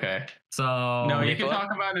 Okay. So No, you can Nikola?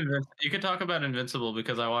 talk about Invincible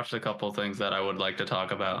because I watched a couple things that I would like to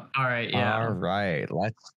talk about. all right, yeah. All right,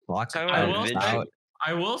 let's talk Talk I about will Invincible. say, about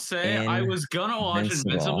I will say I was gonna watch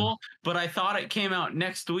Invincible. Invincible, but I thought it came out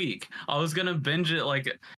next week. I was gonna binge it like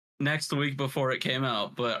next week before it came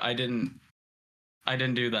out, but I didn't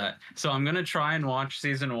do that. So I'm gonna try and watch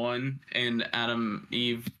season 1 and Adam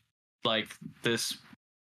Eve like this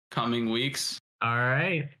coming weeks. All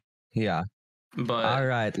right, Yeah. But All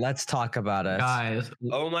right, let's talk about it. guys.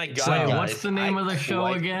 Oh my god! So, Wait, guys, what's the name of the show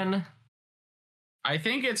again? I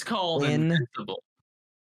think it's called In- Invincible.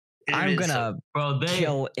 I'm gonna Bro,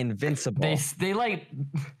 kill Invincible. they like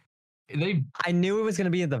they I knew it was gonna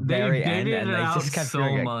be at the they very end, bidded and it they out just kept so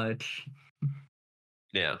doing it. much.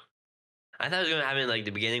 Yeah. I thought it was gonna happen like the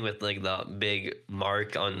beginning with like the big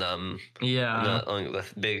mark on Yeah. on the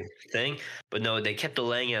big thing, but no, they kept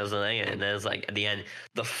delaying it, and then it's like at the end,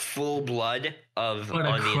 the full blood of But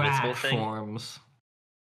on a the Invincible crack thing. forms.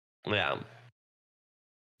 Yeah,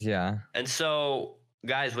 Yeah. and so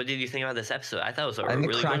guys, what did you think about this episode? I thought it was a I think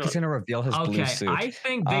really Crack good is gonna reveal his blue Okay, suit. I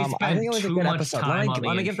think they I spent think it was a too good much episode. time on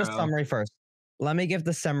Let me give the intro. summary first. Let me give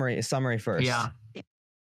the summary first. Yeah.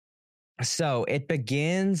 So it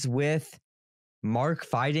begins with Mark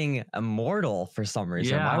fighting Immortal for some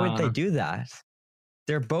reason. Why would they Yeah. do that?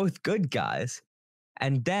 They're both good guys.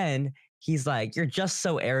 And then he's like, "You're just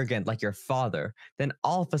so arrogant, like your father." Then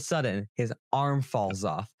all of a sudden, his arm falls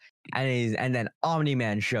off, and then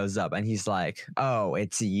Omni-Man shows up, and he's like, "Oh,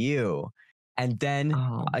 it's you." And then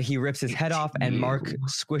Oh, he rips his head it's off, and Mark you.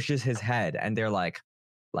 squishes his head, and they're like,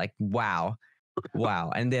 wow.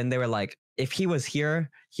 And then they were like, if he was here,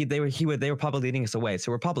 they were probably leading us away,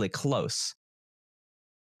 so we're probably close.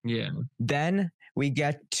 Yeah. Then we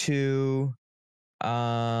get to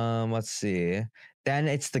let's see. Then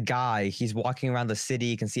it's the guy. He's walking around the city.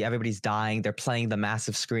 You can see everybody's dying. They're playing the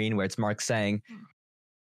massive screen where it's Mark saying,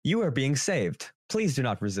 "You are being saved. Please do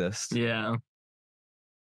not resist." Yeah.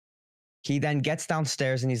 He then gets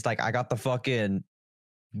downstairs and he's like, "I got the fucking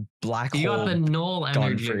black You hole got the null gun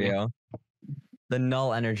energy. for you." The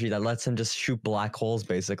null energy that lets him just shoot black holes,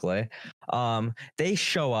 basically. They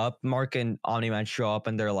show up. Mark and Omni-Man show up,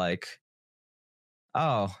 and they're like,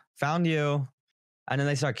 "Oh, found you." And then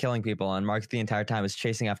they start killing people, and Mark the entire time is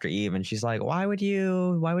chasing after Eve, and she's like, why would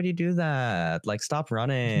you do that? Like, stop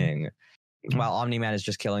running. While Omni-Man is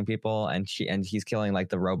just killing people, and he's killing like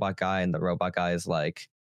the robot guy, and the robot guy is like,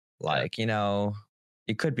 you know,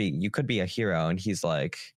 you could be a hero, and he's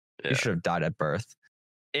like, you should have died at birth.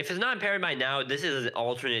 If it's not impaired by now, this is an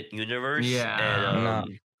alternate universe. Yeah. And, No,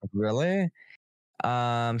 really?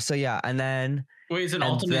 So yeah, and then Wait, is it and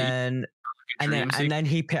alternate? then and then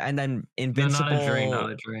Invincible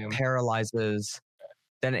Not a dream. paralyzes.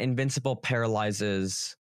 Then Invincible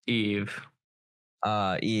paralyzes Eve.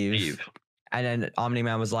 Eve. And then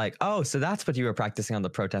Omni-Man was like, "Oh, so that's what you were practicing on the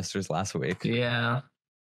protesters last week." Yeah.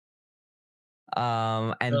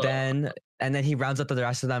 And then he rounds up the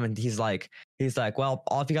rest of them, and he's like, "Well,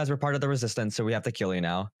 all of you guys were part of the resistance, so we have to kill you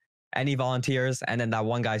now." Any volunteers? And then that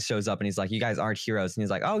one guy shows up, and he's like, "You guys aren't heroes." And he's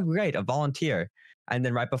like, "Oh, great, a volunteer." And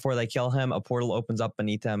then right before they kill him, a portal opens up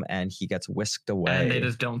beneath him, and he gets whisked away. And they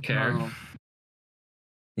just don't care. Oh.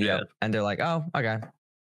 Yep. And they're like, "Oh, okay,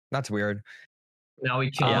 that's weird." Now we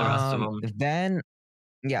kill the rest of them. Then,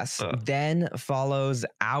 yes, then follows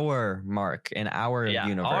our Mark in our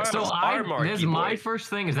universe. So our Marky my boy. first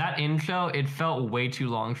thing is that intro. It felt way too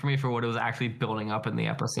long for me for what it was actually building up in the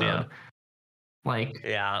episode. Yeah. Like,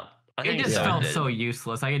 Yeah. I it think just so. felt Did. so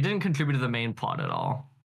useless. Like, it didn't contribute to the main plot at all.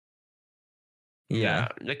 Yeah.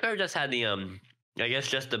 They could have just had the I guess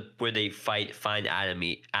just the where they find Adam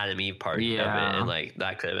Eve part of it, Yeah. and like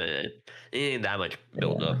that could have been it. It didn't that much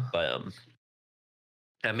build up, but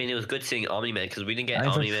I mean, it was good seeing Omni-Man because we didn't get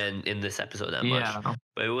Omni-Man in this episode that much, Yeah.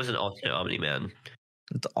 but it was an alternate Omni-Man.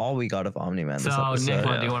 That's all we got of Omni-Man this So, episode.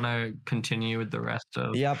 Nikola, do you want to continue with the rest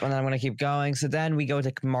of? Yep, and then I'm gonna keep going. So then we go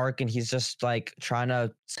to Mark, and he's just like trying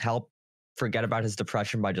to help forget about his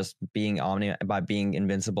depression by just being by being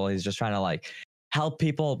invincible. He's just trying to like help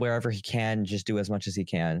people wherever he can, just do as much as he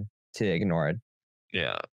can to ignore it.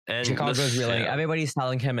 Yeah, and Chicago's reeling. Everybody's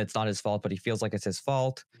telling him it's not his fault, but he feels like it's his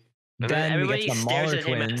fault. And then we everybody get to the stares Mahler at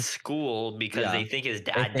him at twins. school because they think his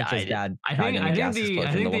dad They think died. his dad I died think in a gas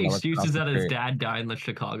explosion, the one that was excuse across is the that his street. dad died in the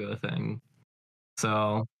Chicago thing.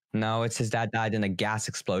 So No, it's his dad died in a gas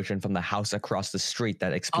explosion from the house across the street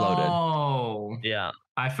that exploded. Oh, Yeah.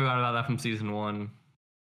 I forgot about that from season 1.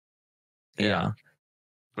 Yeah.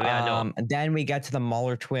 Yeah, no. And then we get to the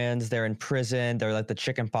Mahler twins. They're in prison. They're like the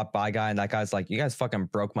chicken pot pie guy, and that guy's like, "You guys fucking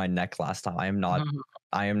broke my neck last time. I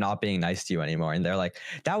am not being nice to you anymore." And they're like,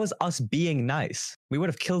 "That was us being nice. We would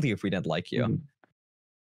have killed you if we didn't like you."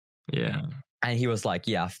 Yeah. And he was like,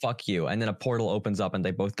 yeah, fuck you. And then a portal opens up and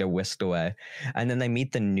they both get whisked away. And then they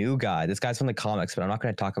meet the new guy. This guy's from the comics, but I'm not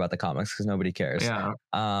going to talk about the comics because nobody cares.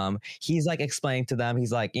 Yeah. He's like explaining to them,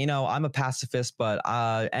 he's like, I'm a pacifist, but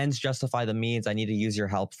ends justify the means. I need to use your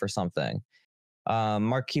help for something.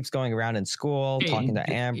 Mark keeps going around in school, talking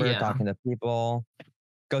to Amber, talking to people.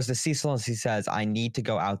 Goes to Cecil and he says, I need to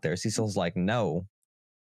go out there. Cecil's like, no.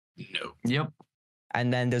 Yep.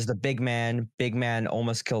 And then there's the big man. Big man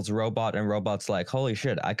almost kills Robot, and Robot's like, holy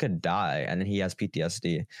shit, I could die. And then he has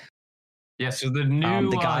PTSD. Yeah, so the new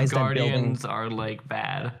the guys Guardians are like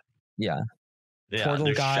bad. Yeah. Yeah, Portal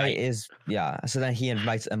they're guy shite. is, so then he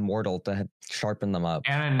invites Immortal to sharpen them up.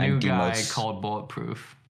 And a new guy demotes- called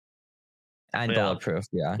Bulletproof. And Yeah. Bulletproof,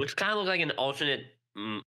 yeah. Which kind of looks like an alternate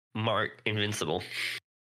Mark Invincible.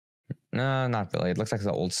 No, not really. It looks like an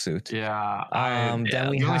old suit. Yeah. Then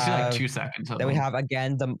we you only see like have 2 seconds of then we him. have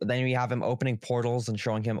again then we have him opening portals and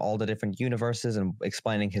showing him all the different universes and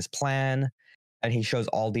explaining his plan. And he shows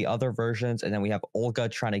all the other versions. And then we have Olga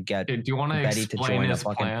trying to get Do you want to Betty to explain join a his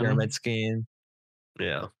fucking plan? pyramid scheme.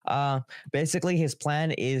 Yeah. Basically his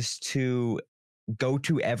plan is to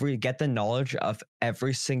get the knowledge of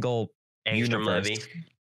every single Angstrom universe Levy.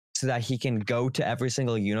 so that he can go to every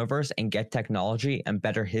single universe and get technology and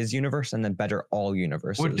better his universe and then better all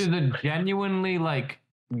universes. Which is a genuinely like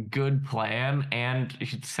good plan, and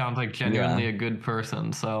he sounds like genuinely a good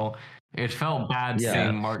person. So it felt bad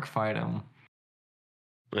seeing Mark fight him.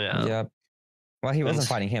 Yeah. Yep. Well, he wasn't And-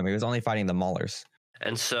 fighting him. He was only fighting the Maulers.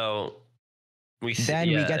 And so we see, Then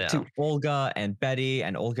we get to Olga and Betty,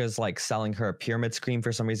 and Olga's like selling her a pyramid scheme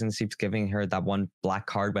for some reason. Keeps giving her that one black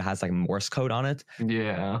card, but has like Morse code on it.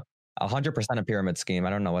 Yeah. 100% a pyramid scheme. I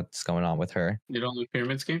don't know what's going on with her. You don't like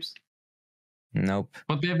pyramid schemes? Nope.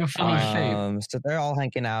 But they have a funny shape. So they're all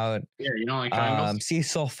hanging out. Yeah, you don't like triangles?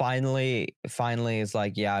 Cecil finally is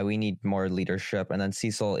like, yeah, we need more leadership. And then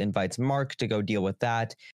Cecil invites Mark to go deal with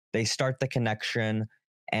that. They start the connection,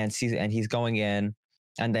 and he's going in,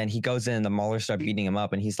 and then he goes in, and the Maulers start beating him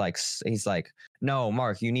up, and he's like, no,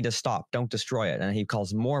 Mark, you need to stop. Don't destroy it. And he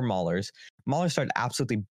calls more Maulers. Maulers start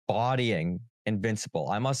absolutely bodying Invincible.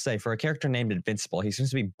 I must say, for a character named Invincible, he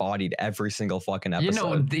seems to be bodied every single fucking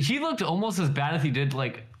episode. He looked almost as bad as he did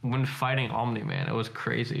like when fighting Omni-Man. It was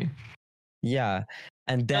crazy. Yeah.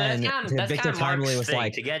 And then Victor Timely was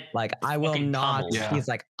like, I will not. Yeah. He's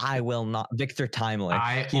like, I will not. Victor Timely.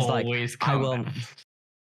 He's like,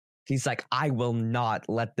 I will not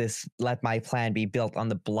let my plan be built on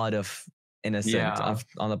the blood of innocent,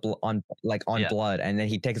 on blood. And then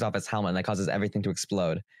he takes off his helmet, and that causes everything to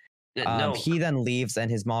explode. He then leaves, and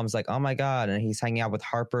his mom's like, oh my god, and he's hanging out with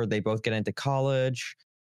Harper. They both get into college.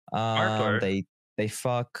 Harper. They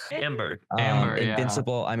fuck Amber.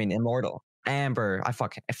 Invincible. I mean, Immortal. Amber. I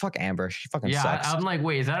fuck Amber. She fucking sucks. I'm like,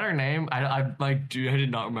 wait, is that her name? I did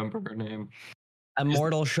not remember her name.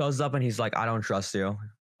 Immortal shows up, and he's like, I don't trust you.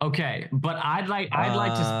 Okay, but I'd like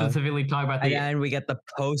to specifically talk about the. And then we get the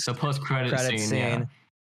post credit scene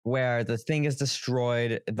where the thing is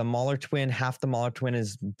destroyed. The Mauler twin, half the Mauler twin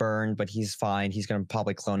is burned, but he's fine. He's gonna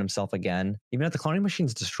probably clone himself again, even if the cloning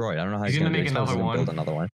machine's destroyed. I don't know how he's gonna make another one. Build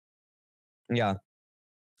another one. Yeah.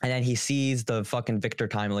 And then he sees the fucking Victor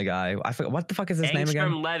Timely guy. I forget what the fuck is his name again?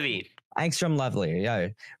 Angstrom Levy. Yeah,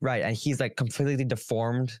 right. And he's like completely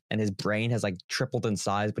deformed, and his brain has like tripled in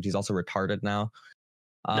size, but he's also retarded now.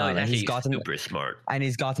 No, he's gotten super smart, and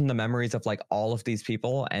he's gotten the memories of like all of these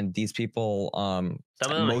people, and these people, some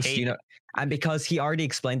of them and because he already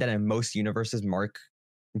explained that in most universes, Mark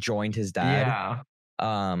joined his dad.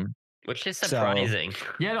 Yeah. Which is surprising.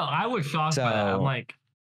 I was shocked by that. I'm like,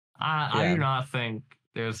 I do not think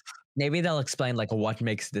there's. Maybe they'll explain like what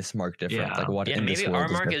makes this Mark different, like what in this world our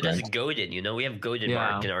Mark is just goaded. We have goaded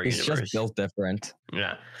Mark in our universe. It's just built different.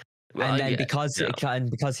 Yeah. Well, and then because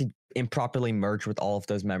he improperly merged with all of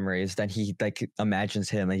those memories, then he like imagines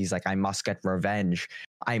him, and he's like, I must get revenge.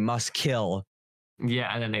 I must kill.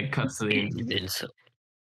 Yeah, and then it cuts to the.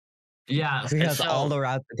 Yeah, because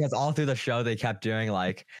all through the show they kept doing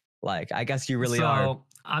like I guess you really are.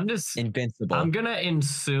 I'm just invincible. I'm gonna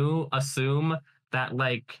assume that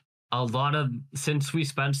like a lot of, since we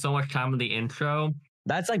spent so much time in the intro,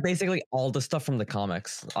 that's like basically all the stuff from the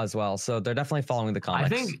comics as well. So they're definitely following the comics.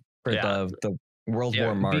 I think for the World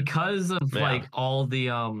War Mark, because of like all the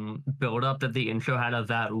build up that the intro had of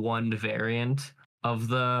that one variant of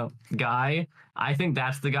the guy. I think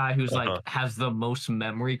that's the guy who's like has the most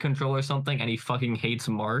memory control or something, and he fucking hates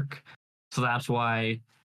Mark. So that's why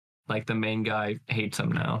like the main guy hates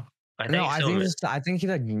him now. I think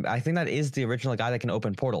that is the original guy that can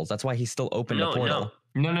open portals. That's why he's still open a portal.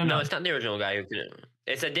 No. It's not the original guy who can.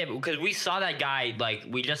 It's a different because we saw that guy like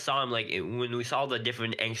we just saw him like when we saw the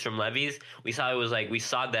different angstrom levies. We saw it was like we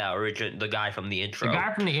saw the guy from the intro. The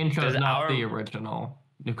guy from the intro is 'Cause not the original.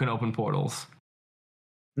 You can open portals.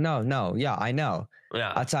 No, yeah, I know.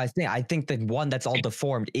 Yeah. That's what I think. I think the one that's all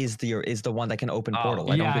deformed is the one that can open Oh,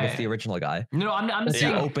 portal. I don't think yeah. it's the original guy. No, I'm Because he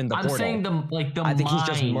saying opened the I'm portal. saying the I think he's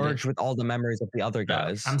just mind. merged with all the memories of the other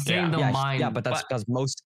guys. I'm saying the yeah, mind. yeah, but that's because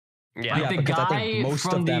most. Yeah. Like Yeah, the because I guy think most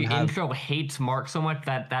from of the them have. intro hates Mark so much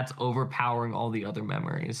that's overpowering all the other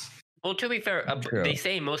memories. Well, to be fair, True. they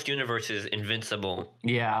say in most universes Invincible.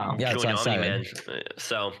 Yeah. Yeah, that's join what I'm Omni-Man.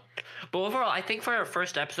 So, but overall, I think for our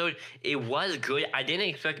first episode, it was good. I didn't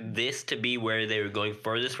expect this to be where they were going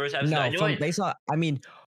for this first episode. No, I know they saw. I mean,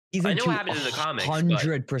 season I know 2, what happens in the comics, but-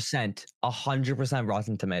 100%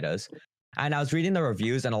 Rotten Tomatoes. And I was reading the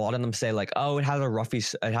reviews, and a lot of them say like, "Oh, it has a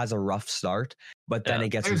rough start, but then Yeah. it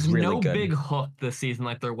gets There's really no good." big hook this season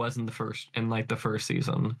like there was in the first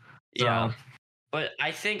season. So, Yeah. But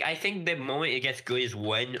I think the moment it gets good is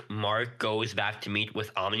when Mark goes back to meet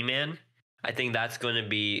with Omni-Man. I think that's going to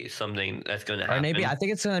be something that's going to happen. Or maybe I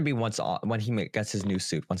think it's gonna be when he gets his new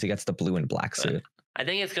suit, once he gets the blue and black suit. I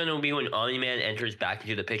think it's going to be when Omni-Man enters back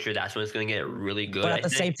into the picture. That's when it's going to get really good. But at the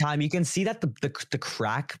same time, you can see that the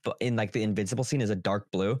crack in like the Invincible scene is a dark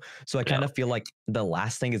blue. So I kind of feel like the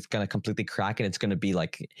last thing is gonna completely crack, and it's gonna be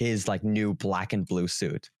like his like new black and blue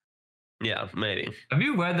suit. Yeah, maybe. have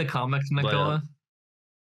you read the comics, Nikola?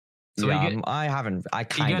 So yeah, I haven't. I he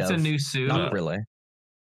kind gets of. a new suit. Not really.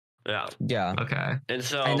 Yeah. Yeah. Okay. And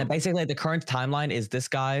so And then basically the current timeline is this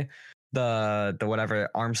guy, the whatever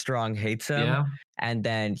Armstrong hates him, Yeah. and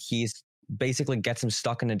then he's basically gets him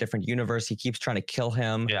stuck in a different universe. He keeps trying to kill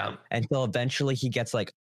him yeah. until eventually he gets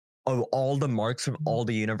like all the marks from all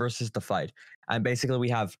the universes to fight. And basically we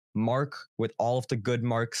have Mark with all of the good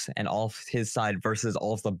marks and all of his side versus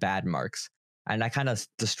all of the bad marks. And that kind of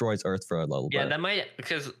destroys Earth for a little Yeah, bit. that might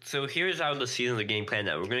because so here's how the seasons are getting planned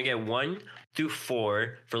out. We're gonna get 1 through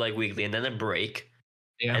 4 for like weekly, and then a break,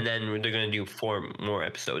 Yeah. and then they're gonna do 4 more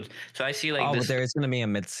episodes. So I see like But this. there is going to be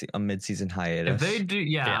a mid-season hiatus. If they do,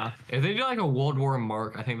 if they do like a World War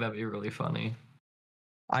Mark, I think that'd be really funny.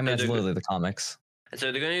 I mean, So it's they're literally the comics.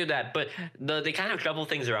 So they're gonna do that, but they kind of shuffle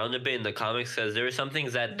things around a bit in the comics because there are some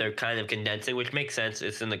things that they're kind of condensing, which makes sense.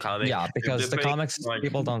 It's in the comics. Yeah, because the putting comics one-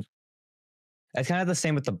 people don't. It's kind of the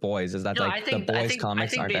same with the boys. Is that No, like the boys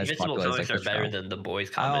comics aren't the as Invincible popular as comics like are the better show. than the boys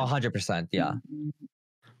Oh, comics. 100%. Yeah.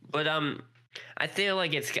 But I feel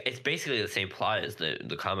like it's basically the same plot as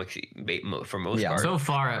the comics for most Yeah. part. So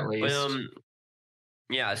far, at least. But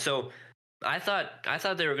yeah. So I thought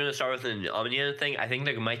they were gonna start with an Omni-Man thing. I think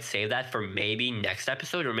they might save that for maybe next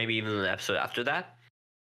episode or maybe even an episode after that.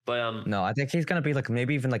 But No, I think he's gonna be like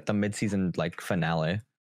maybe even like the mid-season like finale.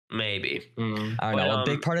 maybe. Mm. I don't But, know. A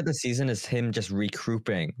big part of the season is him just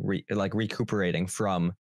recuperating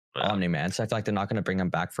from Yeah. Omni-Man. So I feel like they're not gonna bring him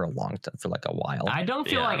back for for like a while. I don't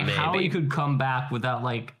feel Yeah, like how maybe. he could come back without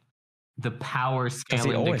like the power he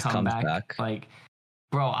scaling to always come comes back. Like,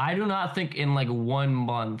 bro, I do not think in like 1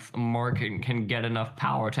 month Mark can get enough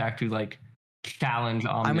power to actually like challenge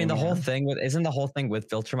Omni. I mean, the whole thing with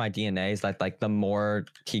filter my DNA is that like the more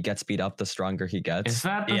he gets beat up, the stronger he gets. Is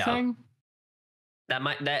that the Yeah. thing?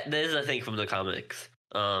 That is a thing from the comics.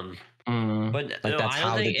 Mm. But Like, no, that's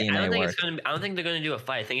how the DNA works. I don't think they're gonna do a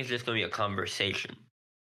fight. I think it's just gonna be a conversation.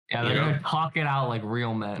 Yeah, they're Yeah. gonna talk it out like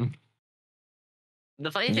real men. The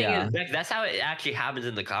funny thing Yeah. is, that's how it actually happens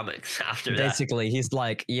in the comics. After that, Basically, he's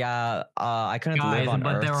like, yeah, I couldn't Guys, live on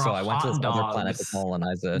but there Earth, are so I went to this hot other planet to dogs.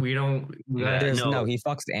 colonize it. We don't. Yeah. No, he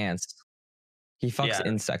fucks ants. He fucks Yeah.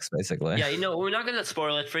 insects, basically. yeah, we're not gonna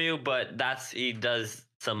spoil it for you, but he does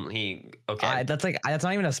some. Okay. That's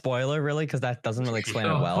not even a spoiler, really, because that doesn't really explain it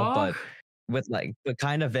The well. But fuck? but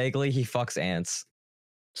kind of vaguely, he fucks ants.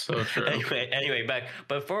 So true. Anyway, back.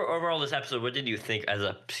 But for overall this episode, what did you think as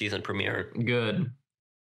a season premiere? Good.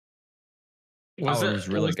 It was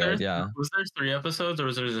really good. There, Yeah, Was there 3 episodes or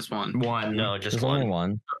was there just 1? One. No, just there's only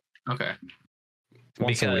one. one. Okay.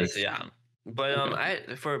 Once a week. Because yeah. But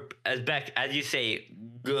as you say,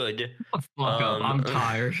 good. Fuck up. I'm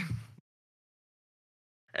tired.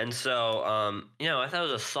 And so, I thought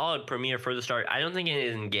it was a solid premiere for the start. I don't think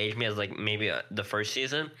it engaged me as like maybe the first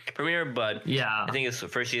season premiere, but Yeah. I think its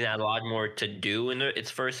first season had a lot more to do in its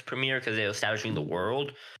first premiere because they were establishing the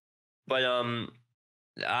world. But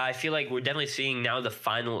I feel like we're definitely seeing now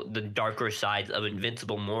the darker sides of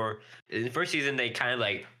Invincible more. In the first season, they kind of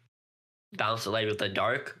like balanced the light with the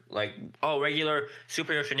dark, like regular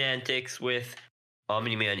superhero shenanigans with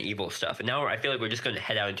Omni-Man evil stuff. And now I feel like we're just going to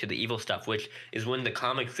head out into the evil stuff, which is when the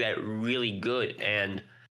comics get really good. And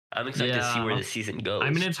I'm excited to see where Yeah. the season goes. I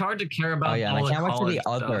mean, it's hard to care about yeah, and all I the can't wait for college the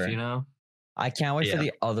stuff, other. you know? I can't wait for Yeah.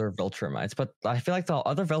 the other Viltrumites, but I feel like the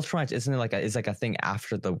other Viltrumites isn't is like a thing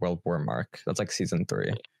after the World War mark. That's like season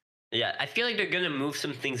 3. Yeah, I feel like they're gonna move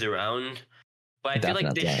some things around, but I feel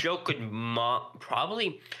like this Definitely. show could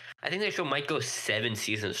probably. I think this show might go 7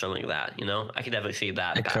 seasons, something like that. You know, I could definitely see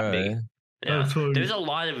that. It Big. could. Yeah, That's funny. there's a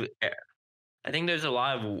lot of. I think there's a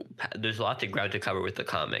lot to ground to cover with the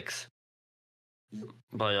comics.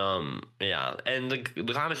 But yeah, and the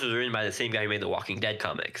comics was written by the same guy who made the Walking Dead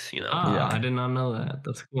comics. You know. Yeah. I did not know that.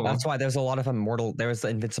 That's cool. That's why there's a lot of there's the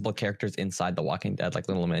Invincible characters inside the Walking Dead, like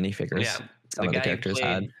little minifigures. Yeah, Some of the characters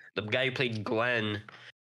had. the guy who played Glenn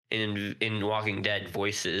in Walking Dead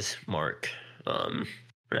voices Mark.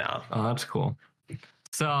 Yeah. Oh, that's cool.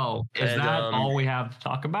 So, is And, that all we have to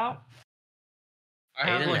talk about? I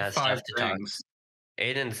have Aiden like has 5 stuff to talk. things.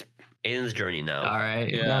 Aiden's journey now. All right.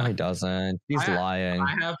 Yeah. No, he doesn't. He's lying.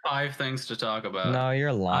 I have 5 things to talk about. No,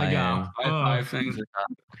 you're lying. I I have 5 things.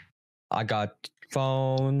 I got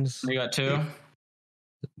phones. You got 2?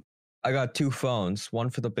 I got 2 phones, one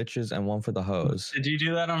for the bitches and one for the hoes. Did you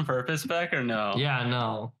do that on purpose, Beck, or no? Yeah,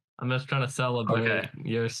 no. I'm just trying to celebrate Okay.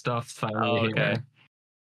 your stuff's finally Oh, okay. here.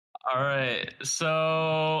 All right.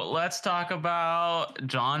 So let's talk about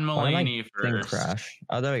John Why did my Mulaney thing first. crash?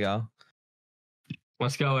 Oh, there we go.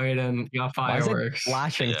 Let's go, Aiden. You got Why is it fireworks.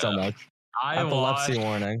 flashing so Yeah. much? I Epilepsy watched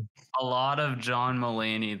warning. a lot of John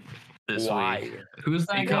Mulaney this Why? week Who's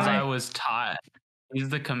that because guy? I was tired. He's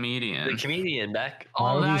the comedian. The comedian Beck.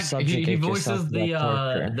 Why Oh, would you that he subjugate voices yourself to the that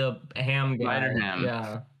torture? the ham guy. Spider-Ham.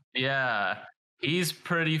 Yeah. Yeah, he's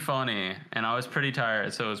pretty funny, and I was pretty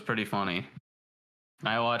tired, so it was pretty funny.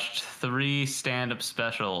 I watched 3 stand-up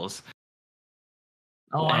specials.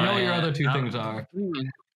 Oh, I know what your Uh, other 2 uh, things are.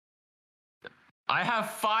 I have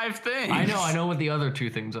 5 things. I know what the other 2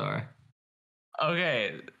 things are.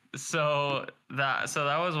 Okay, so that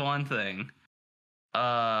was one thing.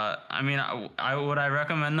 I mean, I would I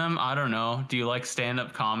recommend them? I don't know. Do you like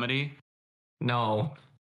stand-up comedy? No.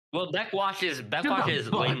 Well, Beck watches Fuck, late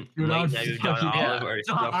dude, night I'll with John fucking- Olive or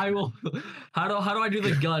So stuff. I will. How do I do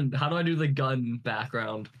the gun? How do I do the gun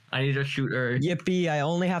background? I need to shoot her. Yippee! I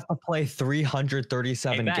only have to play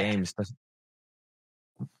 337 Hey, Beck. games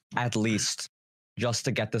at least just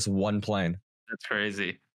to get this one plane. That's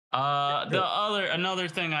crazy. Another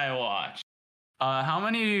thing I watched. How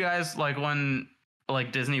many of you guys like when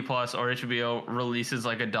like Disney Plus or HBO releases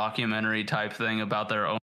like a documentary type thing about their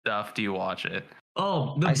own stuff? Do you watch it?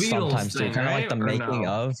 Oh, the I Beatles sometimes do, thing, kind of right? like the Or making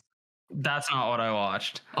no? of. That's not what I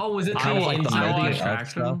watched. Oh, was it Kind of the like the Inside the making of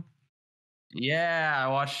Attraction? stuff. Yeah, I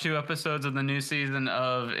watched 2 episodes of the new season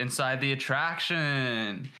of Inside the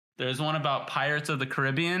Attraction. There's one about Pirates of the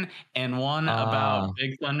Caribbean and one about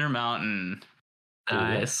Big Thunder Mountain.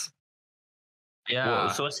 Nice. Yeah.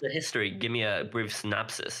 Whoa, so what's the history? Give me a brief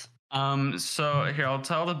synopsis. So here I'll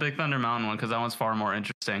tell the Big Thunder Mountain one because that one's far more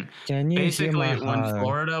interesting. Can you Basically, hear my when heart?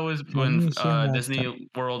 Florida was you when hear my Disney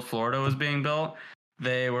World Florida was being built,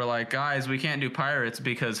 they were like, guys, we can't do pirates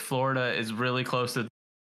because Florida is really close to,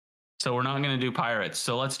 so we're not going to do pirates.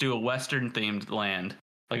 So let's do a Western themed land,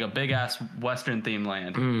 like a big ass Western themed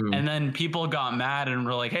land. Mm. And then people got mad and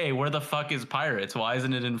were like, hey, where the fuck is pirates? Why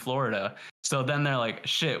isn't it in Florida? So then they're like,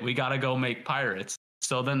 shit, we got to go make pirates.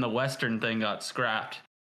 So then the Western thing got scrapped.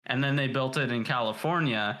 And then they built it in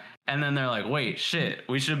California. And then they're like, wait, shit,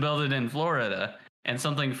 we should build it in Florida. And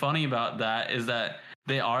something funny about that is that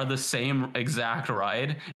they are the same exact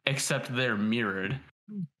ride, except they're mirrored.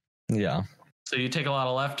 Yeah. So you take a lot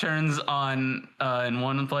of left turns on in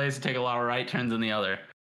one place, you take a lot of right turns in the other.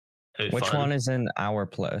 Which one is in our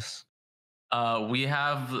place? We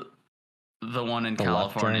have the one in The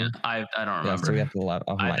left California. turn? I don't Yeah, remember. so we have to left.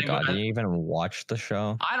 Oh I my think god! I- Do you even watch the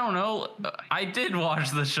show? I don't know. I did watch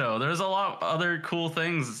the show. There's a lot of other cool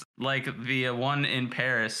things, like the one in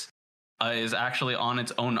Paris is actually on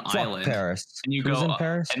its own Fuck island. Paris. And you Who's go in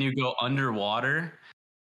Paris? and you go underwater,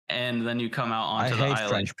 and then you come out I onto the hate island,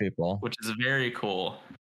 French people. which is very cool.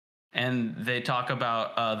 And they talk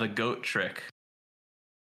about the goat trick.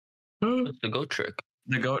 What's the goat trick?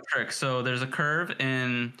 The goat trick. So there's a curve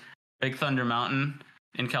in Big Thunder Mountain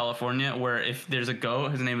in California where if there's a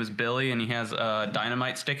goat, his name is Billy, and he has a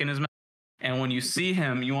dynamite stick in his mouth. And when you see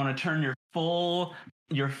him, you want to turn your full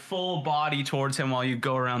body towards him while you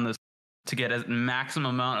go around this to get as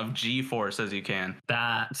maximum amount of G-force as you can.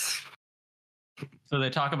 That's So they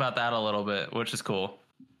talk about that a little bit, which is cool.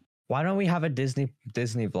 Why don't we have a Disney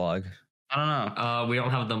vlog? I don't know. we don't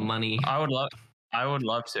have the money. I would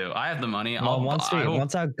love to. I have the money. Well, once I will-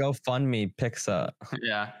 our GoFundMe picks up.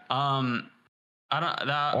 Yeah. I don't.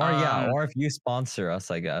 That, or if you sponsor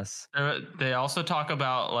us, I guess. They also talk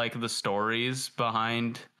about like the stories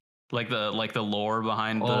behind, like the lore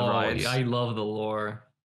behind the rides. I love the lore.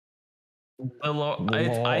 The lore.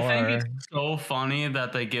 I think it's so funny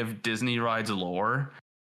that they give Disney rides lore.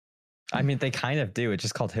 I mean, they kind of do. It's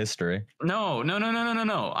just called history. No.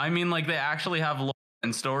 I mean, like they actually have lore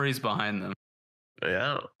and stories behind them.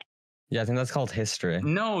 Yeah. Yeah, I think that's called history.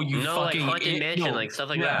 No, you No, fucking like Haunted Mansion, like stuff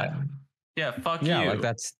like that. Yeah, fuck Yeah, you. like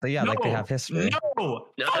that's like they have history. No,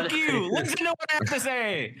 fuck you. Listen to what I have to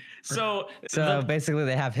say. So basically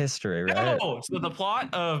they have history, right? No. So the plot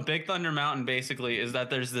of Big Thunder Mountain basically is that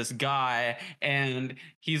there's this guy and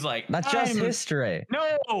he's like, That's just history.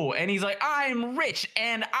 No, and he's like, I'm rich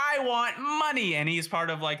and I want money, and he's part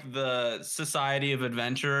of like the Society of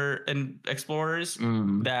Adventure and Explorers.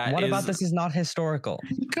 What about this is not historical?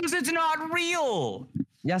 Because it's not real.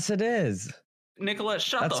 Yes, it is. Nikola,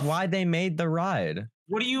 shut That's why they made the ride.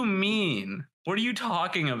 What do you mean? What are you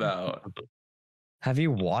talking about? Have you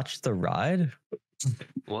watched the ride?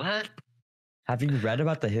 What? Have you read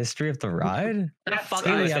about the history of the ride?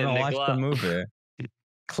 Clearly you haven't watched the movie.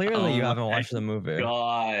 Clearly you haven't watched the movie.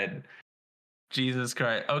 God. Jesus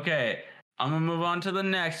Christ. Okay, I'm gonna move on to the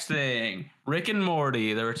next thing. Rick and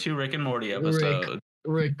Morty. There were 2 Rick and Morty episodes.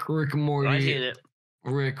 Rick and Morty. I seen it.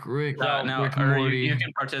 Rick. Now, Rick and Morty. you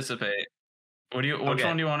can participate. Which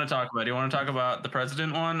one do you want to talk about? Do you want to talk about the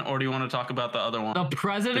president one, or do you want to talk about the other one? The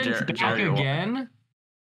president's back Jerry again? One.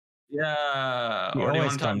 Yeah. He or do you want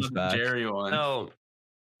always to talk comes about the back. Jerry one? No,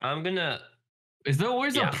 I'm gonna. Is there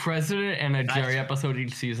always Yeah. a president and a Jerry episode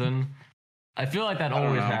each season? I feel like that I don't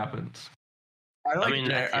always know. happens. I like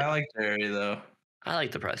mean, I like Jerry though. I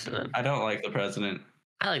like the president. I don't like the president.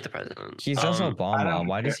 I like the president. He's just I Obama. don't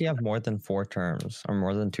Why does he have more than 4 terms or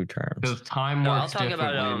more than 2 terms? Because time No, I'll works talk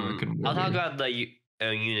differently about in Rick and I'll talk Morty. about the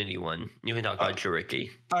Unity one. You can talk about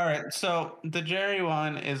Chiriki. All right, so the Jerry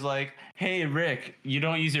one is like, hey Rick, you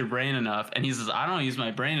don't use your brain enough, and he says, I don't use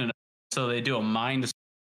my brain enough. So they do a mind,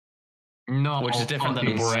 No, which is different than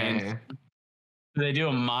a fucking brain. way. They do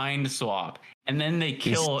a mind swap, and then they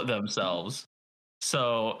kill themselves.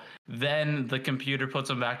 So then the computer puts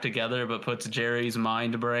them back together, but puts Jerry's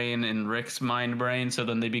mind brain and Rick's mind brain. So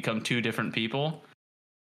then they become 2 different people,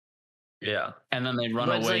 Yeah. and then they run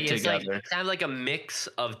But away it's together. like kind of like a mix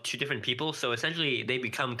of 2 different people. So essentially, they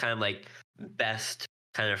become kind of like best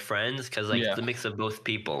kind of friends because like it's a mix of both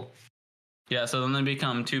people. Yeah, so then they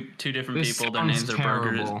become two different This people. Their sounds names are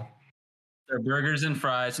burgers. terrible. They're burgers and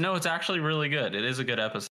fries. No, it's actually really good. It is a good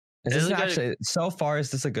episode. Is Is this it good? actually so far?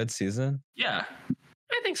 Is this a good season? Yeah,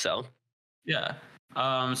 I think so. yeah.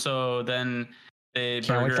 So then they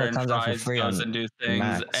Can't wait burger till it and comes out for fries free goes on and do things,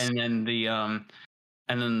 Max. and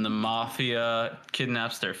then the mafia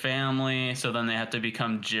kidnaps their family. So then they have to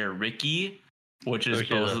become Jeriki, which is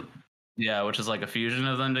both, which is like a fusion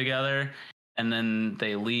of them together. And then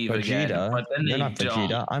they leave again. Vegeta. But then You're they not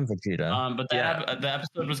don't. Vegeta. I'm Vegeta. But the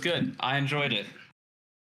episode was good. I enjoyed it.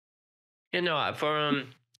 You know, for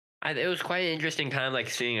it was quite an interesting kind of like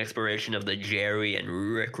seeing exploration of the Jerry and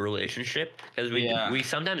Rick relationship because we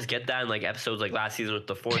sometimes get that in like episodes like last season with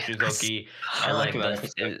the fortune cookie and like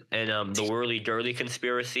the Whirly Dirly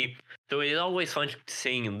conspiracy. So it's always fun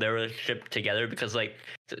seeing their relationship together because like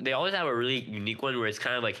they always have a really unique one where it's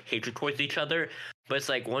kind of like hatred towards each other, but it's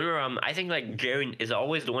like one where I think like Jerry is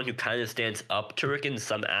always the one who kind of stands up to Rick in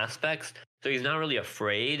some aspects, so he's not really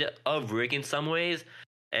afraid of Rick in some ways.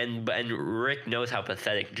 And Rick knows how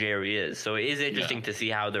pathetic Jerry is, so it is interesting to see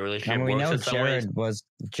how the relationship And we works know in some ways.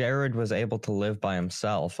 Jared was able to live by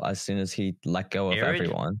himself as soon as he let go of Jared?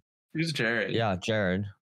 everyone. Who's Jared? Yeah, Jared.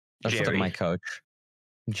 That's Jerry. my coach.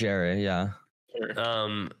 Jerry, yeah.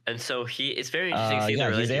 And so it's very interesting to see the Yeah,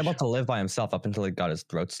 relationship. he's able to live by himself up until he got his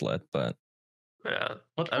throat slit, but Yeah,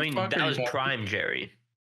 What the I mean fuck that are you was talking- prime Jerry.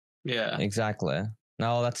 Yeah. exactly.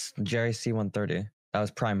 No, that's Jerry C-130. That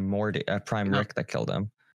was Prime Rick that killed him.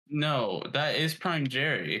 No, that is Prime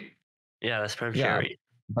Jerry. Yeah, that's prime Yeah. Jerry.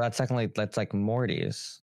 But that's like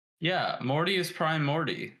Morty's. Yeah, Morty is Prime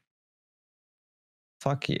Morty.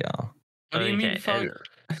 Fuck yeah. What do you mean, fuck?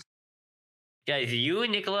 Guys, you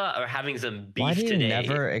and Nikola are having some beef Why do you today.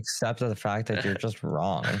 never accept the fact that you're just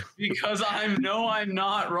wrong? Because I'm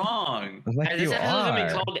not wrong. Like Guys, this you episode's gonna be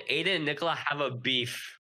are. called Aiden and Nikola Have a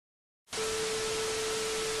Beef.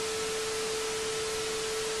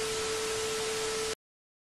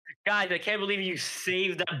 Guys, I can't believe you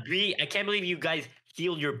saved that beef. I can't believe you guys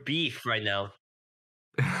healed your beef right now.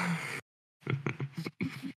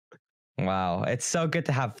 Wow, it's so good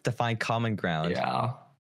to find common ground. Yeah.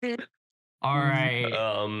 All right.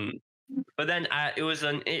 But then I'm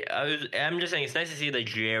just saying it's nice to see the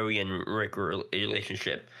Jerry and Rick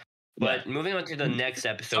relationship. But moving on to the next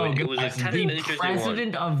episode, it was a kind of an interesting one. The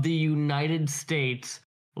president of the United States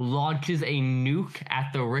launches a nuke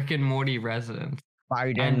at the Rick and Morty residence.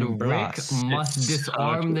 And Rick must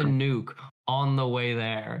disarm the nuke on the way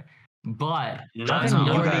there. But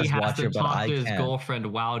Morty has to talk to his girlfriend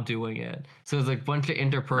while doing it. So there's a bunch of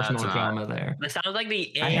interpersonal drama there. That sounds like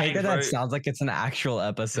the AI I hate that sounds like it's an actual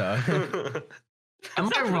episode. Am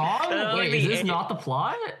I wrong? Wait, is this not the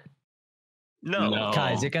plot? No.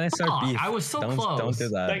 Guys, you're gonna start beef. I was so close. Don't do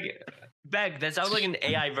that. Beck, that sounds like an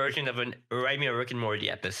AI version of a Rick and Morty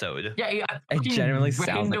episode. Yeah, it generally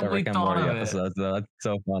sounds like a Rick and Morty episode, though. That's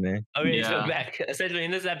so funny. Okay, so Beck, essentially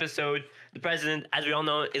in this episode, the president, as we all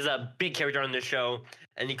know, is a big character on the show,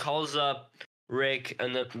 and he calls up Rick,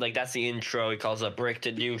 and that's the intro. He calls up Rick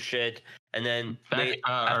to do shit, and then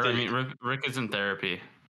Rick is in therapy.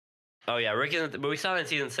 Oh yeah, Rick isn't, but we saw it in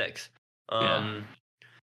season 6.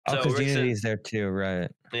 Because Unity's there too, right?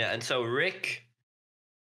 Yeah, and so Rick.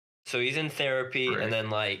 So he's in therapy, and then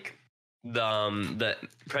the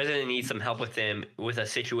president needs some help with him with a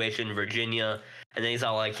situation in Virginia, and then he's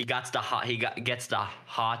all like, gets the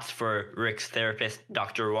hots for Rick's therapist,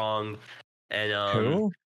 Dr. Wong, and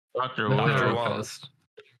who? Dr. Wong.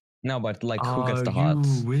 No, but who gets the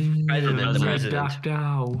hots? The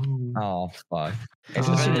president. Oh fuck!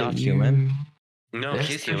 Isn't she not human? No,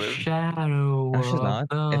 she's human. No, she's not.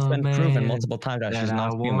 It's been proven multiple times that she's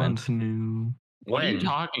not human. What are you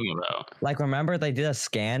talking about? Remember they did a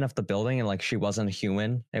scan of the building and she wasn't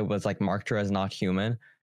human. It was marked her as not human.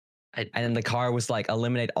 And then the car was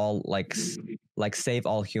eliminate all save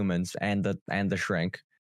all humans and the shrink.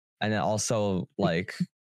 And then also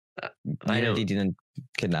Unity didn't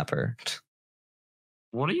kidnap her.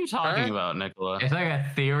 What are you talking about, Nikola? It's like a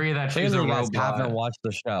theory that she's a robot. You guys haven't watched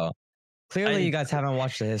the show. Clearly you guys haven't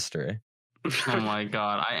watched the history. Oh my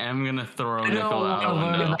god, I am gonna throw Nikola out the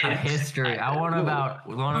window. About history. I want about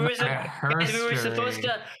her we story. were supposed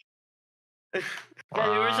to. We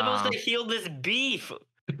were supposed to heal this beef.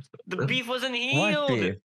 The beef wasn't healed. What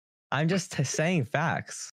beef? I'm just saying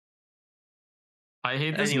facts. I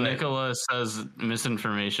hate this Nikola says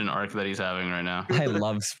misinformation arc that he's having right now. I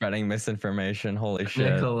love spreading misinformation. Holy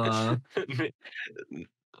shit. Nikola.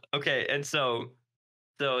 Okay, and so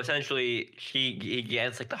essentially, he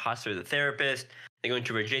gets the hospital, the therapist. They go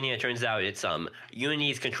into Virginia. It turns out it's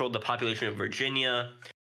Unity's controlled the population of Virginia,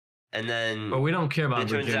 and then. But we don't care about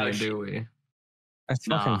Virginia, do we? It's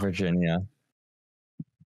fucking Virginia.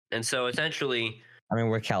 And so essentially, I mean,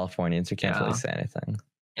 we're Californians. We can't really say anything.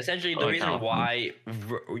 Essentially, the reason why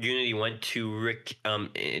Unity went to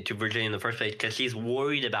Virginia in the first place because she's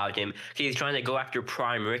worried about him. He's trying to go after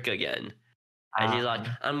Prime Rick again. And he's like,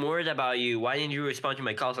 I'm worried about you. Why didn't you respond to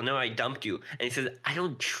my calls? I know I dumped you. And he says, I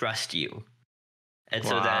don't trust you. And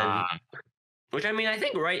so then, which I mean, I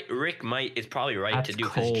think Rick is probably right to do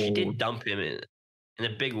because she did dump him in a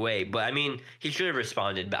big way. But I mean, he should have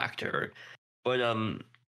responded back to her. But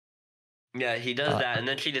yeah, he does that, and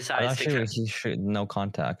then she decides he should no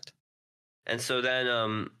contact. And so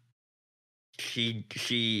then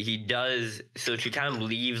he does, so she kind of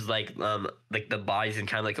leaves the bodies in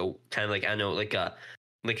kind of I know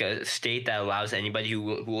a state that allows anybody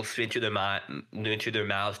who will spit into their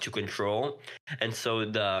mouths to control. And so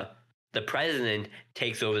the president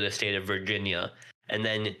takes over the state of Virginia, and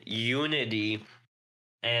then Unity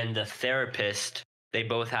and the therapist, they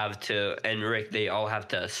both have to, and Rick, they all have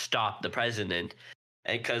to stop the president.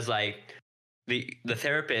 And because the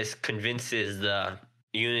therapist convinces the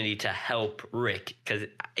Unity to help Rick, because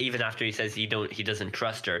even after he says he doesn't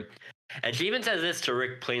trust her, and she even says this to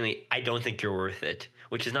Rick plainly, I don't think you're worth it,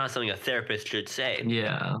 which is not something a therapist should say.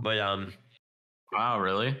 Yeah. But wow,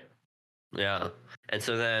 really? Yeah. And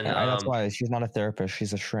so then that's why she's not a therapist,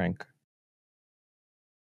 she's a shrink.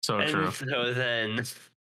 So true.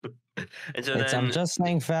 I'm just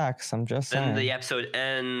saying facts. I'm just saying. Then the episode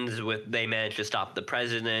ends with they manage to stop the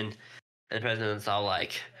president, and the president's all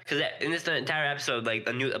because in this entire episode,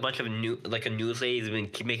 a bunch of a news lady has been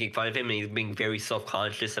making fun of him, and he's being very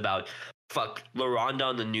self-conscious about LaRonda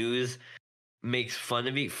on the news makes fun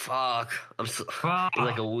of me. Fuck, I'm so fuck.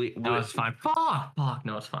 No, it's fine. Fuck.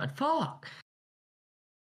 No, it's fine. Fuck.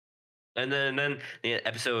 And then the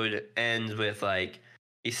episode ends with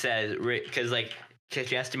he says because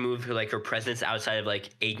she has to move her presence outside of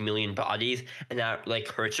 8 million bodies, and that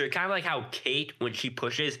hurts her. Kind of like how Kate, when she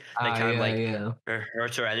pushes, hurts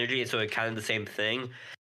her energy. And so it's kind of the same thing.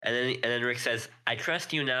 And then Rick says, "I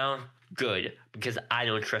trust you now, good, because I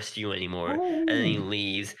don't trust you anymore." Ooh. And then he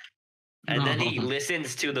leaves. And then he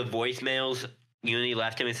listens to the voicemails Uni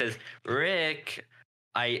left him and says, Rick,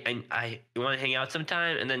 I you want to hang out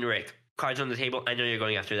sometime? And then Rick, cards on the table. I know you're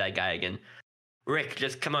going after that guy again. Rick,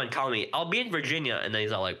 just come on, call me. I'll be in Virginia. And then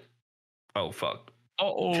he's all like, oh, fuck.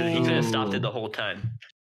 Oh, Because he could have stopped it the whole time.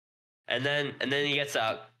 And then he gets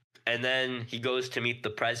out. And then he goes to meet the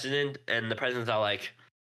president. And the president's all like,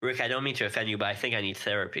 Rick, I don't mean to offend you, but I think I need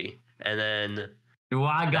therapy. And then Do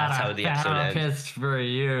I got that's how a the episode ends. therapist for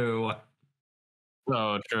you?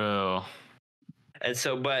 so true. And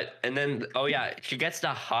so, and then, oh yeah, she gets the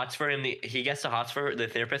hots for him. He gets the hots for the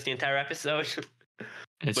therapist the entire episode.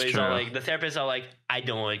 It's But he's true. all like, the therapist all like, I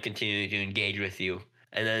don't want to continue to engage with you.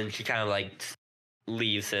 And then she kind of like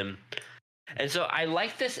leaves him. And so I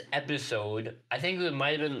like this episode. I think it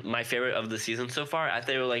might have been my favorite of the season so far. I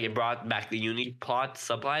think it brought back the Uni plot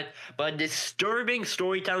subplot. But a disturbing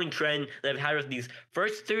storytelling trend that I've had with these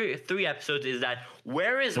first three episodes is that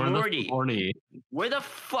where is Morty? Where the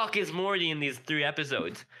fuck is Morty in these 3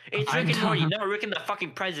 episodes? It's Rick and Morty, not Rick and the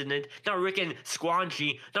fucking president, not Rick and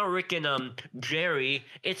Squanchy, not Rick and Jerry.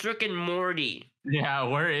 It's Rick and Morty. Yeah,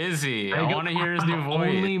 where is he? I want to hear his new voice.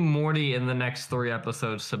 Only Morty in the next 3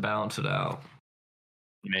 episodes to balance it out.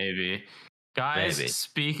 Maybe. Guys, Maybe.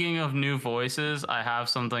 speaking of new voices, I have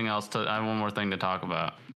something else I have one more thing to talk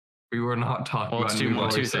about. We were not talking Well, about it's new two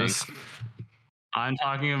voices. things. I'm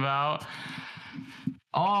talking about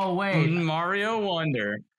Oh wait, Mario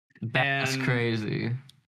Wonder. that's and- crazy.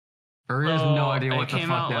 Uri has So, no idea it what the came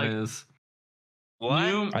fuck out, that like- is.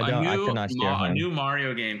 What? I cannot hear A him. new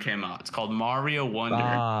Mario game came out. It's called Mario Wonder.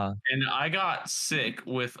 And I got sick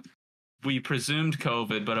with, we presumed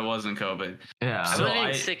COVID, but it wasn't COVID. Yeah. I'm So not getting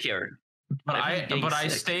I- sick here. But I'm getting I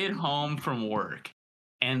sick. stayed home from work,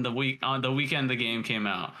 and on the weekend the game came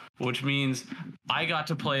out, which means I got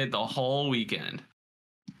to play it the whole weekend,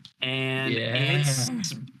 and it's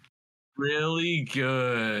really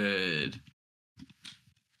good.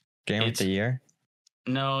 Game of It's- the year.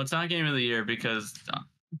 No, it's not game of the year because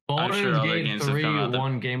Baldur's sure other Gate games have 3 come out that-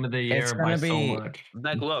 won Game of the Year It's by gonna so be- much.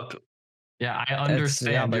 Like, look, Yeah, I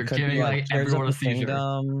understand. but You're it could be giving like Tears of everyone a the seizure.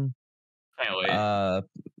 Kingdom. can't wait.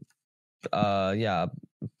 Yeah,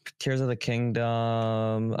 Tears of the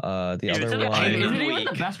Kingdom. The Tears other of the one. Kingdom. Isn't it even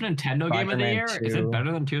the best Nintendo game of the Spider-Man year? Is 2. it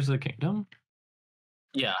better than Tears of the Kingdom?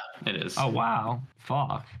 Yeah, it is. Oh wow,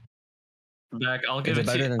 fuck. Back, I'll give Is it it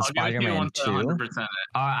better to you. than I'll give it to you Spider-Man once I 2? 100% it.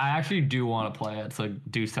 I actually do want to play it, so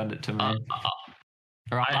do send it to me.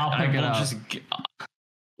 Or I'll I pick it will up.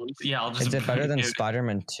 Yeah, I'll just. Is it better than give-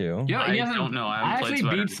 Spider-Man 2? Yeah, I he hasn't- don't know. I I haven't played actually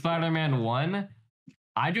Spider-Man. beat Spider-Man 1.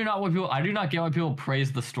 I do not get why people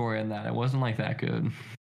praise the story in that. It wasn't like that good.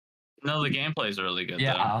 No, the gameplay is really good.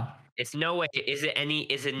 Yeah. it's no way. Is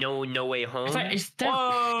it no way home? It's like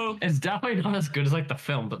Whoa! it's definitely not as good as like the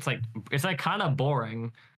film, but it's like kind of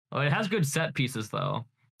boring. Well, it has good set pieces though.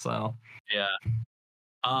 So Yeah.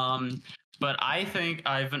 But I think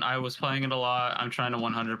I was playing it a lot. I'm trying to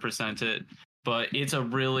 100% it, but it's a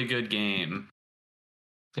really good game.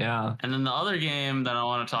 yeah. And then the other game that I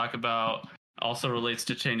want to talk about also relates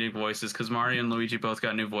to changing voices because Mario and Luigi both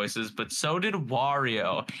got new voices, but so did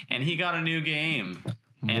Wario, and he got a new game.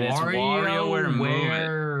 And it's WarioWare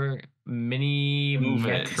Move It. Mini Move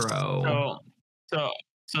It. Metro.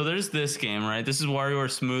 So there's this game, right? This is WarioWare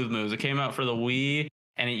Smooth Moves. It came out for the Wii,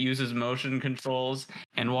 and it uses motion controls.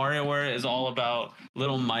 And WarioWare is all about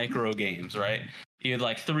little micro games, right? You had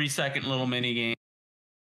like 3-second little mini games.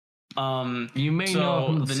 You may So, know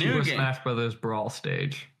from the the new Super game- Smash Brothers Brawl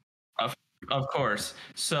stage. Of course.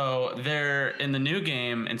 So they're in the new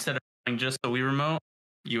game, instead of having just the Wii remote,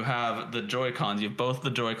 you have the Joy-Cons. You have both the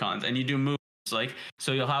Joy-Cons, and you do moves like,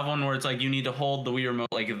 so you'll have one where it's like you need to hold the Wii remote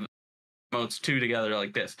like the remotes 2 together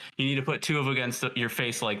like this. You need to put 2 of against your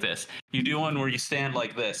face like this. You do one where you stand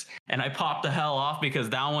like this. And I popped the hell off because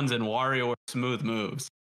that one's in WarioWare Smooth Moves.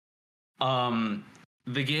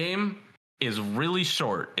 The game is really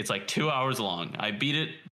short. It's like 2 hours long. I beat it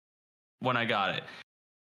when I got it.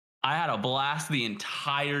 I had a blast the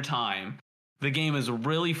entire time. The game is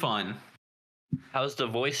really fun. How's the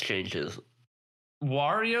voice changes?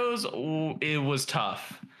 Wario's, it was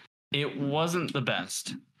tough. It wasn't the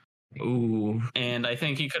best. Ooh. And I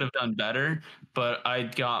think he could have done better, but I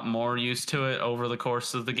got more used to it over the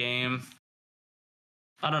course of the game.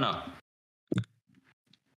 I don't know.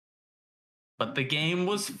 But the game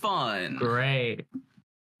was fun. Great.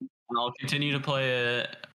 And I'll continue to play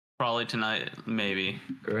it probably tonight, maybe.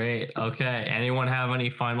 Great. Okay. Anyone have any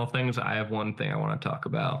final things? I have one thing I want to talk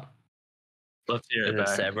about. Let's hear Is it it back.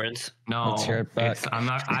 Severance? No, Let's hear it back. I'm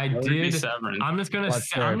not. I It would be did. Severance. I'm just gonna.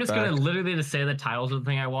 Let's hear I'm it just gonna back. literally just say the titles of the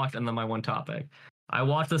thing I watched and then my one topic. I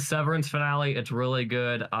watched the Severance finale. It's really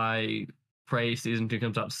good. I Prey season 2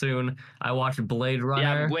 comes out soon. I watched Blade Runner.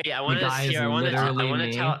 Yeah, wait, I The want to guy is hear. I want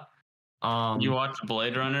literally to tell. You watched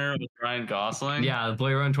Blade Runner with Ryan Gosling? Yeah,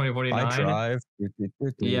 Blade Runner 2049. I drive.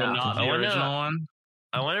 Yeah. But not I the wanna- original one?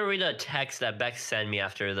 I want to read a text that Beck sent me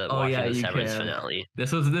after Oh, watching yeah, the you Severance can. finale.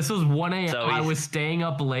 This was 1 a.m. So I he's- was staying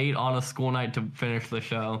up late on a school night to finish the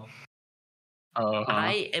show. Oh,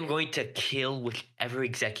 I am going to kill whichever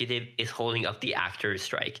executive is holding up the actors'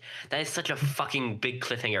 strike. That is such a fucking big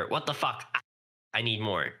cliffhanger. What the fuck? I need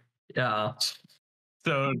more. Yeah.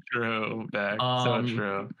 so true, Beck. So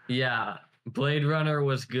true. Yeah. Blade Runner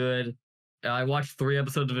was good. I watched 3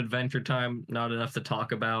 episodes of Adventure Time. Not enough to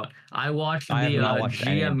talk about. I watched I have the not watched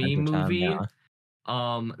any GME Adventure Time, movie.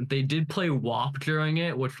 yeah. They did play WAP during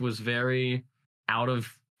it, which was very out of.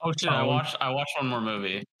 Oh shit! I watched one more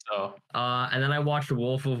movie. So And then I watched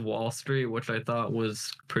Wolf of Wall Street, which I thought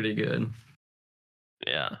was pretty good.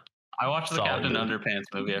 Yeah. I watched the Solid Captain movie. Underpants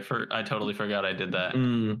movie. I totally forgot I did that.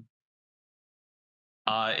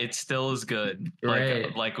 It still is good.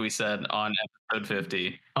 Right. Like we said on episode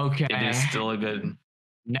 50. Okay. It is still a good.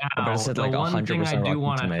 Now, But is it the like one thing 100% I do Rotten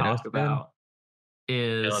want to Tomatoes talk then? about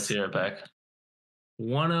Yeah, let's is hear it, Beck.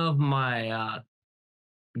 one of my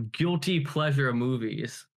guilty pleasure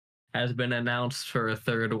movies has been announced for a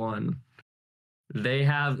third one. They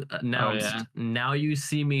have announced Now You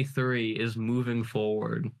See Me 3 is moving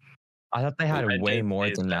forward. I thought they had I way did more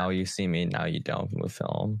see than that. Now You See Me, Now You Don't with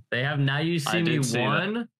film. They have Now You See I Me did see that.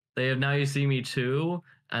 1, they have Now You See Me 2,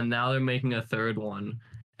 and now they're making a third one.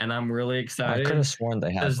 And I'm really I excited could have sworn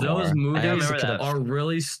they had because more. those I movies remember that. are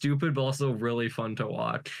really stupid, but also really fun to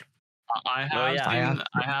watch. I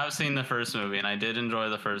have seen the first movie, and I did enjoy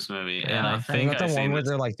the first movie. And Yeah. I think Isn't that I've the one seen where this.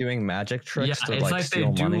 they're like doing magic tricks Yeah, to it's like like they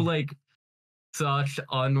steal do money? like such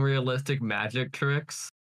unrealistic magic tricks.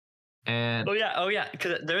 And Oh yeah,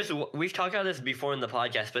 because we've talked about this before in the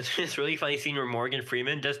podcast, but it's really funny scene where Morgan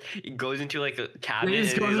Freeman just goes into like a cabinet he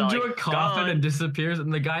just and goes he's all into like, a coffin "Gone." and disappears,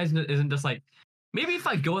 and the guy isn't just like, maybe if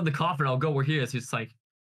I go in the coffin, I'll go where he is. He's just like,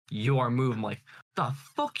 your move. I'm like, the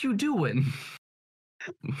fuck you doing?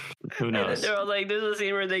 Who And then knows? they're all like, there's a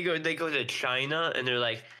scene where they go to China and they're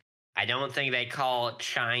like, I don't think they call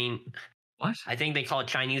What? I think they call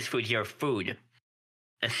Chinese food here food.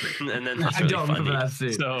 And then that's I really don't funny. remember that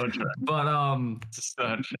scene. So true. But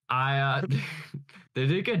So true. I they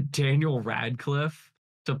did get Daniel Radcliffe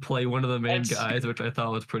to play one of the main That's- guys, which I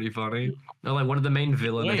thought was pretty funny. Or like one of the main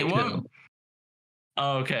villains. Wait, too. what?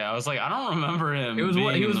 Oh, okay. I was like, I don't remember him. He was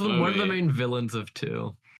being in the one of the movie. main villains of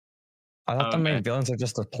 2. I thought the Okay. main villains are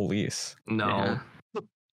just the police. No.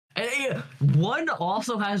 And 1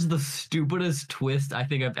 also has the stupidest twist I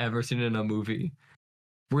think I've ever seen in a movie.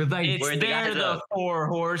 Where they It's Where the guy they're has the a- 4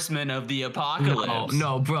 horsemen of the apocalypse.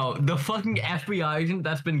 No, bro. The fucking FBI agent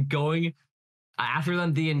that's been going after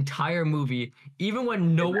them the entire movie, even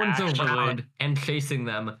when no It's one's actually- around and chasing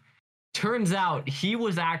them, turns out he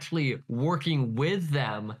was actually working with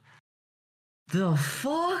them. The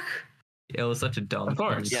fuck? It was such a dumb Of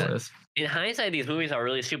course, fucking yeah. twist. In hindsight, these movies are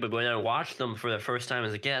really stupid, but when I watched them for the first time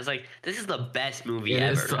as a kid, I was like, this is the best movie It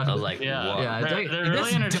is ever. such I a- was like, Yeah. whoa. Yeah, it's They're- like, they're it's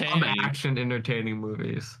really just dumb entertaining. action entertaining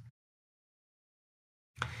movies.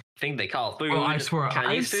 I think they call food. Oh, I swear, I've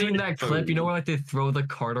Chinese seen food, that clip. You know food. where like they throw the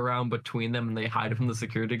cart around between them and they hide from the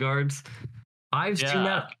security guards? I've seen Yeah.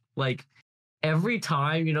 that like every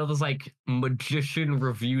time, there's like magician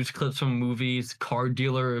reviews clips from movies, car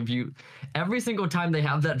dealer review. Every single time they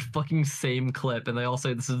have that fucking same clip and they all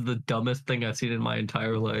say this is the dumbest thing I've seen in my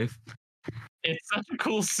entire life. It's such a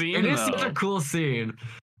cool scene. It is though. such a cool scene.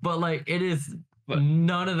 But like it is But-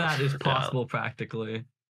 none of that is Yeah. possible practically.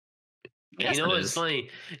 Yes, You know it what's is. funny?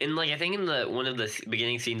 In like I think in the one of the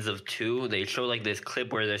beginning scenes of 2, they show like this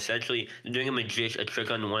clip where they're essentially doing a trick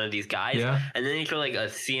on one of these guys, Yeah. and then they show like a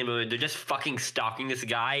scene where they're just fucking stalking this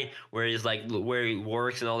guy where he's like where he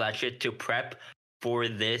works and all that shit to prep for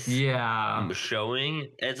this Yeah. showing.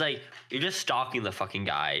 It's like you're just stalking the fucking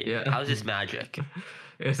guy. Yeah. How's this magic?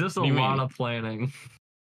 It's just a What do you lot mean? of planning.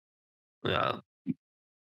 Yeah.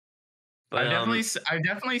 But, I've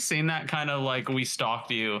definitely seen that kind of like we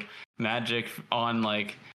stalked you magic on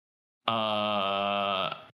like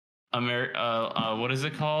what is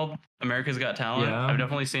it called? America's Got Talent. Yeah. I've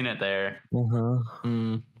definitely seen it there.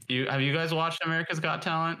 Mm, Have you guys watched America's Got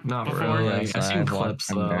Talent? not before? really. Yes, I've seen I've watched clips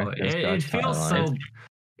though. America's It, Got it feels so. Talent.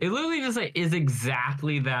 It literally just like is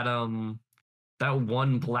exactly that that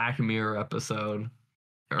one Black Mirror episode.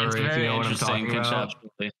 Or It's if very you know what I'm interesting talking about.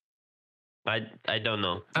 conceptually. I don't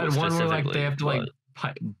know. That one where like specifically, they have to like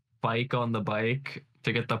but- bike on the bike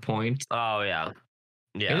to get the points. Oh yeah.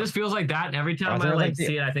 It Yeah. just feels like that. And every time think I like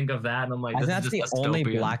see it, I think of that, and I'm like, I think this that's is the just only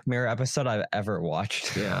dystopian. Black Mirror episode I've ever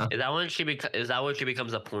watched. Yeah. Is that when she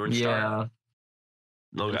becomes a porn star?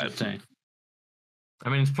 Yeah. Okay. Interesting. I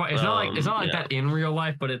mean, it's not like yeah. that in real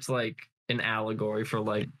life, but it's like an allegory for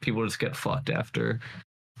like people just get fucked after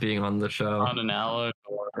being on the show. On an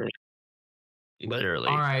allegory. Literally.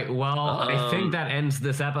 All right. Well, I think that ends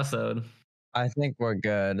this episode. I think we're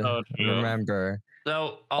good. Oh, true. Remember,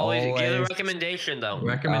 So always give a Always- recommendation though.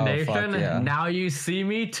 Recommendation. yeah. Now You See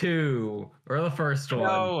Me Too, or the first one.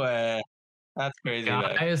 No way. That's crazy.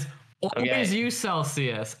 Guys. Guys, always use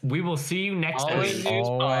Celsius. We will see you next Always week. use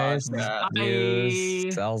always podcast.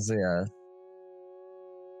 use Bye. Celsius.